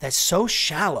that's so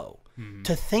shallow.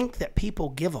 To think that people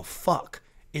give a fuck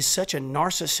is such a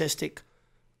narcissistic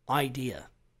idea.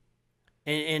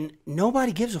 And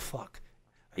nobody gives a fuck.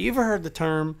 Have you ever heard the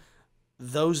term,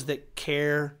 those that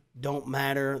care don't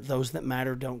matter, those that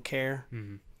matter don't care?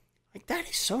 Like, that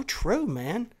is so true,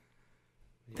 man.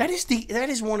 That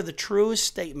is one of the truest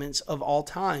statements of all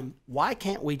time. Why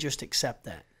can't we just accept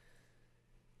that?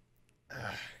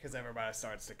 Because everybody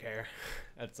starts to care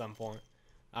at some point,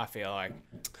 I feel like.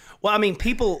 Well, I mean,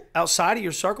 people outside of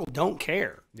your circle don't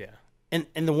care. Yeah.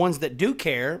 And the ones that do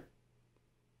care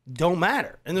don't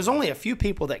matter. And there's only a few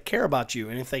people that care about you.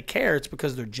 And if they care, it's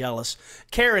because they're jealous.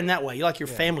 Care in that way. Like your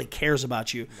family cares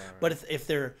about you. Right. But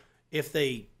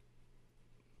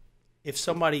if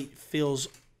somebody feels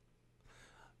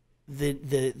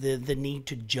the need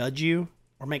to judge you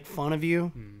or make fun of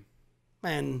you,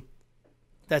 man,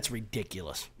 that's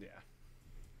ridiculous. Yeah.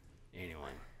 Anyway.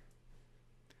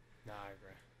 No, I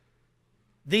agree.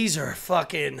 These are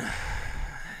fucking...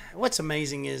 What's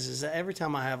amazing is that every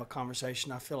time I have a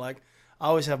conversation, I feel like I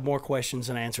always have more questions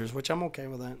than answers, which I'm okay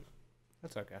with that.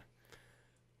 That's okay.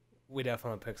 We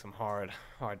definitely picked some hard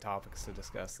topics to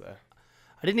discuss, though.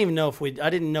 I didn't even know I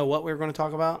didn't know what we were going to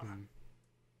talk about.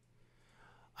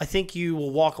 I think you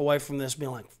will walk away from this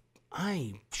being like,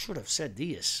 I should have said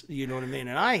this. You know what I mean?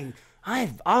 And I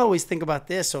always think about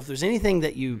this. So if there's anything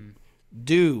that you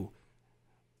do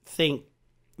think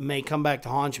may come back to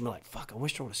haunt you, and be like, fuck, I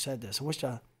wish I would have said this. I wish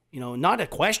not a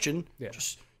question. Yeah.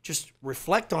 Just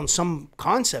reflect on some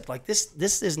concept. Like this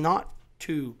is not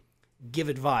to give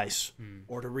advice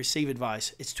or to receive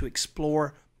advice. It's to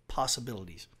explore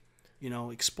possibilities.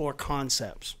 Explore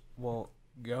concepts. Well,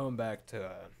 going back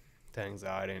to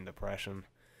anxiety and depression.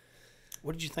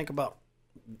 What did you think about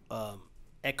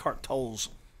Eckhart Tolle's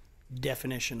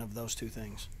definition of those two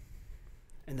things.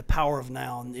 And the power of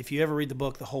now. And if you ever read the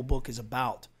book, the whole book is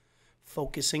about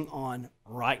focusing on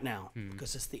right now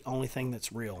because it's the only thing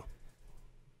that's real.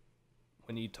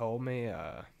 When you told me,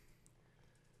 I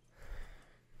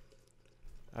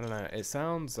don't know, it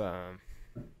sounds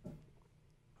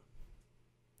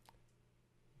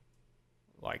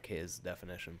like his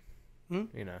definition,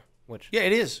 you know, which... Yeah,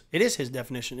 it is. It is his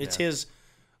definition. It's Yeah. his,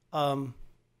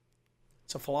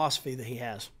 it's a philosophy that he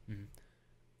has.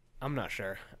 I'm not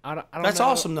sure. I don't That's know,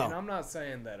 awesome, though. and I'm not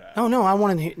saying that... No, I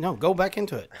want to no, go back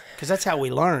into it because that's how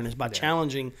we learn is by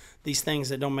challenging these things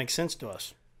that don't make sense to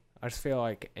us. I just feel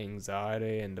like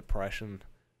anxiety and depression,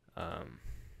 I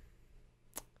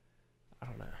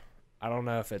don't know. I don't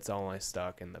know if it's only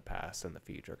stuck in the past and the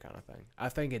future kind of thing. I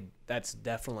think that's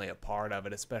definitely a part of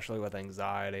it, especially with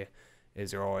anxiety,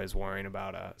 is you're always worrying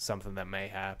about something that may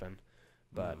happen.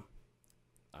 But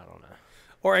I don't know.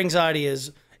 Or anxiety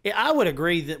is, I would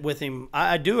agree that with him,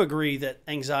 I do agree that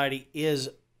anxiety is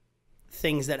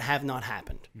things that have not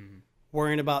happened.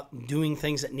 Worrying about doing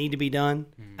things that need to be done.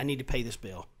 I need to pay this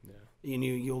bill. Yeah.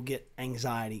 You'll get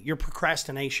anxiety. Your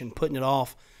procrastination, putting it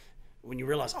off when you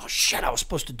realize, oh shit, I was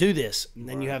supposed to do this. And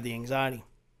then you have the anxiety.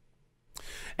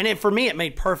 And then for me, it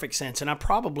made perfect sense. And I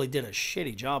probably did a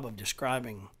shitty job of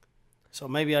describing. So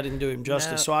maybe I didn't do him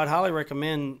justice. No. So I'd highly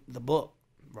recommend the book.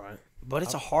 Right. But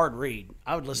it's a hard read.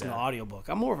 I would listen to audiobook.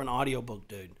 I'm more of an audiobook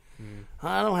dude.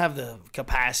 I don't have the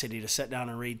capacity to sit down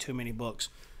and read too many books.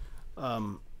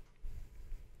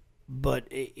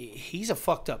 But he's a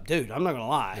fucked up dude. I'm not going to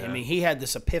lie. Yeah. I mean, he had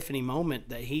this epiphany moment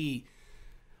that he,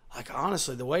 like,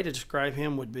 honestly, the way to describe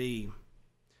him would be,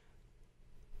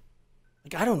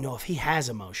 like, I don't know if he has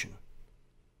emotion.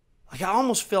 Like, I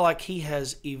almost feel like he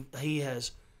has,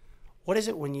 what is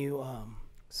it when you,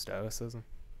 Stoicism?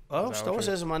 oh, Is that what you're-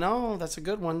 Stoicism, I know. That's a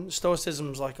good one.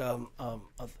 Stoicism's like a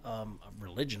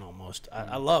religion almost.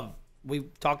 I love,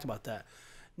 we've talked about that.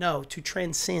 No, to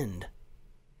transcend.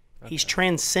 He's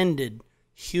transcended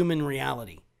human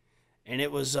reality. And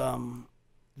it was,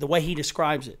 the way he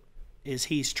describes it is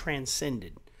he's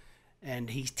transcended. And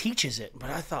he teaches it.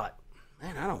 But I thought,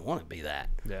 man, I don't want to be that.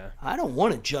 Yeah. I don't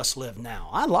want to just live now.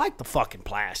 I like the fucking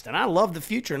past. And I love the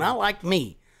future. And I like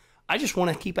me. I just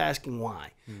want to keep asking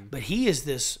why. But he is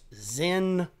this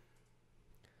Zen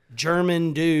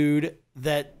German dude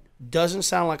that doesn't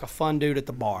sound like a fun dude at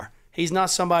the bar. He's not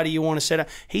somebody you want to sit down.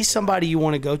 He's somebody you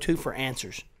want to go to for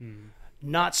answers.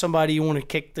 Not somebody you want to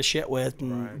kick the shit with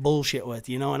and bullshit with,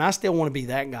 you know. And I still want to be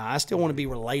that guy. I still want to be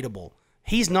relatable.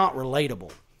 He's not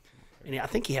relatable. And I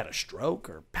think he had a stroke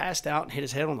or passed out and hit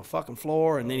his head on the fucking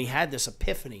floor. And then he had this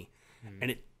epiphany. And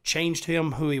it changed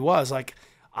him who he was. Like,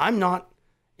 I'm not...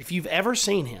 If you've ever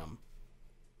seen him,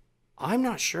 I'm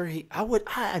not sure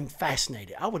I'm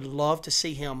fascinated. I would love to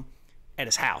see him at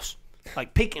his house.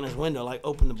 Like peek in his window, like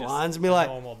open the blinds and be like,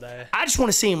 normal day. I just want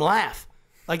to see him laugh.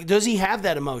 Like, does he have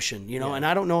that emotion? You know, Yeah. and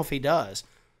I don't know if he does.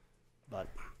 But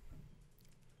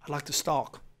I'd like to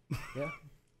stalk. Yeah.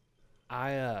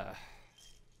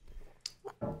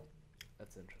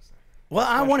 That's interesting. Well,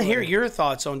 I want to hear Especially- your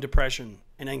thoughts on depression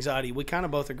and anxiety. We kind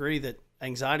of both agree that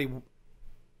anxiety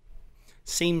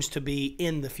seems to be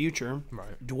in the future,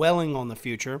 Right. dwelling on the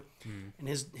future. And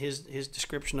his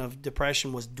description of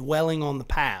depression was dwelling on the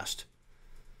past.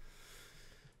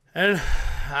 And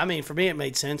I mean, for me, it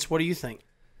made sense. What do you think?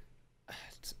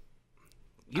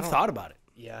 You've thought about it.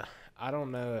 Yeah. I don't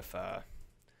know if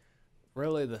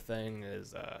really the thing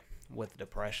is with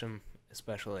depression,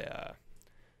 especially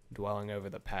dwelling over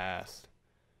the past.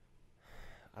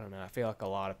 I don't know. I feel like a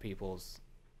lot of people's,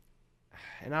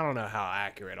 and I don't know how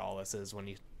accurate all this is when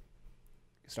you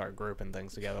start grouping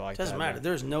things together like that. Doesn't matter. but-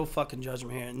 There's no fucking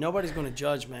judgment here. Nobody's going to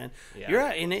judge, man. Yeah. You're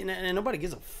at, and nobody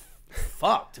gives a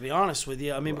fuck, to be honest with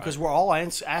you. I mean, because we're all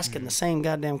asking the same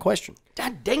goddamn question.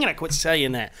 God dang it, I quit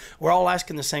saying that. We're all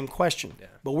asking the same question. Yeah.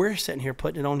 But we're sitting here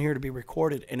putting it on here to be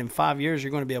recorded. And in 5 years,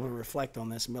 you're going to be able to reflect on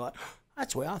this and be like,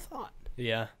 that's the way I thought.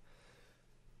 Yeah.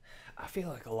 I feel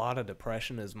like a lot of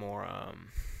depression is more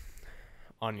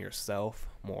on yourself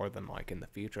more than like in the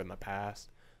future, in the past.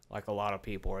 Like a lot of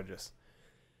people are just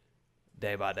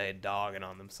day by day dogging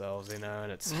on themselves, you know,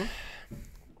 and it's,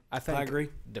 I think I agree.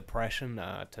 depression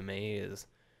to me is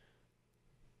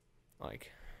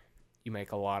like you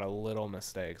make a lot of little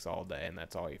mistakes all day and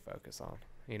that's all you focus on.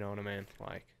 You know what I mean?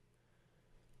 Like,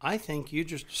 I think you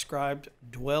just described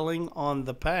dwelling on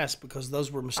the past because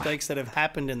those were mistakes that have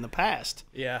happened in the past.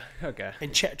 yeah, okay.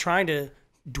 And trying to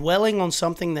dwelling on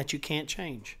something that you can't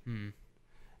change.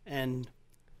 And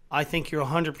I think you're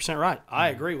 100% right. I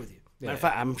agree with you. Matter of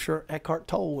fact, I'm sure Eckhart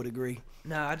Tolle would agree.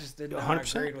 No, I just didn't know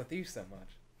 100%. I agreed with you so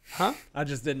much. Huh? I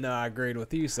just didn't know I agreed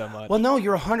with you so much. Well, no,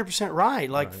 you're 100% right.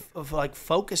 Like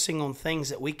focusing on things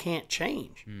that we can't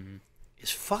change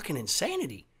is fucking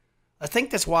insanity. I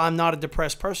think that's why I'm not a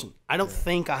depressed person. I don't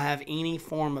think I have any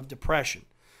form of depression.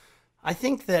 I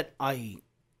think that I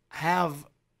have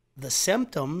the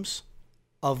symptoms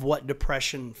of what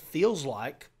depression feels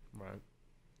like. Right.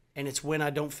 And it's when I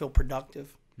don't feel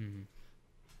productive.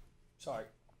 Sorry.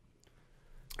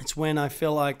 It's when I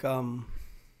feel like I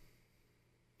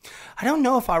don't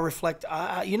know if I reflect.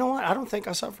 You know what? I don't think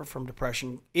I suffer from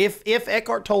depression. If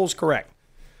Eckhart Tolle is correct,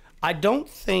 I don't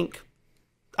think.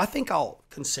 I think I'll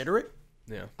consider it.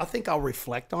 Yeah. I think I'll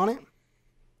reflect on it.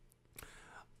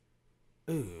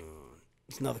 Ooh,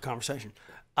 it's another conversation.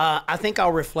 I think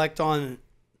I'll reflect on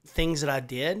things that I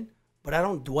did, but I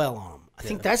don't dwell on them. I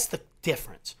think that's the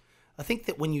difference. I think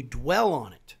that when you dwell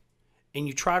on it and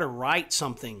you try to write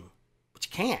something, but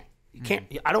you can't. You can't.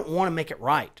 I don't want to make it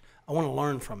right. I want to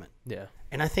learn from it. Yeah.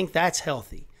 And I think that's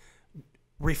healthy.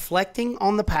 Reflecting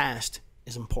on the past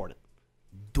is important.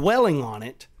 Dwelling on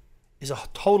it is a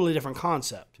totally different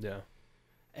concept. Yeah.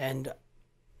 And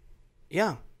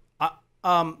yeah,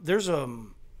 there's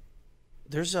I've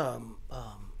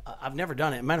never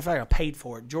done it. Matter of fact, I paid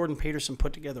for it. Jordan Peterson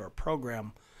put together a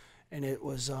program, and it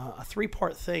was a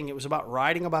 3-part thing. It was about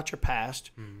writing about your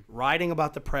past, writing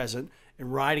about the present,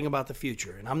 and writing about the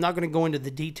future. And I'm not going to go into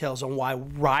the details on why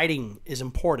writing is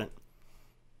important.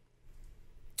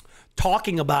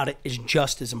 Talking about it is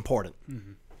just as important.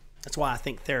 That's why I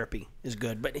think therapy is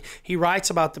good. But he writes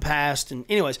about the past, and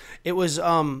anyways, it was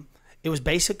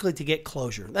basically to get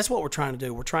closure. That's what we're trying to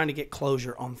do. We're trying to get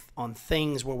closure on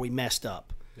things where we messed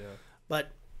up. Yeah.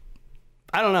 But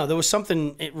I don't know. There was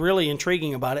something really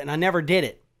intriguing about it, and I never did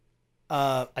it.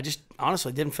 I just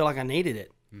honestly didn't feel like I needed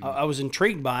it. I was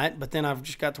intrigued by it, but then I've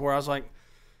just got to where I was like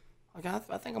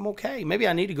I think I'm okay. Maybe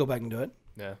I need to go back and do it.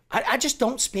 Yeah. I just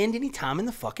don't spend any time in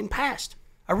the fucking past.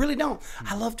 I really don't.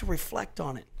 I love to reflect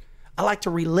on it. I like to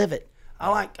relive it.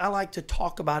 I like to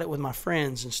talk about it with my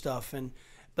friends and stuff.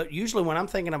 But usually when I'm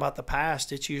thinking about the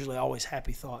past, it's usually always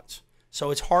happy thoughts.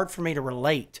 So it's hard for me to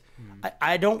relate.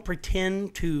 I don't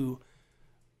pretend to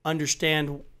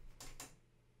understand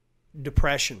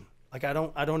depression. Like I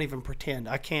don't even pretend.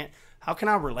 I can't. How can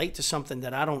I relate to something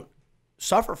that I don't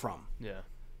suffer from? Yeah.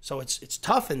 So it's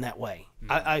tough in that way.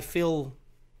 I feel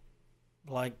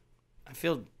like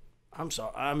I'm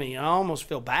sorry. I mean, I almost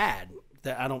feel bad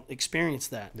that I don't experience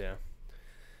that. Yeah.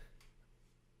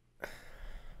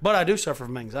 But I do suffer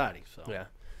from anxiety. So Yeah.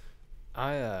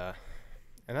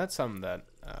 And that's something that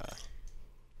I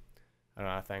don't know.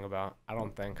 I think about. I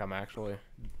don't think I'm actually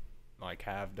like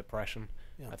have depression.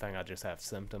 Yeah. I think I just have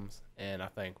symptoms, and I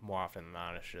think more often than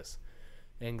not, it's just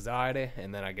anxiety,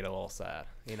 and then I get a little sad,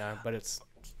 But it's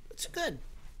good.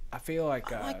 I feel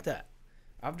like I like that.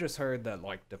 I've just heard that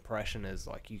like depression is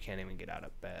like you can't even get out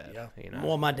of bed. Yeah.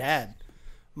 Well, my dad,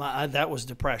 that was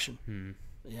depression.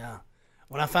 Yeah.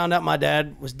 When I found out my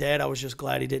dad was dead, I was just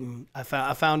glad he didn't. I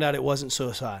found out it wasn't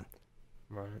suicide.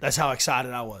 Right. That's how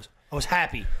excited I was. I was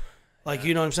happy. Like,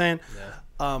 you know what I'm saying?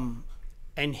 Yeah.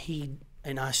 And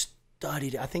I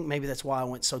studied. I think maybe that's why I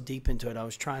went so deep into it. I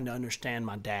was trying to understand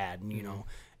my dad, and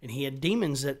and he had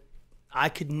demons that I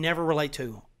could never relate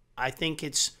to. I think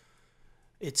it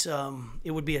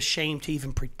would be a shame to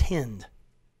even pretend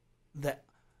that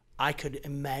I could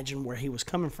imagine where he was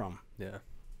coming from. Yeah.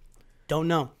 Don't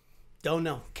know.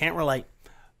 Can't relate.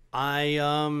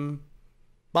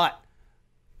 But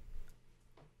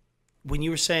when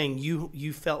you were saying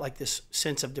you felt like this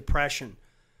sense of depression,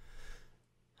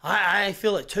 I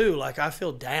feel it too. Like I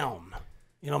feel down.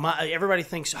 Everybody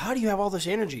thinks, how do you have all this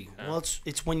energy? Yeah. Well,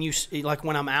 it's when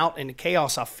when I'm out in the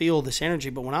chaos, I feel this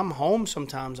energy. But when I'm home,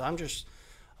 sometimes I'm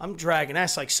dragging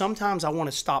ass. Like sometimes I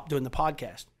want to stop doing the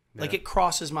podcast. Yeah. Like it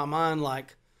crosses my mind.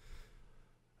 Like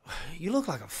you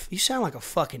sound like a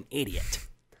fucking idiot.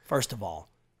 First of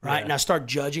all, right? Yeah. And I start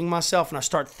judging myself, and I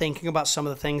start thinking about some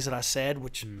of the things that I said,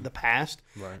 which the past,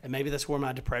 right. And maybe that's where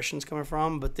my depression's coming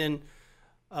from. But then,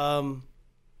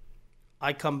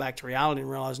 I come back to reality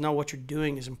and realize, no, what you're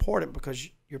doing is important because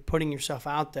you're putting yourself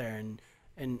out there,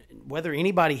 and whether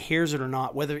anybody hears it or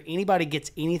not, whether anybody gets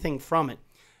anything from it,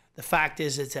 the fact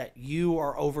is that you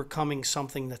are overcoming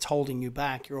something that's holding you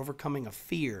back. You're overcoming a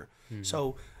fear. Mm-hmm.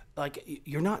 So, like,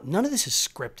 none of this is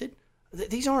scripted.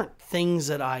 These aren't things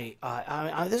that I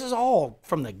this is all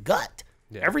from the gut.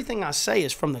 Yeah. Everything I say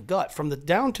is from the gut,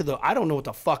 down to I don't know what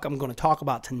the fuck I'm going to talk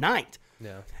about tonight.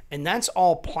 Yeah. And that's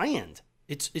all planned.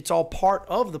 It's all part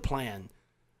of the plan,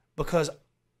 because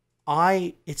if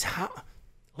I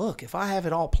have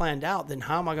it all planned out, then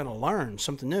how am I going to learn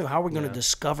something new? How are we going to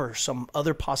discover some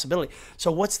other possibility?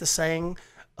 So what's the saying?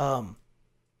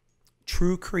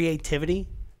 true creativity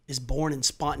is born in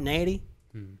spontaneity,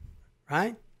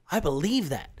 right? I believe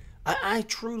that. I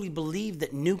truly believe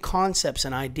that new concepts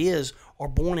and ideas are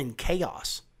born in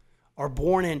chaos, are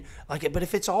born in like. But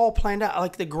if it's all planned out,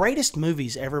 like the greatest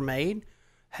movies ever made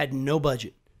had no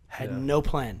budget, had no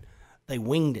plan. They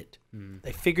winged it.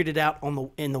 They figured it out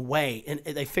in the way, and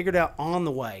they figured it out on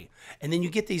the way. And then you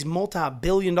get these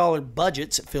multi-billion-dollar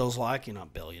budgets. It feels like, you're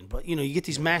not billion, but you get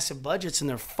these massive budgets, and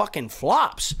they're fucking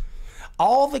flops.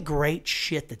 All the great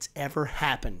shit that's ever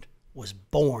happened was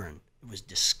born. It was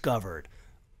discovered.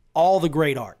 All the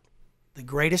great art, the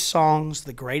greatest songs,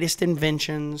 the greatest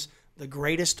inventions, the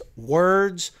greatest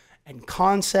words and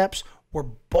concepts were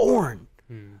born.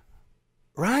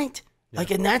 Right? Yeah.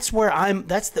 Like, and that's where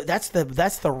that's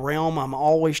the realm I'm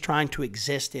always trying to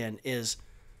exist in. Is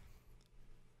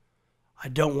I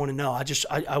don't want to know.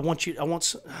 I want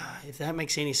if that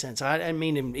makes any sense. I didn't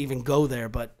mean to even go there,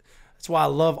 but that's why I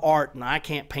love art, and I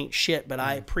can't paint shit, but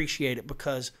I appreciate it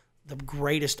because the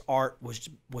greatest art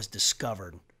was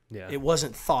discovered. Yeah. It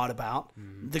wasn't thought about.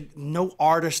 No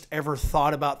artist ever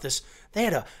thought about this. They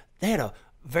had a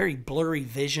very blurry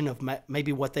vision of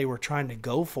maybe what they were trying to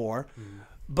go for.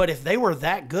 But if they were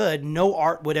that good, no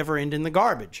art would ever end in the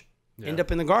garbage. End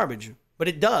up in the garbage. But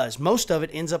it does. Most of it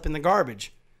ends up in the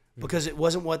garbage because it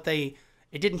wasn't it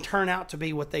didn't turn out to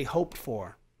be what they hoped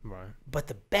for. Right. But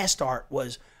the best art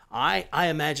was, I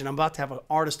imagine, I'm about to have an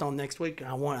artist on next week, and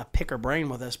I want to pick her brain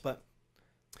with this, but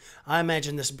I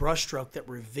imagine this brushstroke that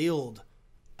revealed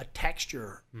a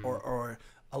texture or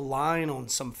a line on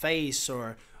some face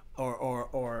or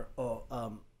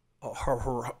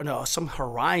some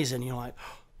horizon. You're like,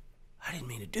 oh, I didn't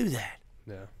mean to do that.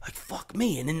 Yeah. Like, fuck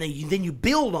me. And then you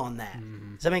build on that.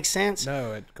 Does that make sense?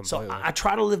 No, it completely. So I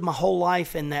try to live my whole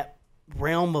life in that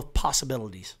realm of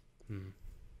possibilities.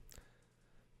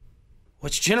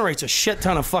 Which generates a shit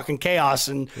ton of fucking chaos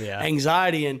and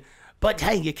anxiety. But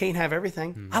hey, you can't have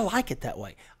everything. I like it that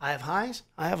way. I have highs,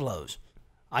 I have lows.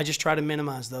 I just try to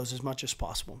minimize those as much as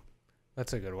possible.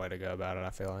 That's a good way to go about it,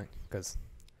 I feel like. Because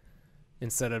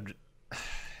instead of...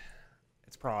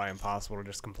 It's probably impossible to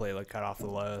just completely cut off the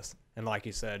lows. And like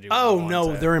you said...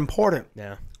 they're important.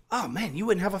 Yeah. Oh, man, you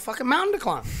wouldn't have a fucking mountain to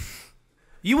climb.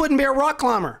 You wouldn't be a rock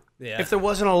climber if there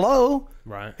wasn't a low.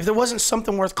 Right. If there wasn't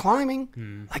something worth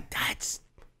climbing. Like, that's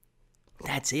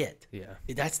it. Yeah.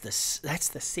 That's the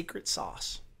secret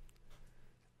sauce.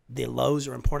 The lows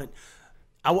are important.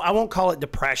 I won't call it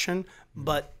depression,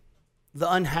 but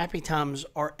the unhappy times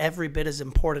are every bit as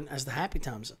important as the happy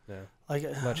times. Yeah. Like,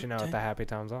 let you know what the happy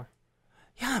times are.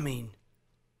 Yeah, I mean,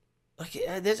 like,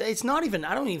 it's not even,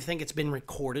 I don't even think it's been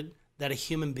recorded that a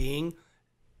human being,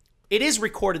 it is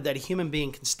recorded that a human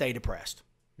being can stay depressed.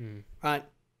 Right?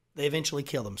 They eventually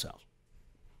kill themselves.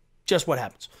 Just what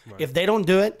happens. Right. If they don't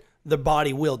do it, the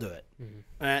body will do it.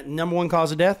 Number one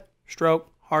cause of death,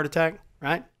 stroke, heart attack,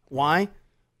 right? Why?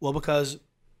 Well, because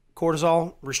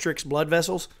cortisol restricts blood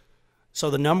vessels.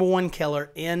 So the number one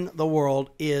killer in the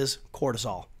world is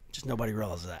cortisol. Just nobody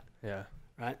realizes that. Yeah.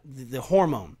 Right? The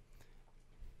hormone.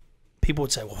 People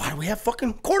would say, well, why do we have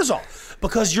fucking cortisol?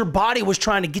 Because your body was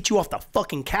trying to get you off the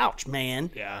fucking couch, man.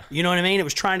 Yeah. You know what I mean? It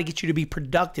was trying to get you to be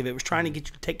productive. It was trying to get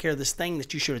you to take care of this thing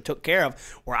that you should have took care of,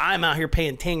 where I'm out here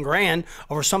paying 10 grand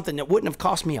over something that wouldn't have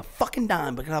cost me a fucking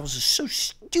dime because I was just so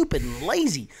stupid and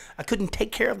lazy. I couldn't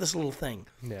take care of this little thing.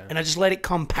 Yeah. And I just let it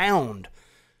compound.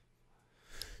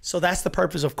 So that's the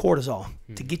purpose of cortisol,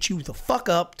 to get you the fuck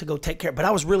up to go take care. But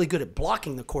I was really good at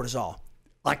blocking the cortisol.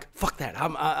 Like, fuck that.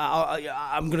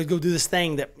 I'm going to go do this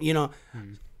thing that,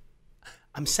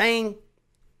 I'm saying,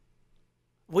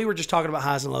 we were just talking about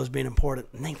highs and lows being important,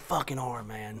 and they fucking are,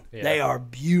 man. Yeah. They are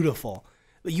beautiful.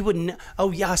 But you wouldn't,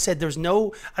 I said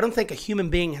I don't think a human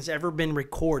being has ever been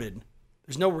recorded.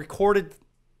 There's no recorded,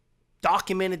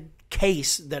 documented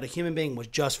case that a human being was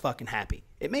just fucking happy.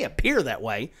 It may appear that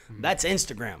way. That's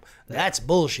Instagram. That's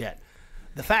bullshit.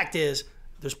 The fact is,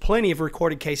 there's plenty of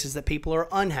recorded cases that people are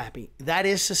unhappy. That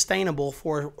is sustainable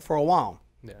for a while.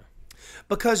 Yeah.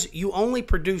 Because you only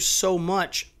produce so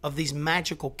much of these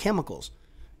magical chemicals.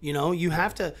 You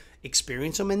have to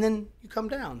experience them and then you come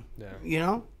down.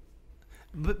 Yeah.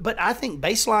 But I think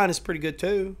baseline is pretty good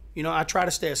too. I try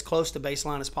to stay as close to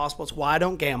baseline as possible. It's why I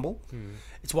don't gamble.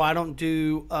 It's why I don't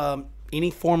do any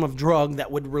form of drug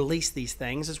that would release these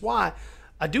things. It's why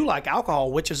I do like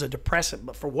alcohol, which is a depressant,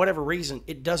 but for whatever reason,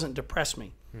 it doesn't depress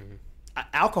me.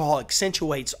 Alcohol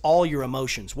accentuates all your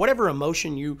emotions. Whatever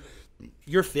emotion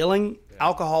you're feeling,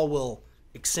 alcohol will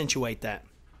accentuate that.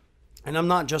 And I'm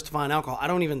not justifying alcohol. I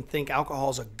don't even think alcohol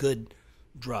is a good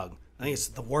drug. I think it's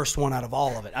the worst one out of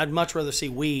all of it. I'd much rather see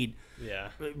weed Yeah.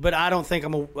 But I don't think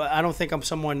I'm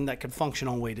someone that could function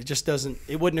on weed. It just doesn't.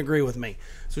 It wouldn't agree with me.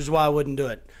 So which is why I wouldn't do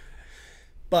it.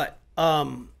 But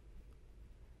well,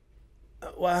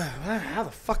 how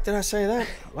the fuck did I say that?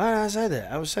 Why did I say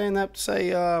that? I was saying that to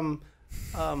say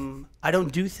I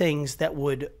don't do things that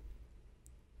would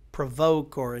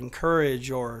provoke or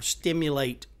encourage or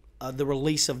stimulate the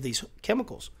release of these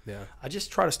chemicals. Yeah. I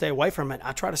just try to stay away from it.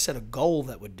 I try to set a goal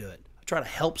that would do it. I try to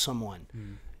help someone.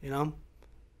 You know,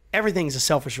 everything's a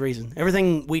selfish reason.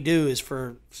 Everything we do is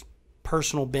for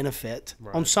personal benefit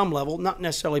on some level, not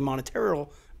necessarily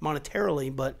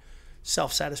monetarily, but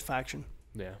self-satisfaction.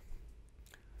 Yeah.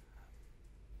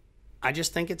 I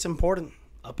just think it's important,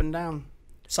 up and down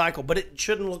cycle, but it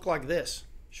shouldn't look like this.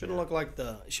 Shouldn't look like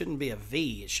it shouldn't be a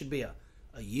V. It should be a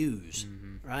U's,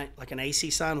 right? Like an AC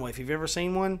sine wave. Have you ever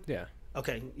seen one? Yeah.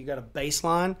 Okay, you got a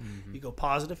baseline. You go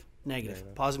positive,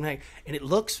 negative, positive, negative, and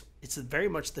it's very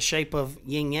much the shape of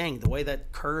yin yang. The way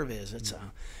that curve is, it's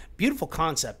a beautiful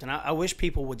concept, and I wish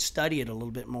people would study it a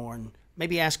little bit more and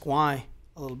maybe ask why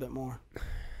a little bit more.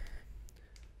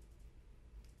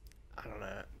 I don't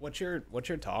know what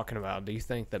you're talking about. Do you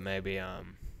think that maybe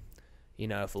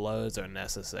if lows are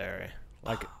necessary,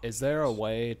 like is there a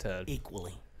way to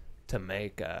Equally. to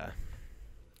make I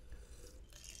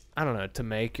don't know, to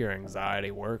make your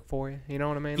anxiety work for you? You know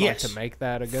what I mean? Yes. Like to make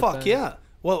that a good Fuck thing? yeah.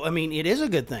 Well, I mean, it is a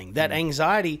good thing. That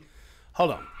anxiety.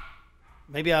 Hold on.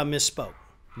 Maybe I misspoke.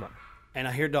 No. And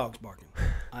I hear dogs barking.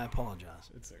 I apologize.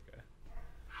 It's okay.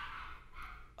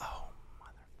 Oh,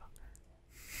 motherfucker.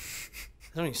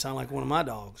 That don't even sound like one of my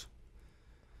dogs.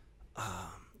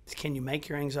 Can you make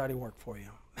your anxiety work for you?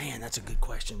 Man, that's a good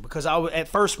question. Because at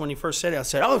first, when he first said it, I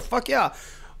said, oh, fuck yeah.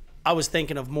 I was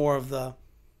thinking of more of the...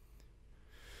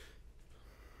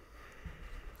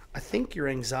 I think your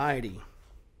anxiety...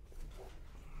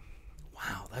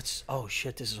 Wow, that's... Oh,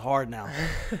 shit, this is hard now.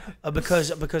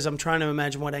 Because I'm trying to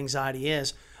imagine what anxiety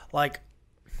is. Like,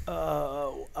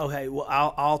 okay, well,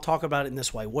 I'll talk about it in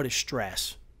this way. What is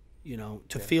stress? You know,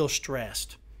 to feel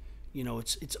stressed. You know,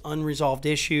 it's unresolved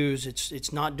issues.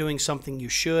 It's not doing something you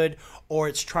should, or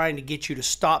it's trying to get you to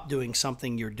stop doing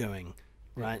something you're doing,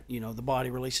 right? You know, the body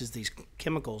releases these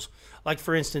chemicals. Like,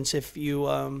 for instance, if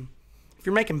you're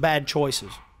making bad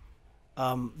choices,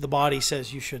 the body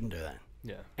says you shouldn't do that.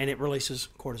 Yeah. And it releases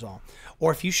cortisol.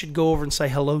 Or if you should go over and say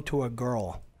hello to a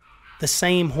girl, the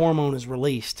same hormone is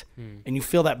released, and you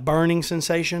feel that burning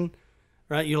sensation,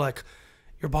 right? You're like,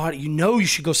 your body, you know you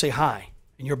should go say hi.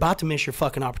 And you're about to miss your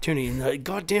fucking opportunity. And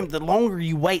goddamn, the longer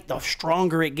you wait, the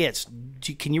stronger it gets.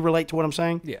 Can you relate to what I'm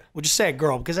saying? Yeah. Well, just say a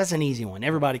girl, because that's an easy one.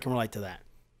 Everybody can relate to that.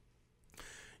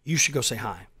 You should go say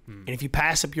hi. And if you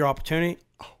pass up your opportunity,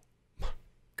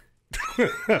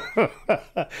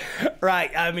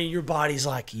 right, I mean, your body's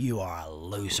like, you are a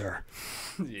loser.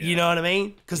 Yeah. You know what I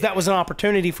mean? Because that was an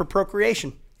opportunity for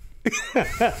procreation.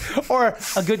 Or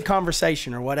a good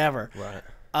conversation or whatever. Right.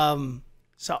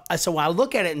 So I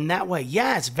look at it in that way.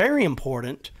 Yeah, it's very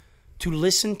important to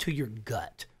listen to your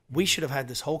gut. We should have had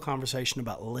this whole conversation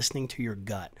about listening to your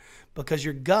gut, because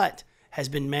your gut has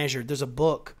been measured. There's a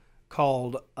book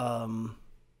called, do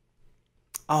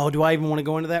I even want to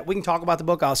go into that? We can talk about the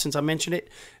book since I mentioned it.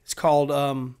 It's called,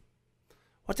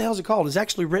 what the hell is it called? It's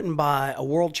actually written by a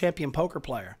world champion poker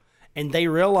player. And they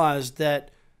realized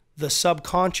that the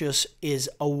subconscious is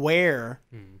aware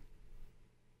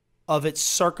of its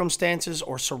circumstances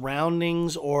or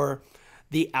surroundings or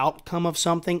the outcome of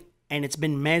something, and it's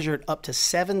been measured up to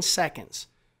 7 seconds.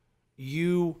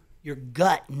 Your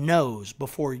gut knows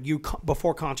before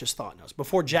conscious thought knows.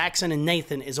 Before Jackson and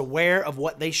Nathan is aware of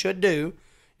what they should do,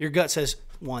 your gut says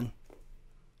 1.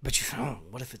 But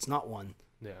what if it's not 1?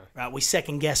 Yeah. Right? We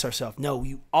second guess ourselves. No,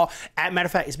 as a matter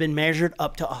of fact, it's been measured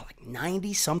up to like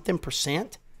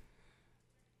 90-something%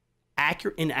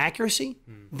 accuracy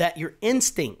that your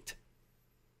instinct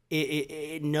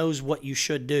it knows what you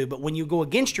should do. But when you go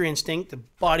against your instinct, the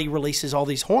body releases all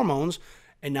these hormones,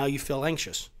 and now you feel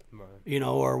anxious, right,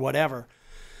 or whatever.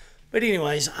 But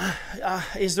anyways,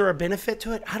 is there a benefit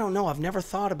to it? I don't know. I've never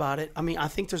thought about it. I mean, I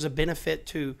think there's a benefit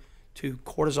to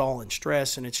cortisol and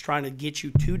stress, and it's trying to get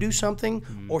you to do something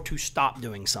or to stop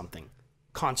doing something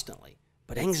constantly.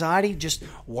 But anxiety, just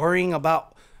worrying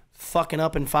about fucking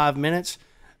up in 5 minutes,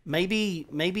 maybe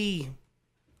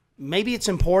it's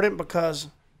important, because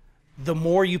the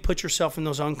more you put yourself in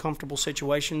those uncomfortable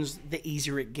situations, the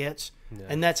easier it gets. Yeah.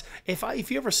 And that's if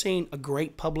you ever seen a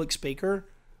great public speaker,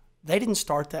 they didn't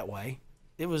start that way.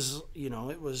 It was,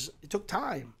 it took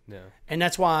time. Yeah. And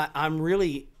that's why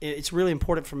it's really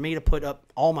important for me to put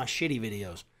up all my shitty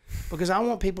videos, because I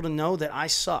want people to know that I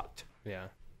sucked. Yeah.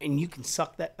 And you can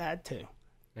suck that bad too.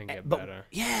 And get But better.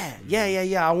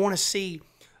 yeah. I want to see,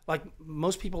 like,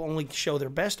 most people only show their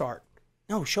best art.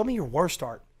 No, show me your worst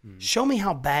art. Show me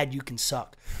how bad you can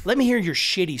suck. Let me hear your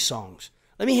shitty songs.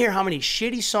 Let me hear how many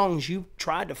shitty songs you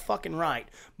tried to fucking write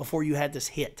before you had this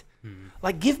hit.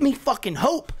 Like, give me fucking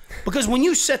hope. Because when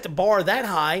you set the bar that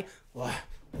high, well,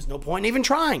 there's no point in even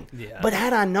trying. Yeah. But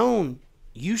had I known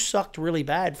you sucked really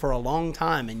bad for a long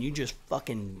time and you just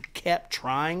fucking kept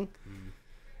trying,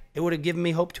 it would have given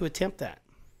me hope to attempt that.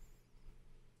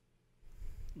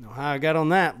 Know how I got on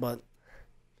that, but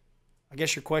I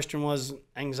guess your question was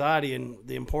anxiety and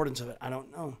the importance of it. I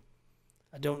don't know.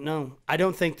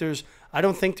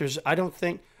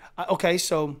 Okay,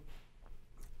 so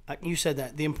you said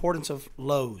that the importance of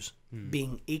lows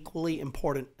being equally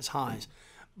important as highs,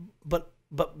 but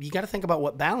you got to think about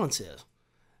what balance is.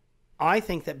 I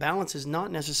think that balance is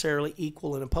not necessarily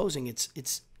equal and opposing.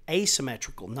 It's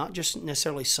asymmetrical, not just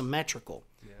necessarily symmetrical.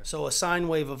 Yeah. So a sine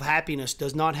wave of happiness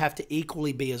does not have to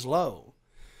equally be as low.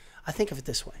 I think of it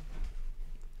this way.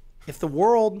 If the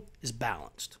world is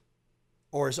balanced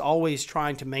or is always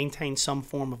trying to maintain some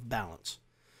form of balance,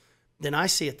 then I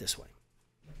see it this way.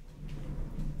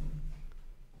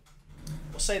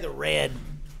 We'll say the red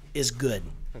is good.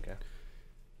 Okay.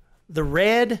 The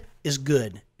red is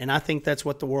good, and I think that's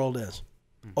what the world is.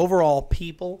 Overall,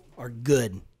 people are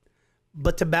good.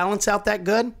 But to balance out that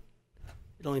good,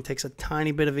 it only takes a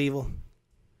tiny bit of evil,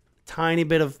 a tiny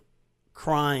bit of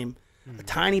crime, a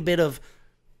tiny bit of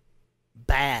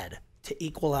bad to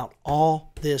equal out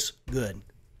all this good.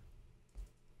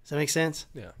 Does that make sense?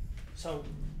 Yeah. So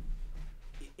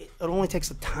it only takes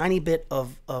a tiny bit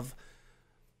of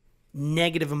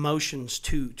negative emotions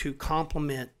to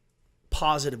complement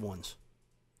positive ones,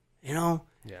 you know?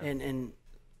 Yeah. And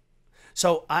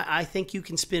so I think you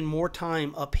can spend more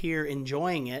time up here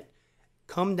enjoying it,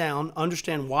 come down,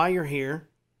 understand why you're here,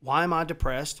 why am I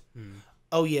depressed,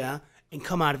 oh yeah, and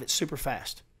come out of it super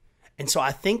fast. And so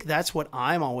I think that's what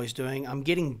I'm always doing. I'm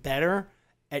getting better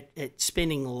at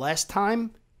spending less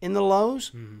time in the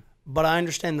lows, but I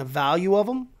understand the value of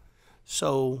them.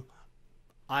 So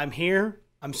I'm here.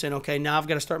 I'm saying, okay, now I've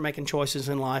got to start making choices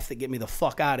in life that get me the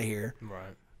fuck out of here.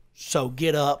 Right. So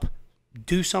get up,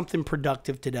 do something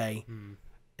productive today,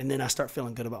 and then I start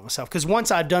feeling good about myself. Because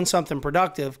once I've done something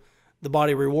productive, the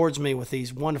body rewards me with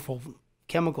these wonderful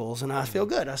chemicals, and I feel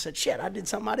good. I said, shit, I did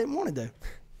something I didn't want to do.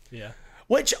 Yeah.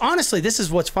 Which, honestly, this is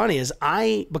what's funny is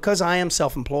because I am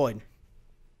self-employed,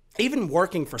 even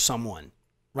working for someone,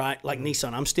 right, like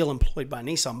Nissan, I'm still employed by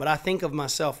Nissan, but I think of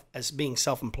myself as being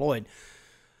self-employed.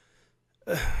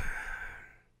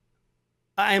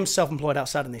 I am self-employed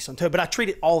outside of Nissan too, but I treat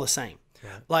it all the same.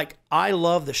 Right. Like, I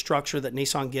love the structure that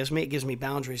Nissan gives me. It gives me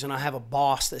boundaries, and I have a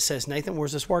boss that says, Nathan,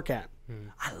 where's this work at?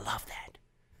 I love that.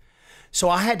 So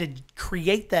I had to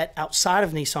create that outside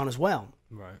of Nissan as well.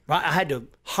 Right. I had to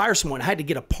hire someone. I had to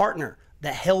get a partner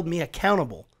that held me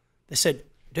accountable. They said,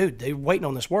 dude, they're waiting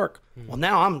on this work. Well,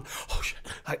 now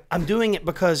I'm doing it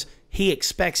because he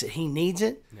expects it. He needs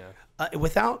it. Yeah.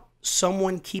 Without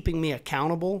someone keeping me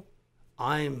accountable,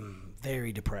 I'm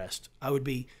very depressed. I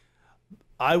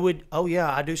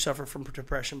do suffer from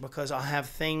depression because I have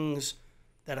things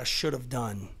that I should have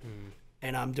done.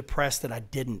 And I'm depressed that I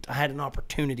didn't. I had an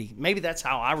opportunity. Maybe that's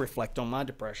how I reflect on my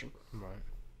depression. Right.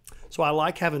 So I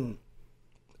like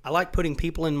putting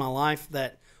people in my life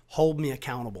that hold me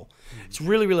accountable. It's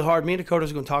really, really hard. Me and Dakota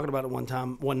was going to talk about it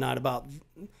one night about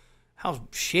how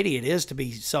shitty it is to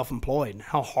be self-employed and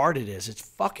how hard it is. It's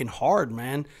fucking hard,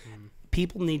 man.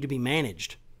 People need to be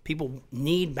managed. People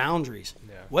need boundaries.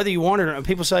 Yeah. Whether you want it or not.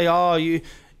 People say, oh, you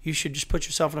should just put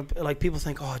yourself in like, people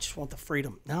think, oh, I just want the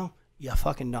freedom. No, you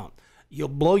fucking don't. You'll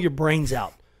blow your brains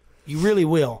out. You really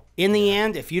will. In the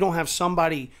end, if you don't have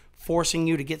somebody forcing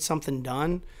you to get something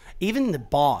done, even the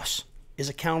boss is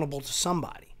accountable to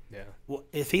somebody. Yeah. Well,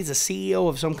 if he's a CEO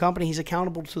of some company, he's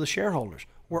accountable to the shareholders.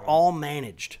 We're all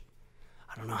managed.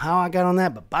 I don't know how I got on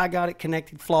that, but by God, it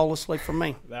connected flawlessly for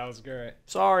me. That was great.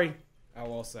 Sorry. I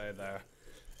will say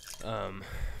though,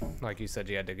 like you said,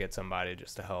 you had to get somebody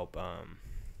just to help.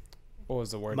 What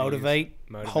was the word? Motivate,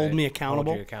 hold me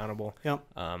accountable. Hold you accountable. Yep.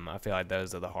 I feel like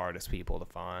those are the hardest people to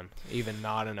find, even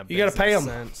not in a you gotta pay them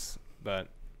sense, but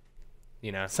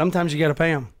you know, sometimes you got to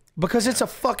pay them because it's a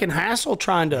fucking hassle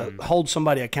trying to hold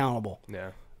somebody accountable.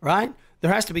 Yeah. Right?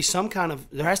 There has to be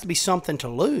something to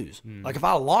lose. Like if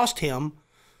I lost him,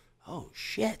 oh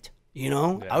shit,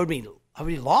 I would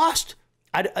be lost.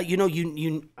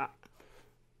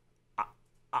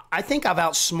 I think I've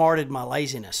outsmarted my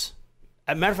laziness.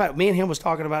 As a matter of fact, me and him was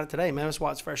talking about it today. Man, that's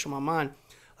why it's fresh on my mind.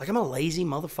 Like, I'm a lazy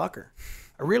motherfucker.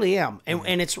 I really am.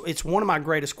 And it's one of my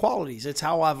greatest qualities. It's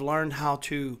how I've learned how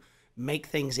to make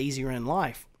things easier in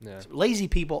life. Yeah. Lazy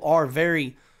people are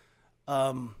very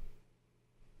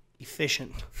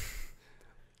efficient.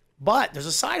 But there's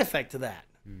a side effect to that.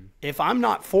 If I'm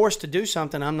not forced to do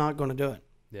something, I'm not going to do it.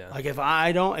 Yeah. Like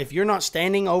if you're not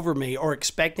standing over me or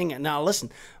expecting it. Now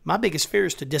listen, my biggest fear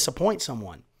is to disappoint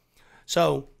someone.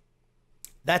 So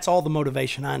that's all the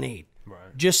motivation I need.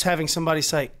 Right. Just having somebody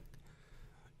say,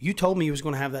 you told me you was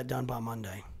going to have that done by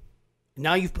Monday.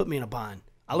 Now you've put me in a bind.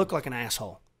 I look like an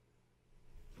asshole.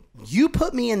 You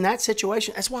put me in that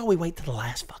situation. That's why we wait to the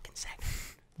last fucking second.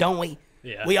 Don't we?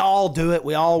 Yeah. We all do it.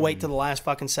 We all wait to the last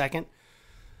fucking second.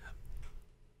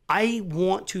 I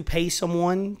want to pay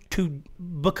someone to,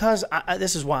 because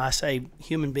this is why I say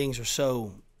human beings are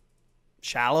so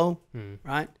shallow,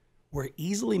 right? We're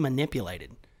easily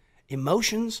manipulated.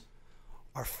 Emotions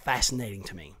are fascinating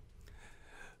to me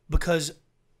because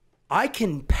I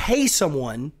can pay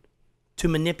someone to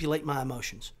manipulate my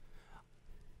emotions.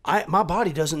 My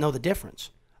body doesn't know the difference.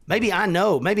 Maybe I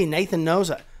know. Maybe Nathan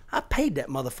knows. I paid that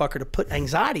motherfucker to put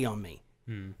anxiety on me.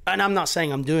 And I'm not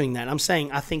saying I'm doing that. I'm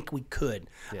saying I think we could.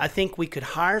 Yeah. I think we could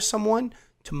hire someone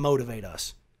to motivate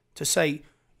us, to say,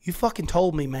 you fucking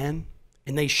told me, man.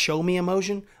 And they show me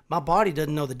emotion. My body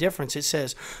doesn't know the difference. It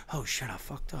says, oh, shit, I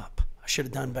fucked up. I should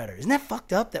have done better. Isn't that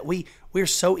fucked up that we're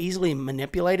so easily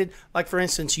manipulated? Like, for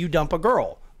instance, you dump a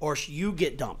girl or you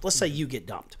get dumped. Let's say you get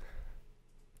dumped.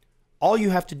 All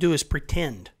you have to do is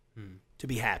pretend to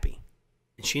be happy.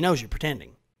 And she knows you're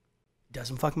pretending. It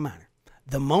doesn't fucking matter.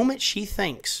 The moment she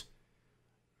thinks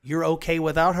you're okay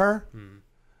without her,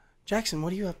 Jackson,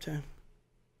 what are you up to?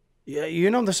 Yeah, you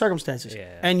know the circumstances.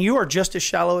 Yeah. And you are just as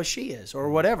shallow as she is or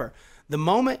whatever. The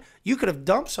moment you could have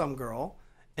dumped some girl,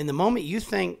 and the moment you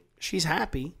think she's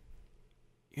happy,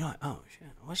 you're like, oh, shit,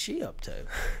 what's she up to?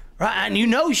 Right? And you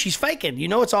know she's faking. You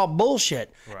know it's all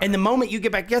bullshit. Right. And the moment you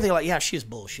get back together, you're like, yeah, she's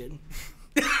bullshitting.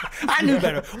 I knew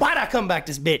better. Why'd I come back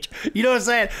this bitch? You know what I'm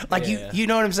saying? Like, you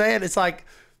know what I'm saying? It's like,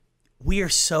 we are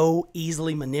so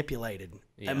easily manipulated.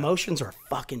 Yeah. Emotions are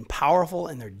fucking powerful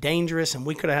and they're dangerous, and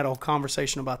we could have had a whole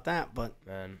conversation about that, but...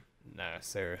 Man, no,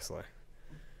 seriously.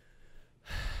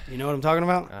 You know what I'm talking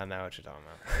about? I know what you're talking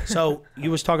about. So, you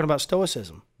was talking about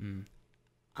stoicism.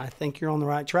 I think you're on the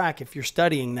right track if you're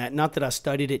studying that. Not that I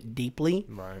studied it deeply.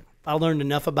 Right. I learned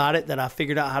enough about it that I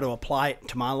figured out how to apply it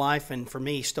to my life, and for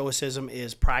me, stoicism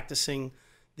is practicing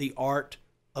the art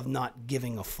of not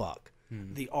giving a fuck.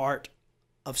 The art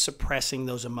of suppressing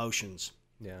those emotions.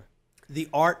 Yeah. The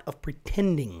art of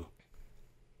pretending.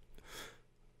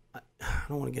 I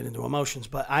don't want to get into emotions,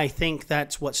 but I think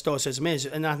that's what stoicism is.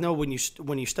 And I know when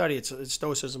you study it,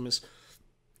 stoicism is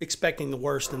expecting the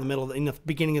worst in the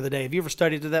beginning of the day. Have you ever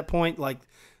studied to that point? Like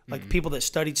people that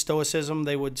studied stoicism,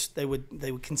 they would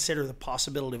consider the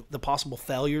possible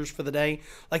failures for the day.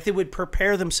 Like they would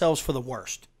prepare themselves for the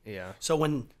worst. Yeah. So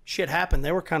when shit happened,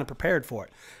 they were kind of prepared for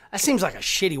it. That seems like a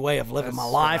shitty way of living my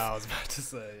life. What I was about to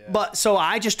say. Yeah. But so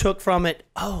I just took from it,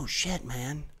 oh shit,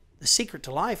 man. The secret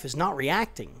to life is not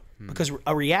reacting, because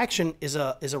a reaction is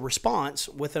a response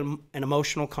with an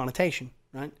emotional connotation,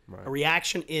 right? A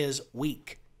reaction is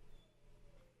weak.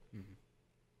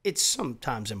 It's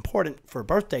sometimes important for a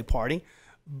birthday party,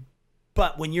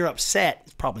 but when you're upset,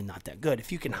 it's probably not that good.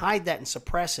 If you can hide that and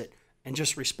suppress it and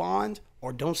just respond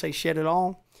or don't say shit at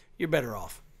all, you're better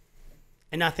off.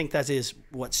 And I think that is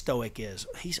what stoic is.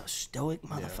 He's a stoic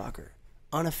motherfucker,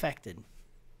 unaffected.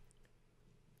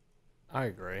 I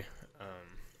agree. I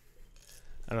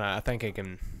don't know. I think it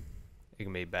can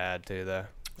be bad too, though.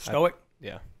 Stoic?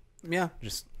 Yeah.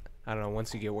 Just I don't know.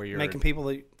 Once you get where you're making people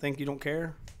that think you don't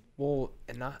care. Well,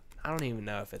 I don't even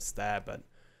know if it's that, but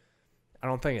I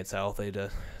don't think it's healthy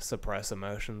to suppress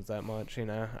emotions that much. You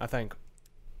know, I think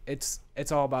it's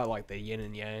all about like the yin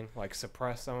and yang, like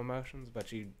suppress some emotions,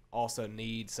 but you also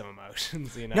need some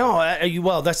emotions. You know. No,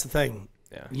 well, that's the thing.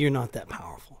 Yeah. You're not that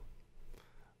powerful.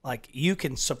 Like, you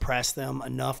can suppress them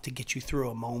enough to get you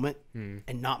through a moment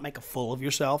and not make a fool of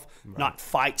yourself, not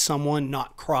fight someone,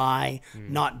 not cry,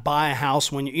 not buy a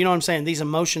house when you know what I'm saying? These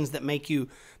emotions that make you,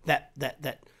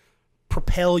 that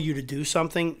propel you to do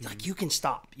something, like you can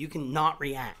stop. You can not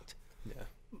react. Yeah.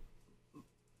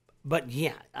 But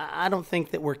yeah, I don't think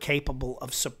that we're capable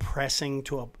of suppressing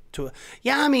to a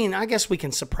yeah, I mean, I guess we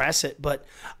can suppress it, but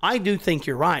I do think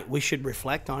you're right. We should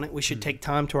reflect on it. We should take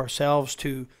time to ourselves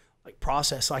to like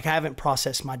process. Like, I haven't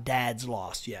processed my dad's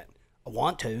loss yet. I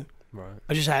want to. Right.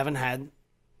 I just haven't had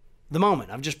the moment.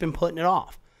 I've just been putting it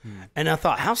off. And I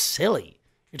thought, how silly.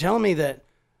 You're telling me that,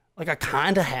 like, I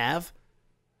kind of have.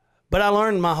 But I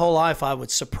learned my whole life I would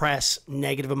suppress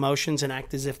negative emotions and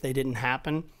act as if they didn't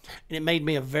happen. And it made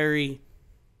me a very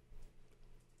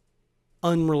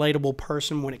unrelatable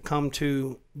person when it comes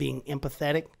to being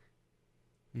empathetic.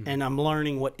 And I'm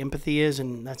learning what empathy is,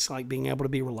 and that's like being able to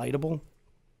be relatable.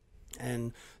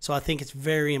 And so I think it's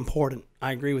very important.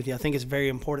 I agree with you. I think it's very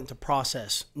important to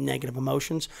process negative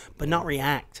emotions, but not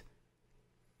react.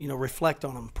 You know, reflect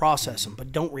on them, process them,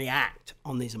 but don't react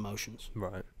on these emotions.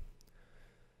 Right.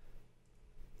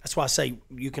 That's why I say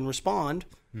you can respond,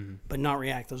 but not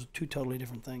react. Those are two totally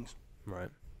different things. Right.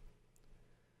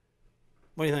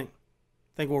 What do you think?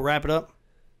 Think we'll wrap it up?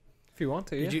 If you want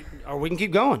to, yeah. Or we can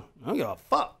keep going. I don't give a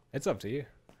fuck. It's up to you.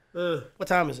 What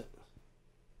time is it?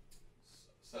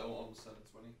 Almost 7:20.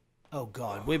 Oh,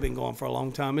 God. We've been going for a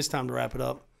long time. It's time to wrap it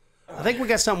up. I think we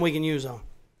got something we can use on.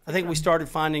 I think we started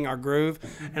finding our groove,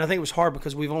 and I think it was hard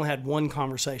because we've only had one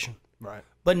conversation. Right.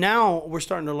 But now we're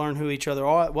starting to learn who each other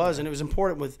was, and it was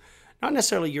important with not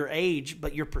necessarily your age,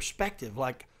 but your perspective.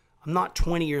 Like, I'm not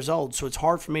 20 years old, so it's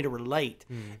hard for me to relate.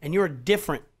 And you're a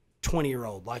different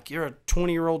 20-year-old. Like, you're a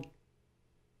 20-year-old,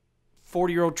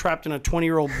 40-year-old trapped in a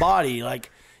 20-year-old body.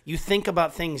 Like, you think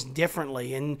about things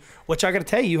differently, and which I got to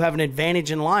tell you, you have an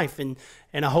advantage in life, and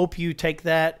I hope you take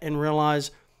that and realize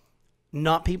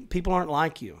not people aren't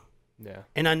like you. Yeah.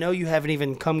 And I know you haven't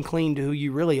even come clean to who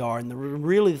you really are, and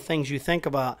the things you think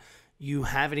about, you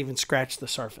haven't even scratched the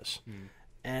surface.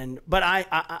 But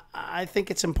I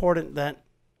think it's important that,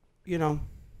 you know,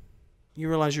 you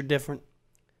realize you're different.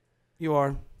 You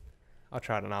are. I'll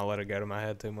try to not let it go to my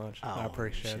head too much. I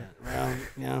appreciate it. Well,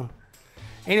 you know.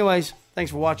 Anyways,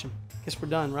 thanks for watching. Guess we're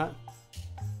done, right?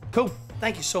 Cool.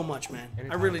 Thank you so much, man.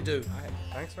 Anytime. I really do.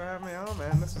 Thanks for having me on,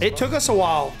 man. This is It fun. took us a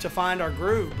while to find our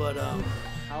groove, but I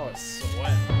was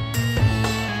sweating.